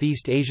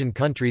Southeast Asian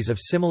countries of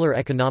similar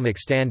economic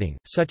standing,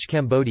 such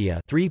Cambodia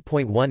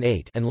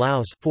 3.18 and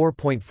Laos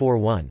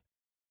 4.41.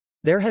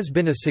 There has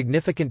been a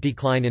significant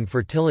decline in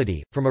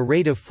fertility, from a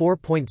rate of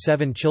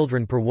 4.7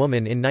 children per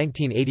woman in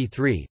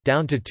 1983,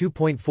 down to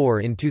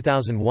 2.4 in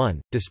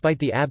 2001, despite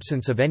the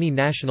absence of any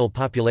national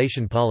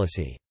population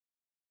policy.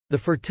 The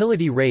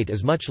fertility rate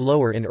is much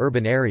lower in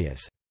urban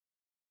areas.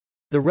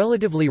 The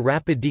relatively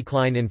rapid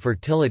decline in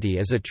fertility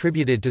is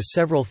attributed to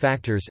several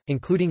factors,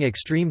 including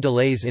extreme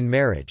delays in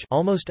marriage,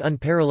 almost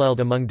unparalleled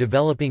among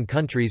developing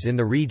countries in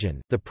the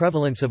region, the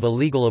prevalence of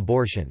illegal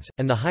abortions,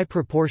 and the high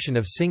proportion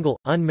of single,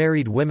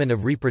 unmarried women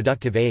of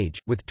reproductive age,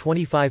 with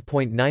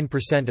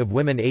 25.9% of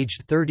women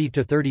aged 30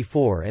 to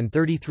 34 and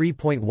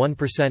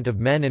 33.1% of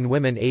men and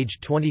women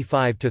aged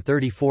 25 to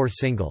 34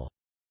 single.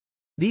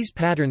 These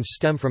patterns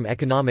stem from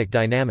economic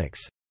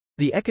dynamics.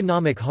 The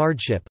economic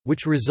hardship,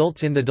 which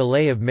results in the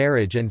delay of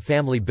marriage and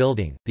family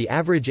building. The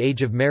average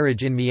age of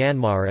marriage in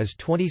Myanmar is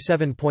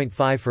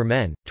 27.5 for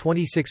men,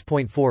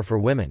 26.4 for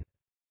women.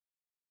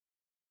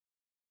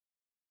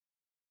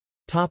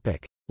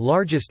 Topic: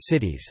 Largest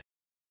cities.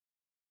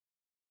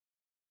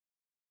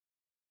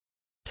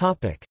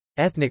 Topic: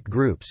 Ethnic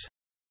groups.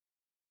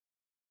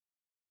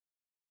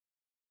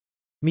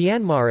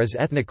 Myanmar is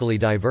ethnically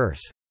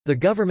diverse. The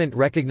government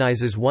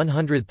recognizes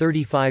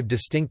 135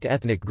 distinct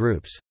ethnic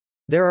groups.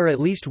 There are at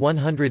least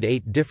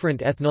 108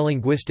 different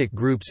ethnolinguistic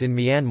groups in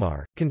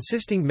Myanmar,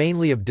 consisting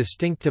mainly of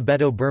distinct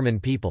Tibeto-Burman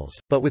peoples,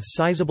 but with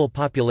sizable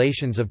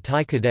populations of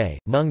Thai Kadai,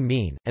 Hmong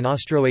Mien, and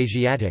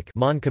Austroasiatic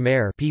Mon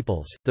Khmer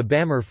peoples. The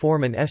Bamar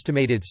form an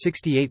estimated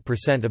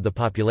 68% of the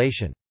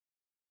population.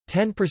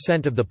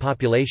 10% of the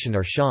population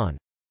are Shan.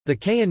 The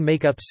Kayin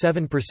make up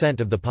 7%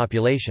 of the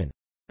population.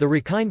 The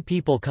Rakhine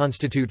people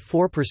constitute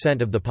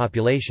 4% of the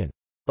population.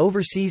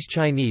 Overseas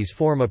Chinese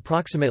form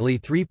approximately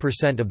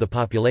 3% of the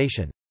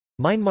population.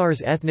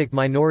 Myanmar's ethnic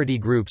minority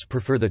groups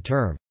prefer the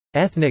term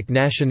ethnic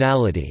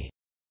nationality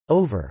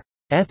over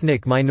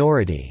ethnic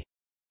minority,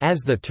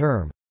 as the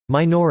term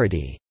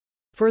minority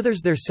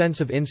furthers their sense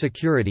of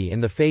insecurity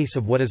in the face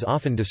of what is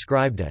often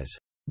described as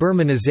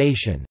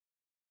Burmanization,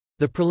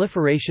 the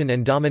proliferation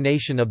and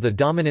domination of the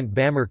dominant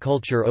Bamar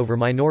culture over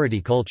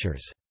minority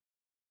cultures.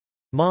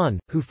 Mon,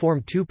 who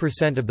form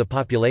 2% of the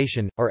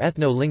population, are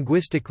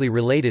ethno-linguistically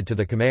related to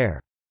the Khmer.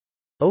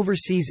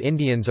 Overseas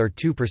Indians are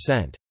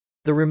 2%.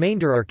 The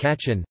remainder are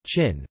Kachin,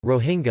 Chin,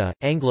 Rohingya,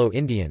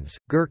 Anglo-Indians,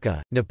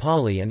 Gurkha,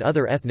 Nepali and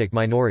other ethnic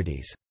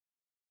minorities.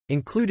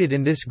 Included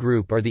in this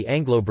group are the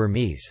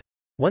Anglo-Burmese.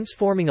 Once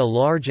forming a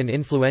large and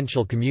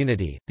influential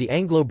community, the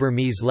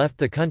Anglo-Burmese left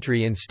the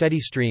country in steady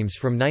streams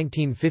from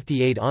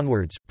 1958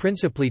 onwards,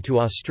 principally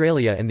to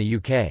Australia and the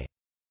UK.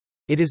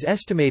 It is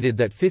estimated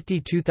that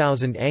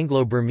 52,000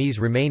 Anglo-Burmese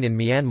remain in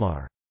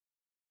Myanmar.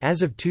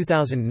 As of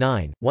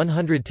 2009,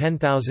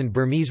 110,000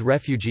 Burmese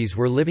refugees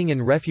were living in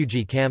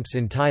refugee camps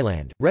in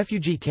Thailand.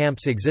 Refugee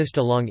camps exist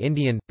along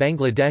Indian,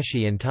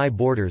 Bangladeshi, and Thai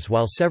borders,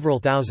 while several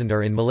thousand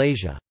are in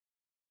Malaysia.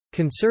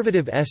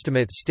 Conservative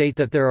estimates state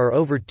that there are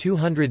over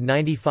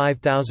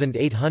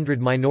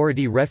 295,800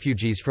 minority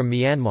refugees from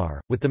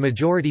Myanmar, with the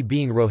majority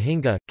being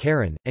Rohingya,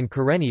 Karen, and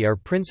Karenni are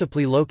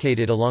principally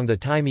located along the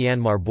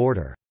Thai-Myanmar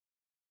border.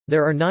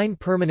 There are 9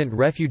 permanent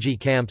refugee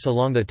camps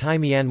along the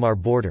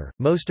Thai-Myanmar border,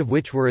 most of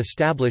which were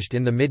established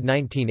in the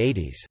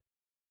mid-1980s.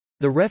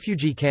 The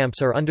refugee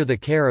camps are under the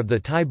care of the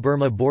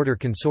Thai-Burma Border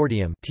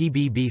Consortium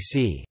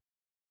 (TBBC).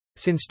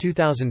 Since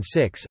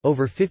 2006,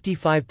 over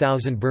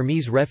 55,000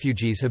 Burmese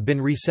refugees have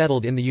been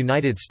resettled in the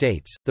United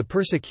States. The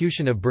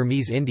persecution of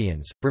Burmese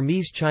Indians,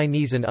 Burmese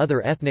Chinese, and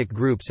other ethnic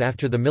groups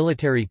after the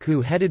military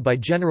coup headed by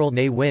General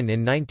Ne Win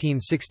in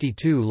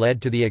 1962 led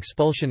to the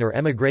expulsion or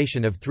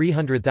emigration of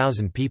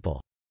 300,000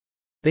 people.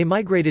 They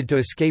migrated to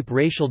escape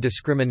racial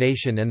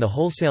discrimination and the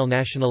wholesale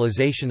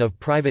nationalization of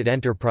private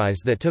enterprise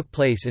that took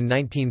place in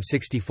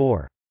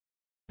 1964.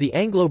 The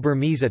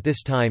Anglo-Burmese at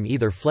this time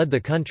either fled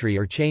the country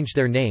or changed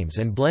their names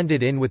and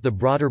blended in with the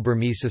broader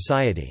Burmese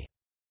society.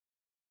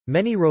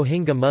 Many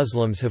Rohingya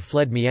Muslims have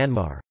fled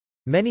Myanmar.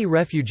 Many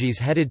refugees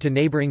headed to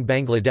neighbouring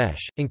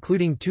Bangladesh,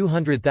 including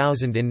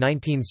 200,000 in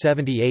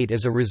 1978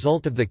 as a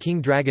result of the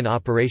King Dragon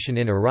operation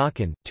in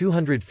Arakan.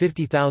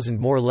 250,000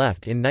 more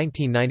left in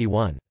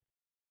 1991.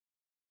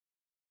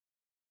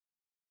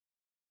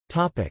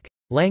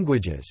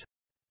 Languages.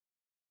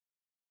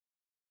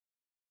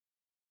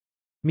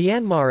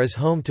 Myanmar is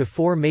home to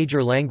 4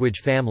 major language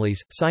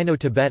families: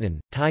 Sino-Tibetan,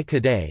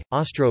 Thai-Kadai,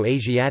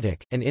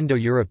 Austro-Asiatic, and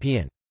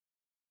Indo-European.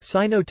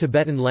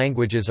 Sino-Tibetan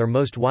languages are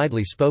most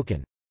widely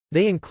spoken.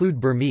 They include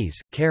Burmese,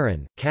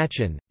 Karen,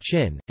 Kachin,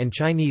 Chin, and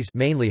Chinese,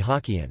 mainly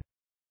Hokkien.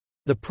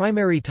 The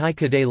primary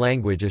Thai-Kadai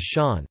language is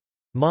Shan.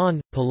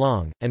 Mon,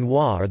 Palong, and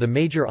Wa are the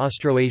major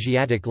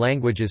Austroasiatic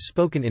languages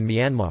spoken in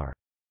Myanmar.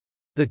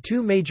 The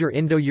 2 major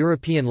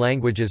Indo-European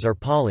languages are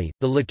Pali,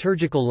 the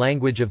liturgical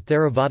language of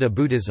Theravada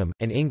Buddhism,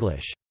 and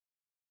English.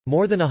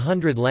 More than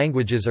 100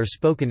 languages are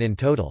spoken in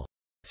total.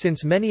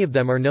 Since many of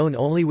them are known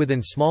only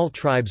within small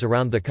tribes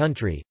around the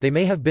country, they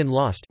may have been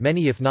lost,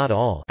 many if not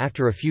all,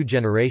 after a few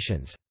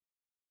generations.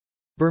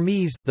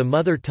 Burmese, the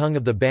mother tongue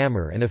of the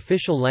Bamar and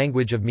official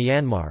language of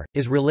Myanmar,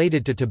 is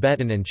related to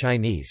Tibetan and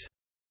Chinese.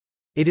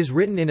 It is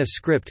written in a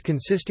script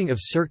consisting of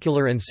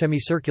circular and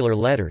semicircular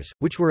letters,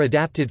 which were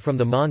adapted from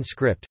the Mon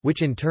script,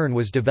 which in turn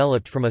was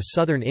developed from a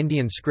southern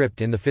Indian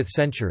script in the 5th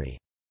century.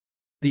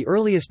 The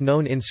earliest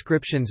known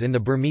inscriptions in the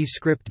Burmese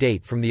script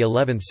date from the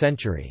 11th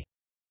century.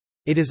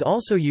 It is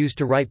also used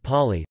to write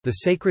Pali, the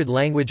sacred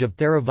language of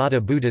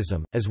Theravada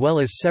Buddhism, as well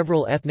as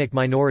several ethnic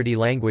minority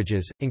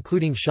languages,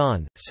 including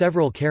Shan,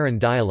 several Karen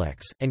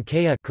dialects, and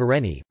Kaya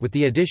Karenni, with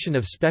the addition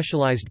of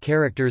specialized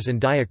characters and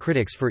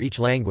diacritics for each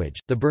language.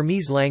 The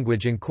Burmese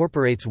language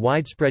incorporates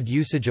widespread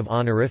usage of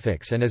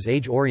honorifics and is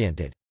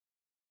age-oriented.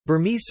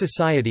 Burmese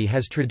society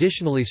has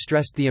traditionally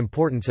stressed the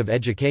importance of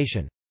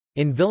education.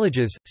 In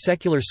villages,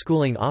 secular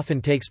schooling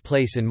often takes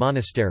place in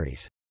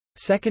monasteries.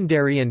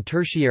 Secondary and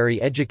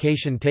tertiary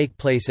education take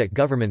place at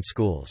government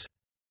schools.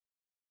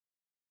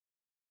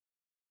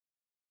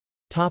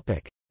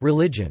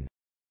 Religion.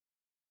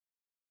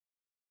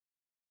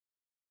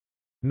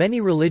 Many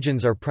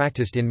religions are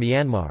practiced in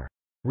Myanmar.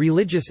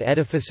 Religious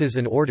edifices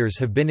and orders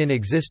have been in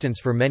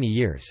existence for many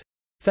years.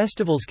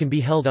 Festivals can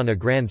be held on a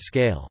grand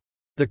scale.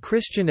 The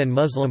Christian and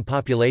Muslim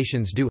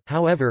populations do,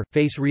 however,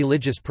 face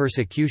religious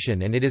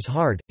persecution, and it is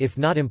hard, if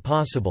not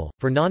impossible,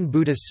 for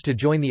non-Buddhists to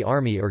join the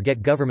army or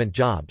get government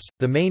jobs,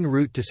 the main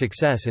route to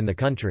success in the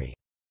country.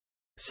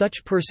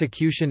 Such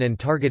persecution and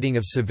targeting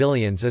of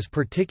civilians is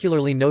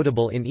particularly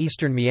notable in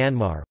eastern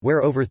Myanmar,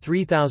 where over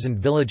 3,000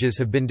 villages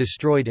have been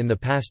destroyed in the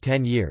past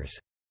 10 years.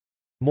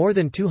 More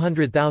than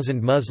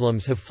 200,000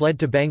 Muslims have fled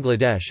to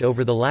Bangladesh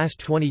over the last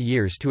 20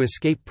 years to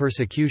escape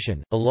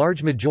persecution. A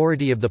large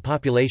majority of the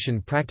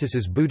population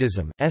practices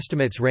Buddhism,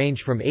 estimates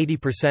range from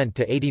 80%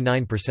 to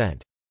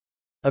 89%.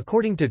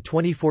 According to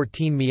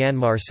 2014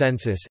 Myanmar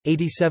census,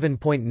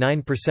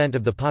 87.9%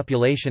 of the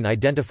population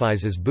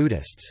identifies as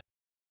Buddhists.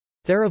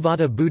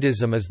 Theravada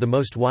Buddhism is the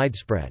most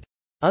widespread.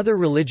 Other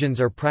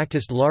religions are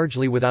practiced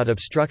largely without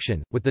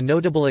obstruction, with the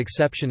notable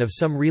exception of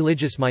some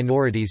religious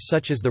minorities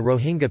such as the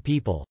Rohingya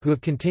people, who have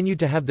continued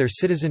to have their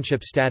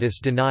citizenship status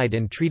denied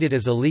and treated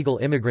as illegal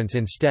immigrants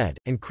instead,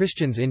 and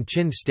Christians in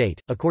Chin State.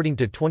 According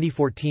to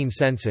 2014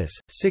 census,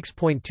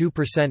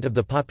 6.2% of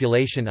the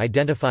population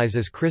identifies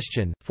as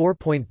Christian,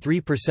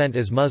 4.3%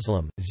 as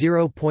Muslim,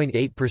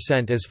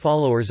 0.8% as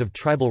followers of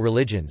tribal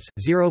religions,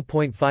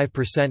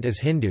 0.5% as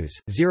Hindus,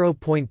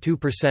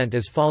 0.2%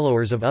 as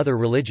followers of other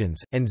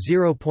religions, and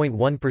 0.1%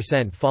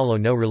 follow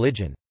no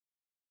religion.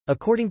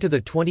 According to the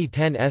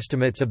 2010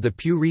 estimates of the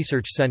Pyu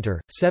Research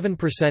Center,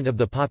 7% of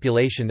the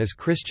population is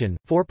Christian,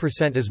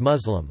 4% is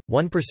Muslim,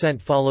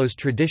 1% follows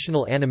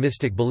traditional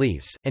animistic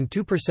beliefs, and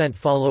 2%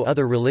 follow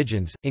other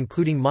religions,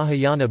 including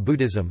Mahayana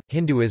Buddhism,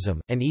 Hinduism,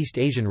 and East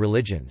Asian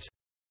religions.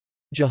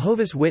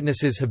 Jehovah's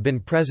Witnesses have been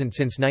present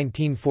since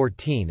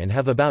 1914 and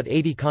have about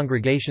 80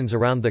 congregations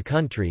around the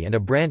country and a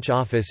branch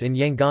office in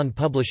Yangon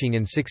publishing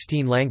in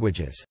 16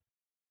 languages.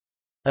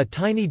 A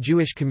tiny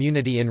Jewish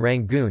community in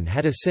Rangoon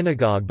had a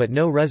synagogue but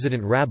no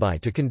resident rabbi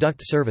to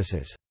conduct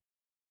services.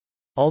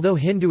 Although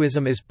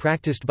Hinduism is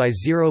practiced by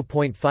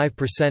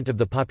 0.5% of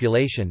the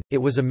population, it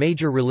was a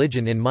major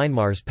religion in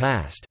Myanmar's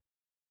past.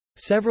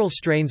 Several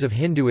strains of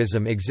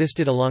Hinduism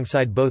existed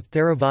alongside both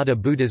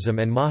Theravada Buddhism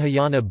and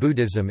Mahayana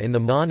Buddhism in the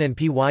Mon and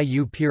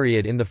Pyu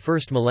period in the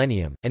first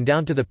millennium, and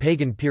down to the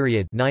Pagan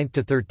period 9th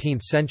to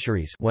 13th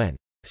centuries when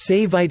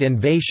Saivite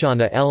and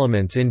Vaishnava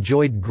elements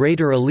enjoyed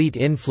greater elite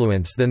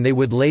influence than they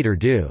would later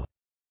do.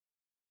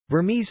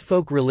 Burmese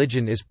folk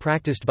religion is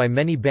practiced by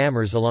many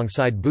Bamars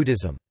alongside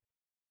Buddhism.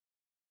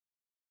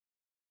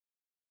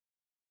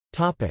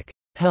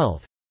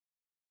 Health.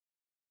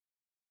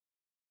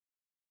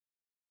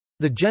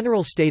 The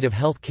general state of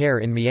health care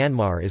in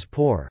Myanmar is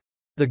poor.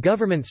 The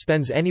government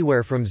spends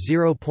anywhere from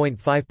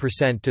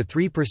 0.5% to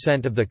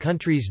 3% of the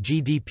country's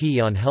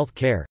GDP on health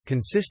care,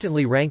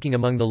 consistently ranking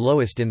among the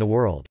lowest in the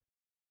world.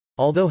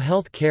 Although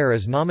health care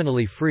is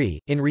nominally free,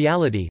 in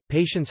reality,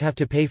 patients have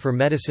to pay for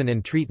medicine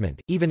and treatment,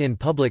 even in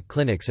public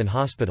clinics and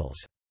hospitals.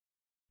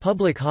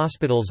 Public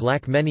hospitals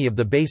lack many of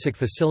the basic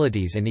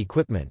facilities and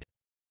equipment.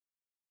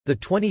 The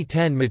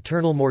 2010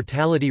 maternal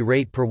mortality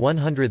rate per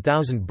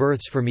 100,000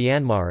 births for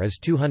Myanmar is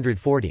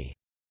 240.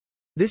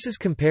 This is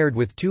compared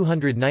with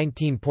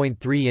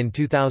 219.3 in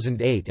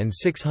 2008 and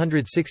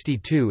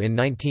 662 in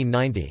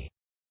 1990.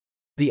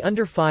 The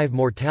under-5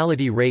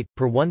 mortality rate,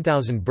 per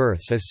 1,000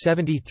 births is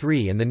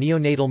 73 and the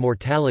neonatal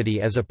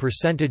mortality as a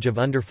percentage of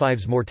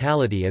under-5's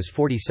mortality is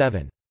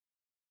 47.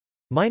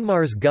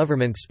 Myanmar's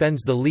government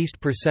spends the least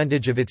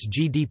percentage of its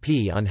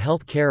GDP on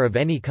health care of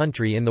any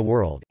country in the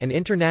world, and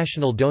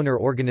international donor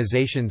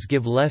organizations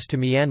give less to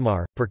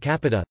Myanmar, per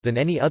capita, than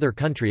any other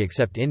country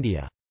except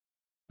India.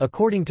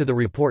 According to the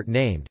report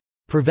named,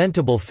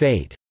 "Preventable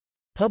Fate",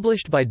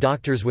 published by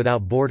Doctors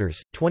Without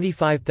Borders,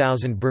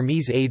 25,000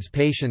 Burmese AIDS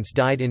patients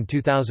died in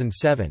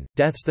 2007,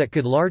 deaths that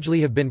could largely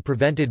have been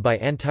prevented by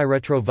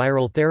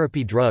antiretroviral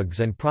therapy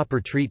drugs and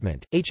proper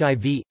treatment.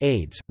 HIV,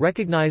 AIDS,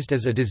 recognized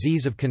as a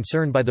disease of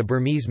concern by the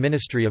Burmese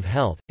Ministry of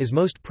Health, is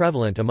most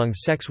prevalent among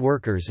sex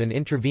workers and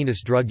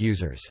intravenous drug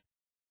users.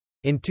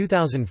 In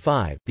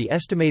 2005, the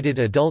estimated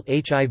adult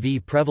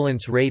HIV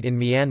prevalence rate in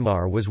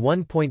Myanmar was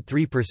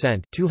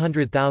 1.3%,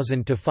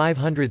 200,000 to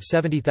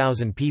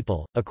 570,000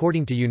 people,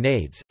 according to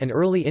UNAIDS, and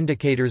early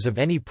indicators of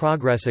any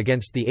progress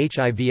against the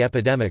HIV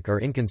epidemic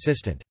are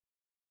inconsistent.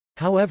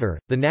 However,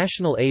 the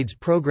National AIDS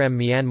Programme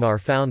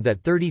Myanmar found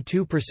that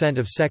 32%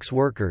 of sex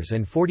workers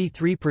and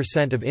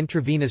 43% of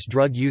intravenous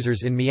drug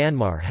users in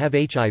Myanmar have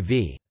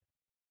HIV.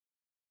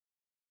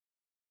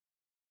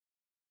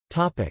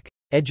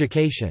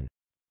 Education.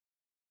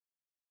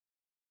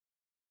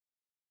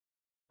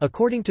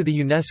 According to the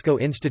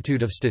UNESCO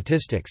Institute of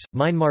Statistics,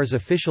 Myanmar's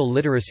official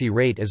literacy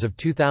rate as of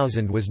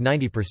 2000 was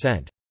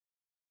 90%.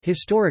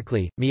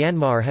 Historically,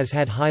 Myanmar has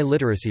had high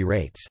literacy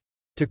rates.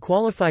 To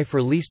qualify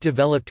for least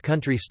developed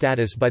country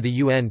status by the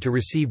UN to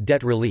receive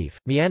debt relief,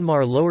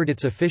 Myanmar lowered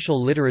its official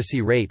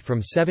literacy rate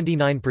from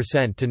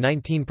 79% to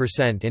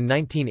 19% in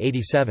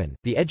 1987.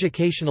 The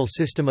educational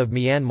system of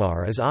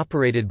Myanmar is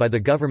operated by the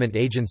government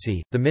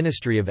agency, the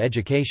Ministry of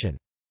Education.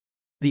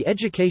 The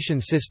education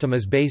system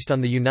is based on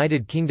the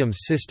United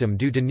Kingdom's system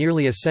due to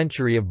nearly a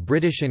century of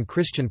British and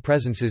Christian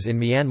presences in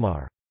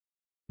Myanmar.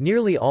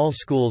 Nearly all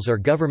schools are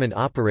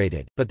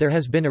government-operated, but there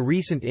has been a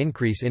recent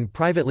increase in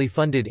privately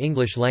funded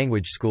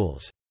English-language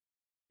schools.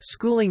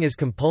 Schooling is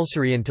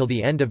compulsory until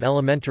the end of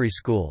elementary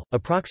school,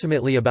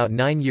 approximately about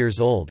 9 years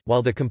old,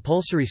 while the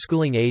compulsory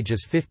schooling age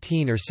is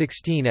 15 or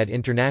 16 at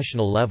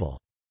international level.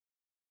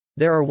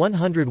 There are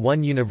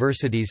 101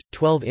 universities,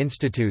 12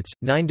 institutes,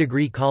 9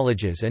 degree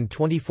colleges and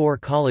 24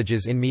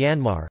 colleges in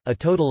Myanmar, a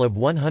total of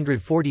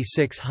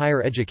 146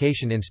 higher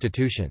education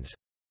institutions.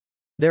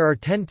 There are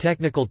 10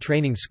 technical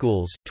training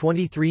schools,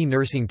 23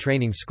 nursing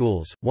training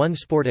schools, 1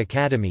 sport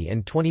academy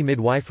and 20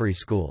 midwifery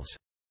schools.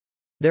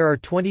 There are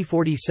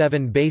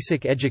 2,047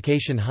 basic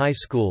education high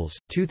schools,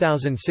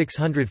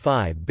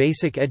 2,605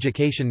 basic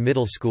education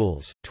middle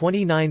schools,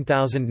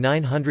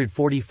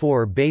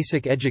 29,944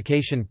 basic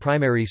education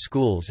primary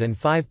schools and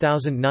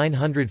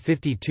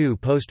 5,952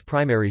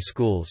 post-primary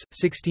schools.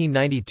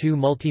 1,692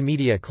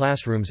 multimedia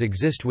classrooms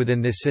exist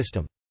within this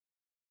system.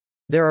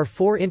 There are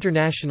 4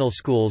 international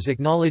schools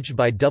acknowledged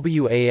by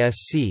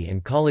WASC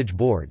and College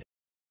Board.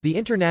 The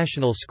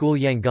International School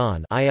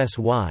Yangon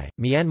 (ISY),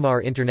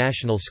 Myanmar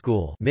International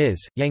School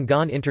 (MIS),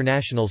 Yangon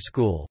International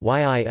School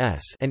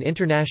 (YIS), and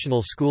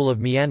International School of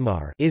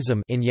Myanmar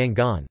 (ISM) in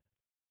Yangon.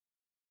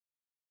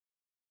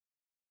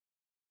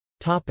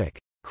 Topic: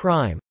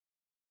 Crime.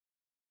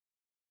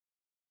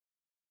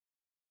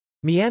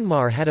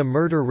 Myanmar had a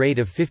murder rate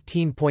of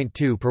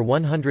 15.2 per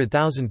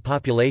 100,000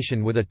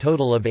 population with a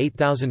total of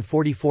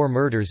 8,044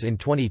 murders in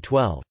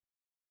 2012.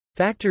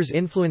 Factors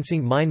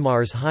influencing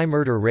Myanmar's high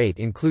murder rate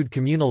include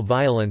communal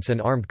violence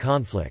and armed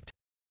conflict.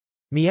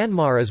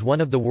 Myanmar is one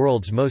of the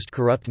world's most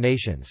corrupt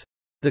nations.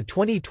 The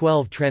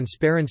 2012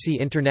 Transparency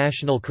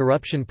International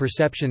Corruption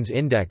Perceptions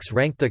Index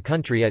ranked the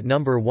country at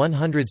number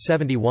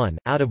 171,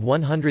 out of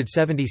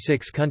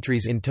 176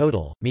 countries in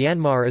total.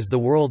 Myanmar is the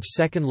world's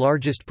second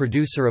largest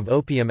producer of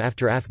opium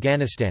after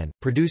Afghanistan,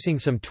 producing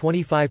some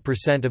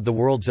 25% of the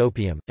world's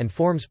opium, and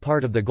forms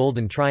part of the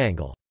Golden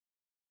Triangle.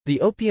 The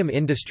opium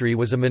industry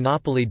was a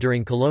monopoly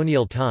during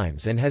colonial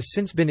times and has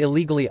since been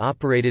illegally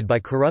operated by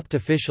corrupt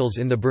officials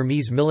in the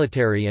Burmese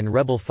military and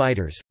rebel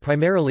fighters,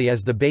 primarily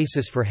as the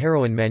basis for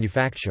heroin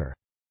manufacture.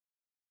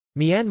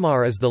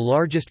 Myanmar is the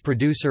largest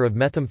producer of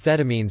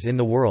methamphetamines in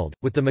the world,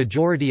 with the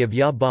majority of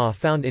ya-ba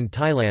found in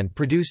Thailand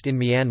produced in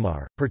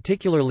Myanmar,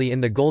 particularly in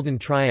the Golden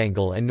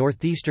Triangle and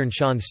northeastern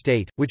Shan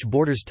State, which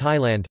borders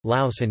Thailand,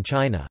 Laos and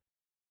China.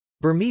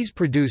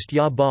 Burmese-produced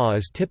ya-ba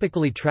is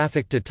typically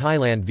trafficked to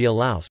Thailand via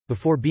Laos,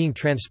 before being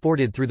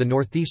transported through the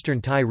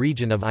northeastern Thai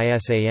region of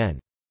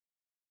Isan.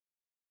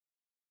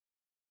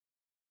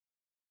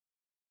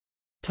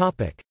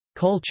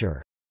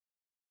 Culture.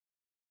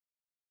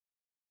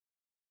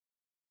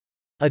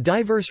 A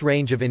diverse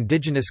range of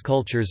indigenous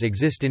cultures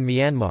exist in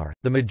Myanmar.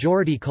 The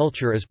majority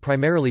culture is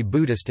primarily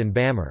Buddhist and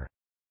Bamar.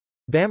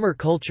 Bamar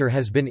culture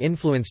has been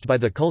influenced by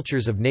the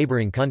cultures of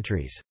neighboring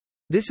countries.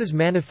 This is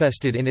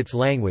manifested in its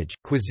language,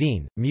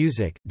 cuisine,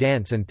 music,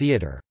 dance and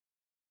theatre.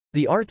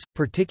 The arts,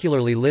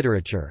 particularly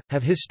literature,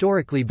 have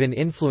historically been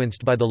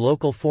influenced by the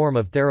local form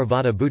of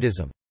Theravada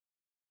Buddhism.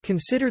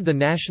 Considered the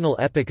national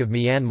epic of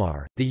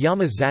Myanmar, the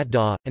Yama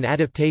Zatdaw, an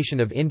adaptation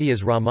of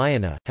India's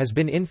Ramayana, has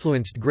been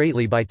influenced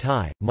greatly by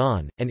Thai,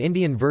 Mon, and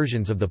Indian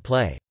versions of the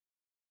play.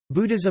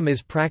 Buddhism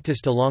is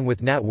practiced along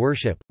with Nat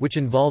worship, which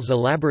involves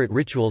elaborate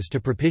rituals to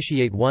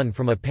propitiate one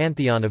from a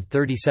pantheon of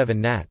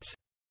 37 Nats.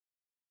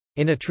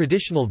 In a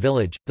traditional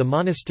village, the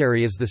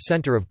monastery is the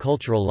center of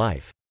cultural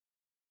life.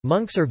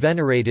 Monks are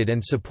venerated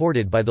and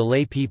supported by the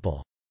lay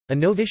people. A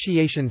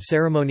novitiation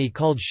ceremony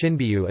called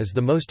Shinbyu is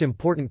the most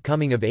important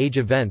coming-of-age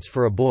events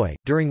for a boy,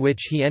 during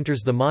which he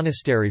enters the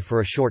monastery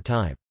for a short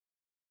time.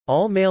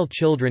 All male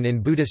children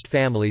in Buddhist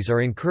families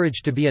are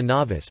encouraged to be a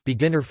novice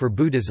beginner for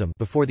Buddhism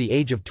before the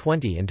age of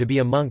 20 and to be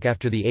a monk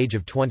after the age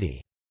of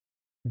 20.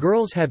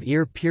 Girls have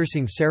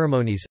ear-piercing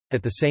ceremonies,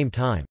 at the same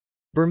time.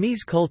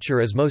 Burmese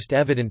culture is most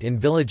evident in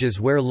villages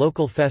where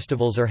local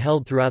festivals are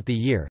held throughout the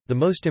year, the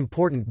most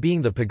important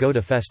being the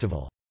Pagoda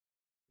festival.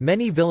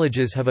 Many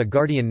villages have a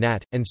guardian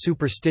Nat, and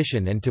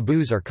superstition and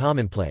taboos are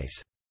commonplace.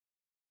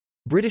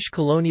 British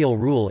colonial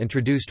rule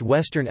introduced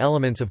Western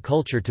elements of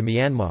culture to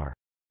Myanmar.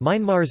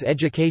 Myanmar's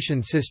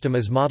education system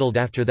is modelled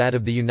after that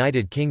of the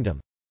United Kingdom.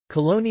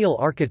 Colonial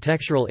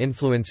architectural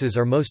influences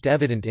are most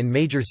evident in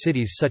major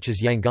cities such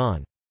as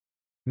Yangon.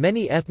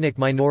 Many ethnic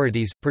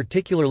minorities,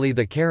 particularly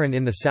the Karen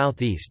in the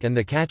southeast and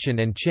the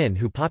Kachin and Chin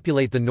who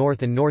populate the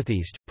north and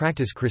northeast,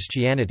 practice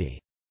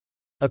Christianity.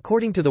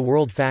 According to the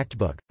World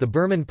Factbook, the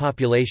Burman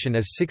population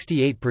is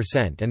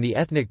 68% and the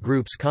ethnic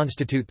groups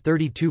constitute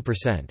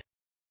 32%.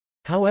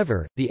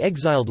 However, the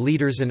exiled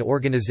leaders and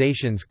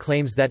organizations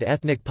claims that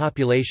ethnic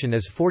population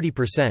is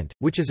 40%,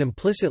 which is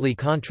implicitly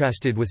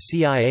contrasted with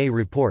CIA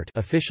report,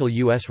 official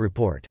US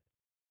report.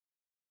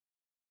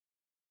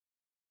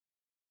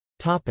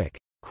 Topic: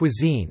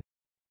 Cuisine.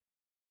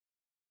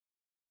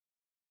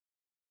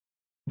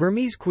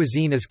 Burmese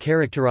cuisine is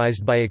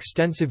characterized by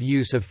extensive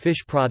use of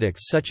fish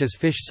products such as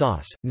fish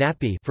sauce,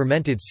 napi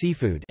fermented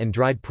seafood and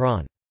dried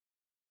prawn.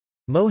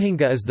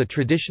 Mohinga is the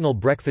traditional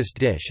breakfast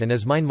dish and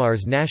is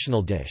Myanmar's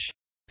national dish.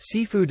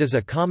 Seafood is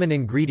a common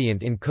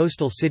ingredient in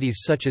coastal cities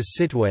such as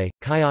Sittwe,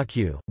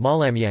 Kyaukju,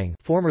 Malamyang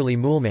formerly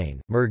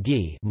Moulmein,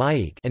 Mergui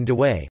and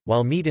Dawei,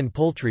 while meat and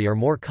poultry are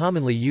more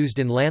commonly used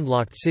in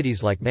landlocked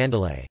cities like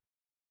Mandalay.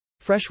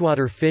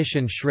 Freshwater fish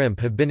and shrimp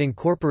have been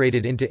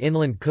incorporated into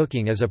inland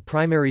cooking as a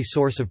primary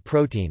source of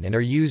protein and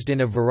are used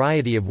in a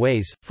variety of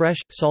ways: fresh,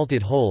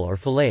 salted whole or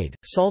filleted,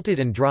 salted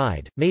and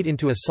dried, made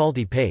into a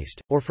salty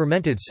paste, or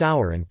fermented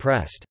sour and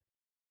pressed.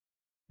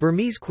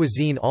 Burmese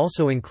cuisine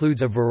also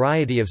includes a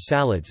variety of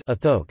salads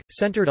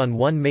centered on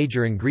one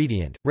major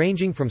ingredient,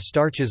 ranging from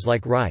starches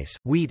like rice,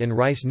 wheat and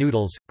rice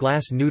noodles,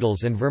 glass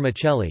noodles and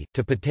vermicelli,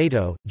 to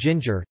potato,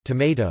 ginger,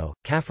 tomato,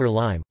 kaffir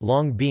lime,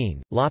 long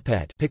bean,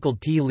 lapet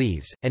pickled tea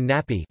leaves, and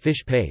napi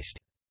fish paste.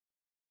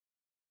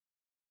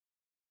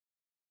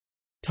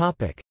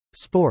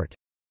 Sport.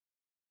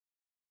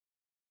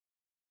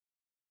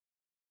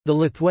 The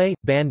Lethwei,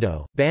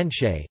 Bando,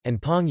 Banshay, and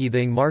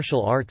Pongyithing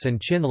martial arts and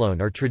Chinlone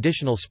are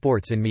traditional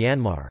sports in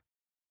Myanmar.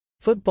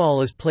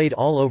 Football is played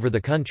all over the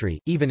country,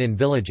 even in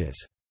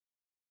villages.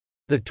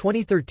 The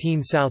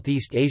 2013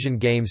 Southeast Asian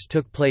Games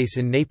took place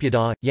in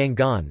Naypyidaw,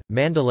 Yangon,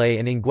 Mandalay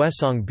and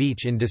Ngwesong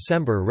Beach in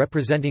December,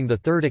 representing the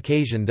third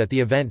occasion that the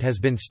event has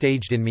been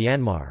staged in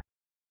Myanmar.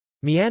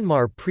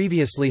 Myanmar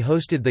previously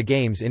hosted the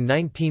Games in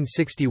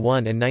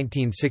 1961 and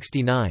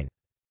 1969.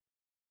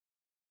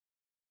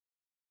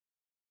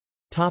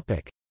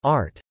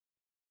 Art.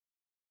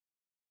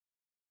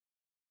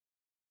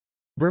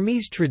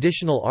 Burmese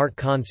traditional art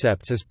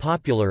concepts is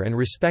popular and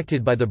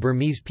respected by the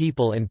Burmese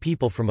people and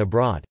people from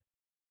abroad.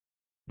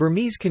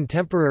 Burmese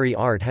contemporary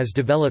art has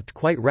developed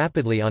quite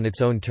rapidly on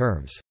its own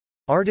terms.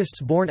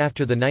 Artists born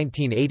after the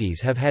 1980s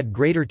have had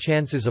greater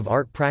chances of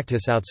art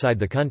practice outside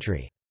the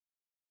country.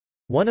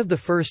 One of the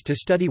first to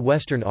study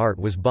Western art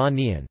was Ba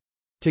Nian.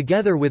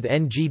 Together with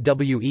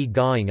Ngwe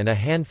Gaing and a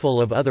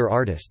handful of other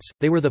artists,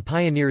 they were the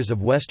pioneers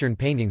of Western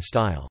painting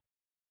style.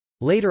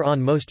 Later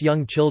on, most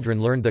young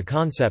children learned the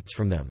concepts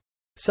from them.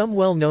 Some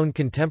well-known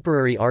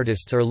contemporary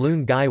artists are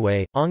Loon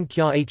Gaiwei, Ong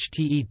Kya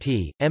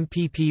Htet,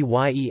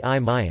 Mppyei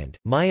Myant,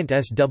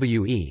 Myant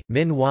Swe,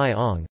 Min Y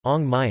Ong,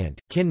 Ong Myant,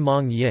 Kin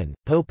Mong Yin,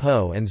 Po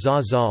Po and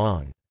Za Za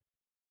Ong.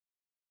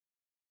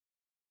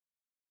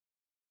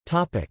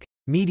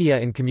 Media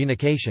and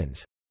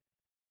communications.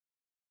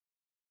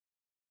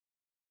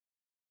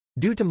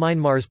 Due to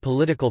Myanmar's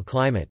political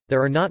climate,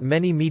 there are not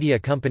many media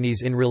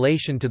companies in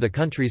relation to the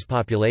country's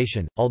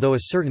population, although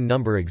a certain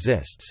number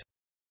exists.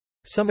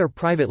 Some are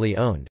privately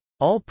owned.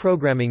 All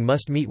programming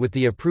must meet with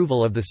the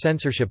approval of the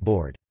censorship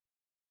board.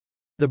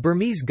 The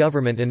Burmese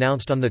government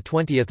announced on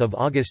 20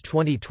 August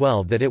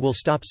 2012 that it will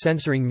stop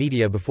censoring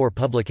media before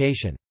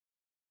publication.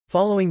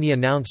 Following the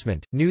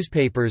announcement,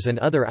 newspapers and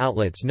other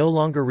outlets no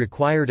longer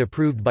required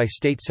approved by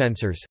state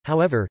censors.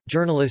 However,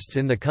 journalists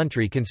in the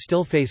country can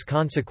still face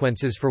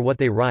consequences for what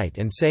they write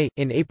and say.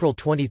 In April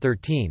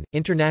 2013,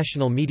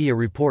 international media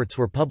reports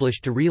were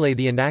published to relay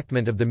the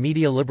enactment of the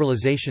media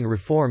liberalization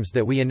reforms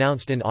that we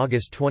announced in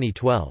August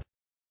 2012.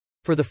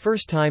 For the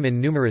first time in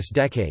numerous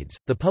decades,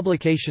 the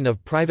publication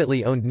of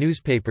privately owned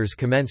newspapers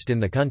commenced in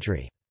the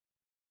country.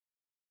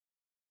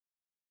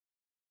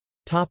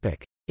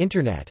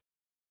 Internet.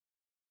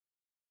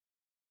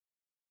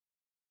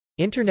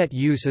 Internet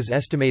use is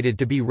estimated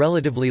to be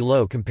relatively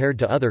low compared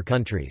to other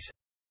countries.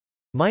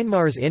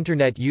 Myanmar's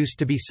internet used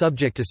to be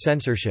subject to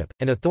censorship,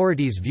 and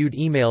authorities viewed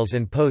emails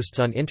and posts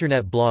on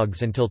internet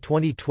blogs until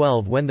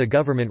 2012 when the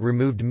government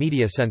removed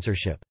media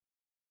censorship.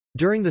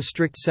 During the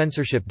strict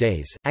censorship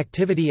days,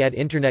 activity at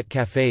internet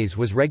cafes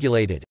was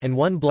regulated, and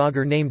one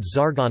blogger named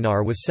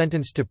Zarganar was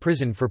sentenced to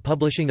prison for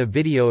publishing a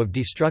video of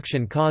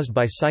destruction caused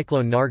by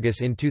Cyclone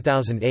Nargis in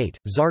 2008.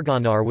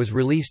 Zarganar was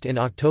released in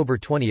October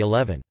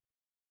 2011.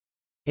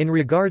 In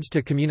regards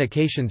to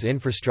communications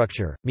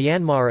infrastructure,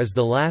 Myanmar is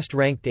the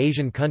last-ranked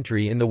Asian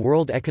country in the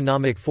World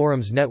Economic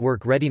Forum's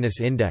Network Readiness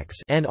Index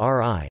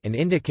 (NRI), an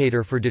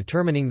indicator for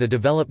determining the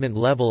development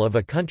level of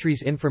a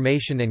country's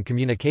information and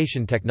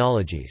communication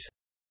technologies.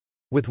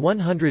 With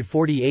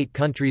 148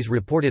 countries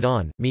reported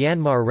on,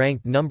 Myanmar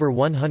ranked number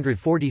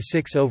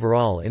 146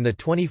 overall in the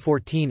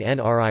 2014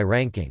 NRI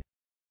ranking.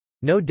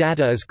 No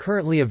data is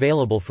currently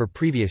available for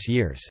previous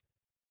years.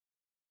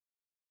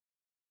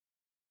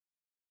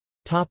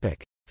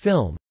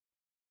 Film.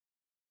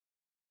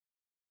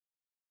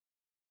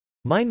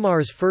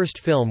 Myanmar's first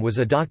film was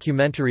a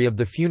documentary of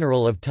the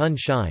funeral of Tun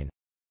Shine,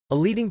 a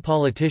leading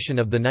politician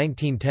of the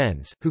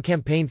 1910s, who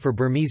campaigned for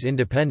Burmese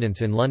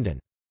independence in London.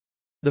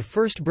 The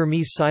first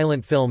Burmese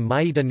silent film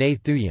Maita Ne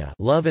Thuya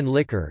Love and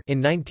Liquor in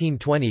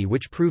 1920,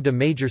 which proved a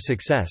major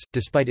success,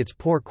 despite its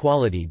poor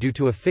quality due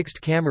to a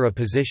fixed camera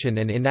position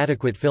and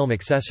inadequate film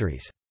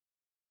accessories.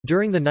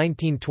 During the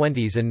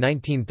 1920s and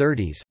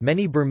 1930s,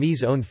 many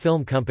Burmese-owned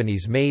film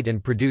companies made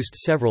and produced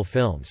several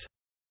films.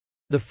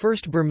 The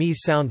first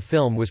Burmese sound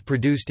film was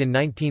produced in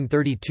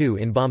 1932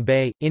 in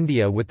Bombay,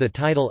 India with the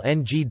title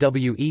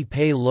Ngwe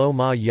Pay Lo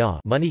Ma Ya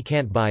Money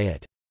Can't Buy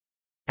It.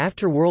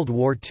 After World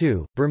War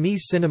II,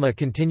 Burmese cinema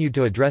continued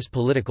to address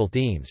political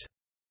themes.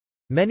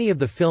 Many of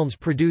the films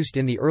produced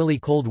in the early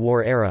Cold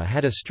War era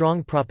had a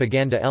strong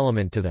propaganda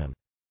element to them.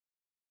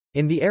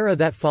 In the era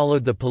that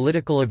followed the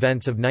political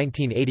events of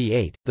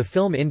 1988, the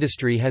film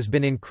industry has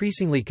been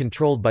increasingly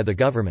controlled by the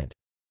government.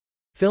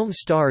 Film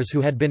stars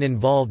who had been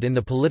involved in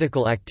the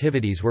political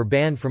activities were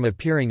banned from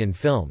appearing in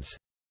films.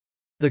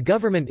 The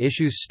government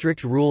issues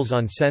strict rules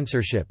on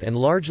censorship and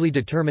largely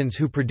determines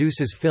who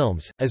produces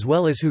films, as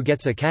well as who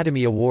gets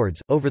Academy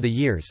Awards. Over the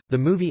years, the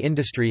movie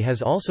industry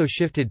has also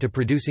shifted to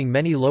producing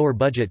many lower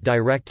budget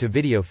direct to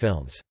video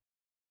films.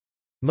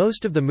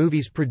 Most of the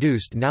movies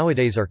produced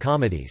nowadays are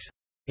comedies.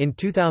 In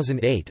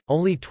 2008,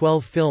 only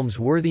 12 films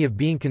worthy of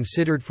being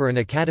considered for an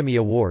Academy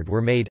Award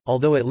were made,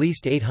 although at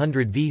least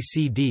 800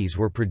 VCDs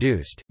were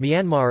produced.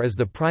 Myanmar is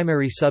the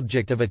primary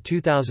subject of a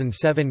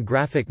 2007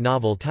 graphic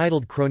novel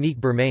titled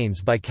Chronique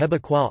Burmese by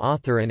Quebecois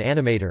author and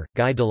animator,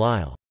 Guy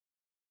Delisle.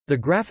 The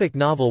graphic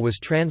novel was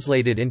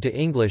translated into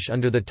English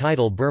under the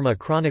title Burma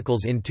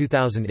Chronicles in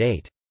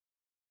 2008.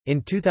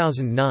 In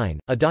 2009,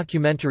 a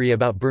documentary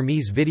about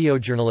Burmese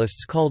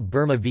videojournalists called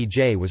Burma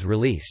VJ was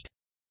released.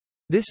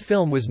 This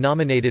film was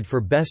nominated for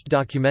Best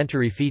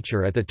Documentary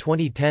Feature at the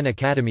 2010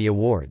 Academy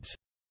Awards.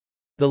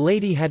 The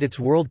Lady had its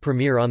world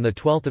premiere on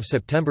 12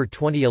 September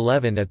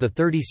 2011 at the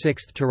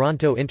 36th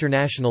Toronto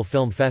International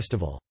Film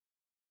Festival.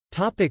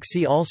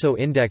 See also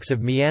Index of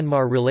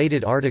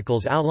Myanmar-related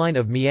articles Outline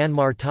of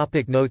Myanmar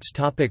Notes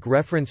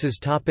References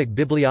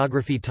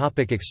Bibliography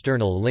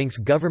External links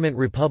Government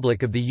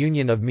Republic of the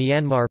Union of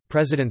Myanmar –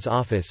 President's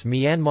Office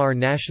Myanmar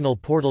National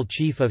Portal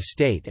Chief of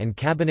State and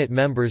Cabinet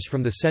Members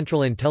from the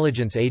Central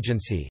Intelligence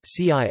Agency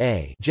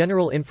CIA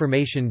General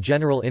information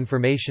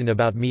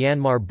about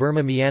Myanmar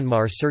Burma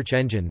Myanmar Search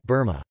Engine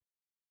Burma.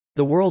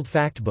 The World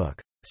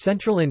Factbook.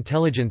 Central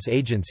Intelligence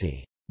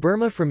Agency.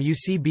 Burma from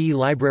UCB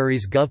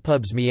Libraries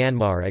GovPubs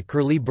Myanmar at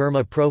Curly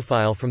Burma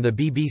Profile from the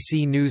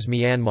BBC News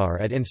Myanmar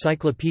at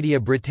Encyclopaedia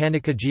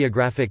Britannica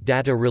Geographic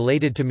data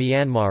related to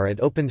Myanmar at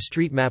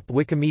OpenStreetMap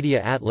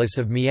Wikimedia Atlas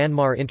of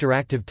Myanmar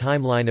Interactive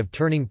Timeline of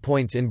Turning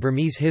Points in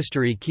Burmese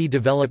History Key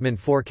Development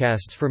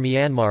Forecasts for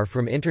Myanmar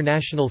from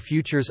International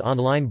Futures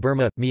Online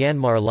Burma –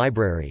 Myanmar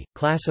Library,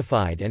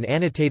 classified and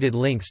annotated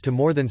links to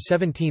more than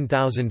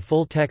 17,000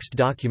 full-text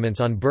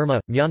documents on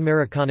Burma –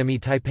 Myanmar Economy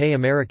Taipei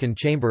American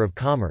Chamber of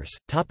Commerce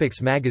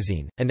Topics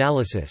Magazine,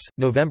 Analysis,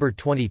 November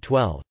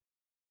 2012.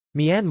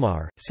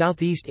 Myanmar,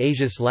 Southeast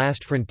Asia's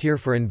Last Frontier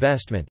for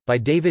Investment, by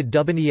David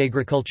Dubany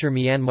Agriculture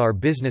Myanmar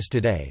Business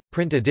Today,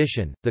 print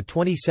edition,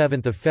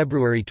 27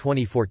 February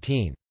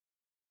 2014.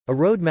 A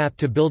Roadmap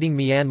to Building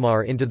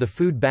Myanmar into the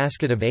Food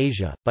Basket of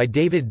Asia, by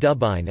David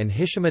Dubine and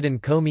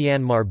Hishamuddin Co.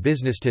 Myanmar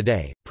Business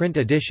Today, print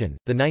edition,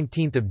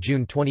 19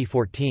 June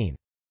 2014.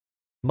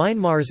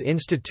 Myanmar's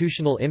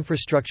Institutional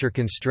Infrastructure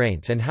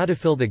Constraints and How to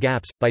Fill the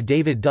Gaps, by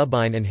David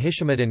Dubine and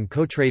Hishamuddin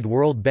Co. Trade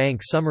World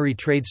Bank Summary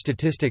Trade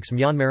Statistics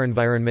Myanmar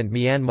Environment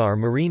Myanmar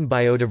Marine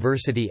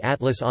Biodiversity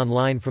Atlas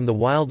online from the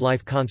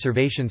Wildlife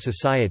Conservation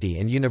Society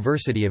and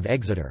University of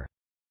Exeter.